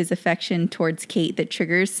shows his affection towards Kate that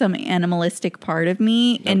triggers some animalistic part of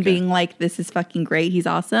me and Okay. being like, this is fucking great. He's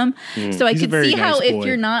awesome. So I He's a could very see how nice if boy.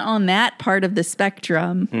 you're not on that part of the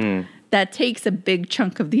spectrum, that takes a big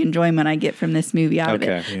chunk of the enjoyment I get from this movie out of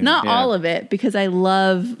Okay. it. Yeah. Not Yeah. all of it, because I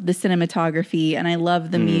love the cinematography and I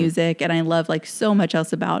love the music and I love like so much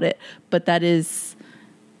else about it. But that is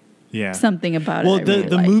Yeah. something about Well, it. I really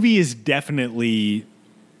the like. movie is definitely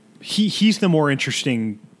he's the more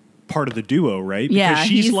interesting part of the duo, right? Yeah, Because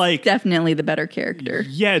she's he's like definitely the better character.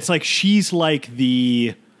 yeah, it's like she's like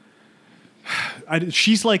the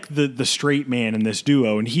she's like the straight man in this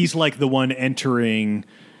duo, and he's like the one entering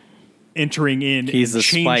entering in, He's and the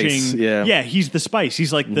changing. spice, yeah. He's the spice.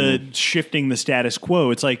 He's like the shifting the status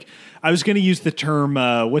quo. It's like I was going to use the term.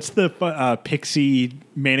 What's the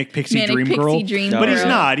manic pixie dream girl? But he's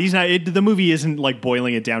not. He's not. The movie isn't like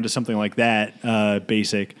boiling it down to something like that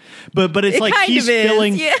basic. But it's It like kind he's of is.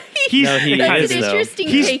 filling. Yeah. No, he That's is, an though. interesting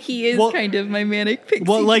He's- take. He is well- kind of my manic pixie.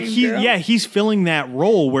 Well, like dream girl. he's filling that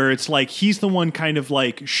role where it's like he's the one kind of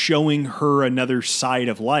like showing her another side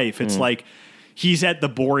of life. It's like he's at the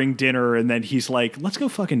boring dinner and then he's like, let's go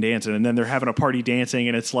fucking dancing. And then they're having a party dancing.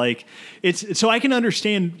 And it's like, so I can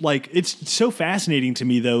understand, like, it's so fascinating to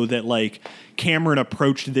me though, that like Cameron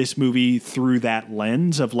approached this movie through that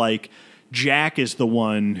lens of like, Jack is the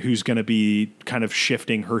one who's going to be kind of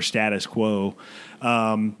shifting her status quo.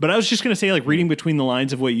 But I was just going to say, like, reading between the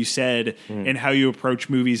lines of what you said and how you approach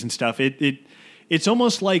movies and stuff, it's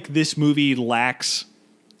almost like this movie lacks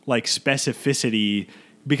like specificity,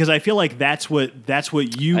 because I feel like that's what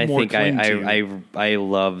you I more think cling to. I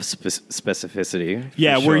love specificity. for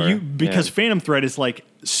Yeah, where sure. because Yeah. Phantom Thread is like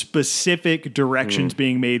specific directions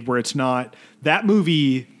being made where it's not that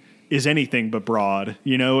movie is anything but broad,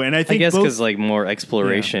 you know. And I think I guess both- because like more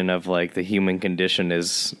exploration of like the human condition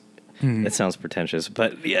is. It sounds pretentious,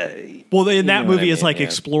 but yeah. well, in that know what movie I is mean, like yeah.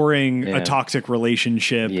 exploring Yeah. a toxic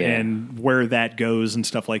relationship Yeah. and where that goes and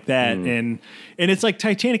stuff like that. And it's like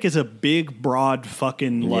Titanic is a big, broad,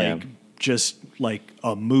 fucking like just like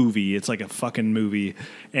a movie. It's like a fucking movie,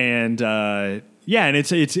 and and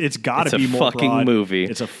it's got It's to a be more fucking broad. movie.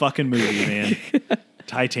 It's a fucking movie, man.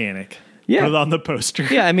 Titanic. Yeah. Put it on the poster.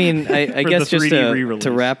 Yeah, I mean, I For guess the just 3D re-release.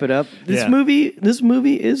 to wrap it up, this Yeah. movie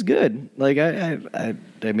is good. Like I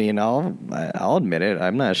mean, I'll admit it.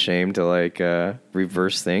 I'm not ashamed to like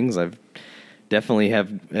reverse things. I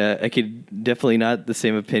could definitely not the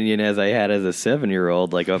same opinion as I had as a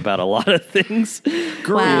 7-year-old, like about a lot of things.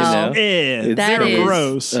 Wow. You know? That That is is-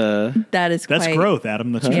 gross. that is That's quite, growth,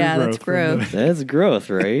 Adam. That's true Yeah, growth. that's growth. That's growth,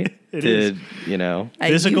 right? It to is. you know,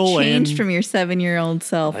 Physical you changed and- from your 7-year-old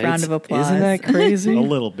self. Round of applause. Isn't that crazy? A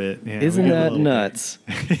little bit. Yeah, Isn't we get a that little bit. nuts?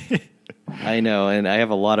 I know, and I have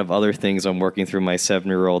a lot of other things I'm working through my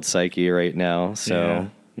 7-year-old psyche right now. So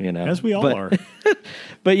you know, As we all are.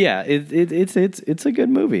 But yeah, it's a good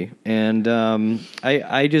movie, and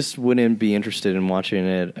I just wouldn't be interested in watching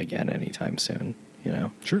it again anytime soon. You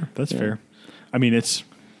know, Sure, that's fair. I mean, it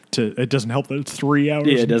doesn't help that it's 3 hours.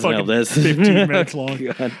 Yeah, it and doesn't fucking help. That's 15 minutes long.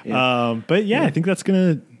 God, yeah. But yeah, I think that's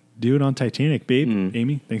gonna do it on Titanic, babe.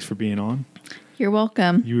 Amy, thanks for being on. You're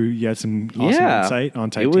welcome. You had some awesome insight on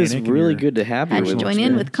Titanic. It was and really your- good to have you. Had to with join us, in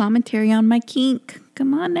man. with commentary on my kink.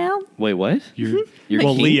 Come on now. Wait, what? Your, Your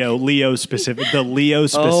well, kink? Leo specific, the Leo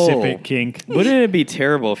specific Oh. kink. Wouldn't it be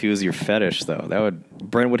terrible if he was your fetish though?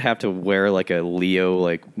 Brent would have to wear like a Leo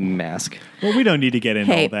like mask. Well, we don't need to get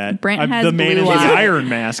into Hey, all that. Brent has the man in blue the eyes. Iron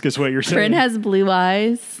Mask is what you're saying. Brent has blue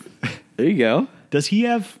eyes. There you go. Does he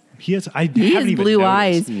have? He has. I He haven't has even blue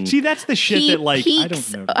noticed. eyes. See, that's the shit He that like I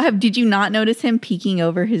peeks. don't know. Did you not notice him peeking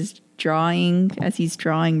over his drawing as he's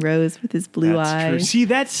drawing Rose with his blue That's true. eyes? See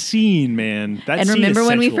that scene, man. That And scene remember is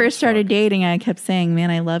when we sensual first as started fuck. dating, I kept saying,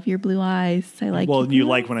 "Man, I love your blue eyes. I like." Well, your you blue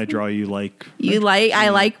like eyes." when I draw you like You like. I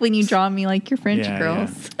like when you draw me like your French yeah,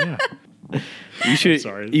 girls. Yeah. You should.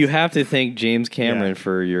 sorry. You have to thank James Cameron Yeah.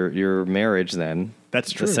 for your marriage. Then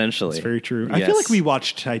That's true. Essentially, That's very true. I feel Yes. like we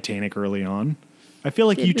watched Titanic early on. I feel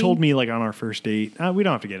like Did you we? told me like on our first date. We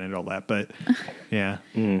don't have to get into all that, but yeah,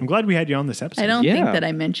 I'm glad we had you on this episode. I don't Yeah. think that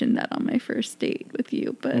I mentioned that on my first date with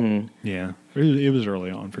you, but Yeah, it was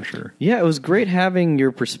early on for sure. Yeah, it was great having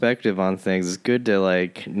your perspective on things. It's good to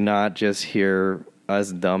like not just hear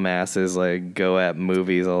us dumbasses like go at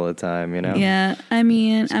movies all the time. You know. yeah. I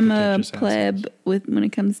mean, I'm a pretentious pleb assholes. when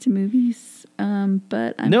it comes to movies.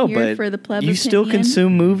 But I'm No, here but for the pleb. you still opinion.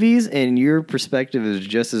 consume movies, and your perspective is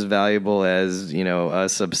just as valuable as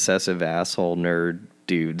us obsessive asshole nerd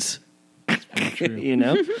dudes. You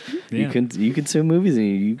know, Yeah. you consume movies,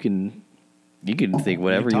 and you can think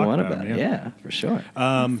whatever you talk want about about it, it. yeah. Yeah, for sure.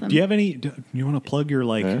 Do you have any? You want to plug your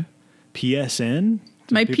like Huh? PSN?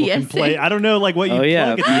 So My people can PSN? play. I don't know, like what you. Oh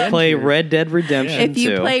yeah, plug at the you end play here. Red Dead Redemption. If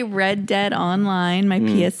you 2. play Red Dead Online, my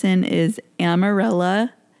PSN is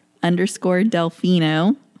Amarella_Delfino.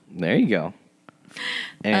 There you go.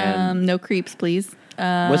 And No creeps, please.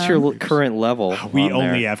 what's your current level? We on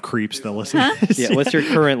only there? have creeps that listen. Yeah, what's your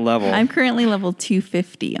current level? I'm currently level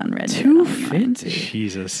 250 on Red Dead Online. 250.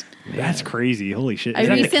 Jesus, that's crazy. Holy shit! I Is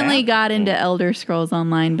that the recently cap? got into Elder Scrolls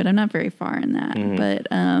Online, but I'm not very far in that. But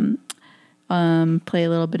play a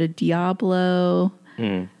little bit of Diablo,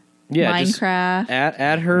 Yeah, just Minecraft.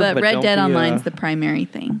 add her, but Red don't Dead be Online's the primary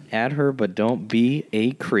thing. add her, but don't be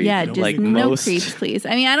a creep. Yeah, just like no most. creeps, please.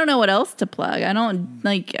 I mean, I don't know what else to plug.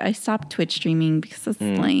 I stopped Twitch streaming because it's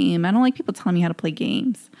lame. I don't like people telling me how to play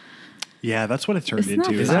games. Yeah, that's what it turned It's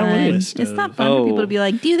into. not Is fun. that what it is? It's not fun for people to be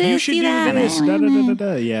like, do this, You should do that. this. Da, da, da, da,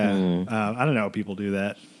 da. Yeah. I don't know how people do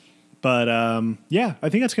that. But yeah, I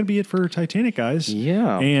think that's going to be it for Titanic, guys.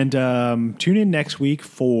 Yeah. And tune in next week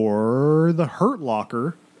for The Hurt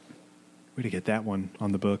Locker. Way to get that one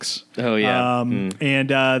on the books. Oh, yeah. And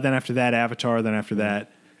then after that, Avatar. Then after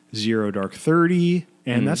that, Zero Dark 30.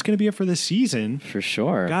 And that's going to be it for this season. For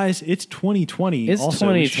sure. Guys, it's 2020. It's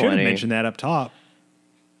also, we should have 2020. mentioned that up top.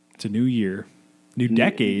 It's a new year. New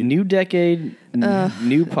decade. New decade, new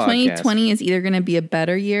podcast. 2020 is either going to be a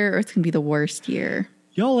better year or it's going to be the worst year.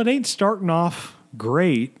 Y'all, it ain't starting off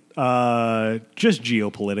great, just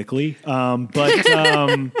geopolitically.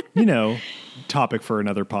 But, topic for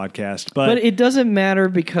another podcast. But it doesn't matter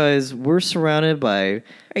because we're surrounded by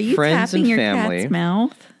Are you friends tapping and your family. cat's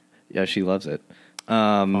mouth? Yeah, she loves it.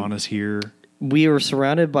 Fauna's here. We are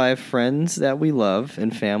surrounded by friends that we love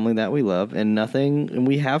and family that we love, and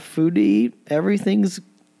we have food to eat. Everything's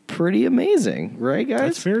pretty amazing, right, guys?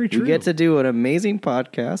 That's very true. We get to do an amazing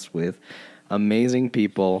podcast with amazing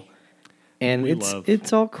people, and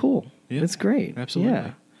it's all cool. Yeah, it's great. Absolutely.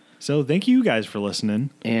 Yeah. So thank you guys for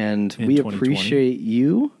listening. And in we 2020. appreciate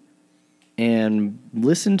you, and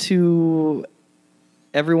listen to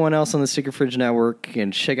everyone else on the Sticker Fridge Network,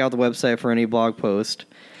 and check out the website for any blog post.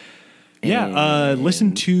 Yeah,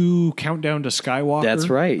 listen to Countdown to Skywalker. That's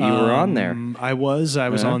right. You were on there. I was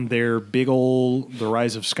on their big ol' The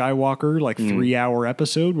Rise of Skywalker, 3-hour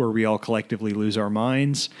episode where we all collectively lose our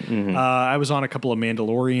minds. I was on a couple of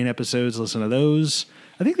Mandalorian episodes. Listen to those.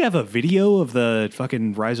 I think they have a video of the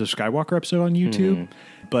fucking Rise of Skywalker episode on YouTube.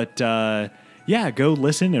 But yeah, go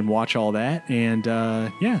listen and watch all that. And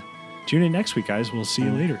yeah, tune in next week, guys. We'll see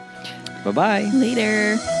you later. Bye-bye.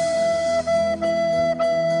 Later.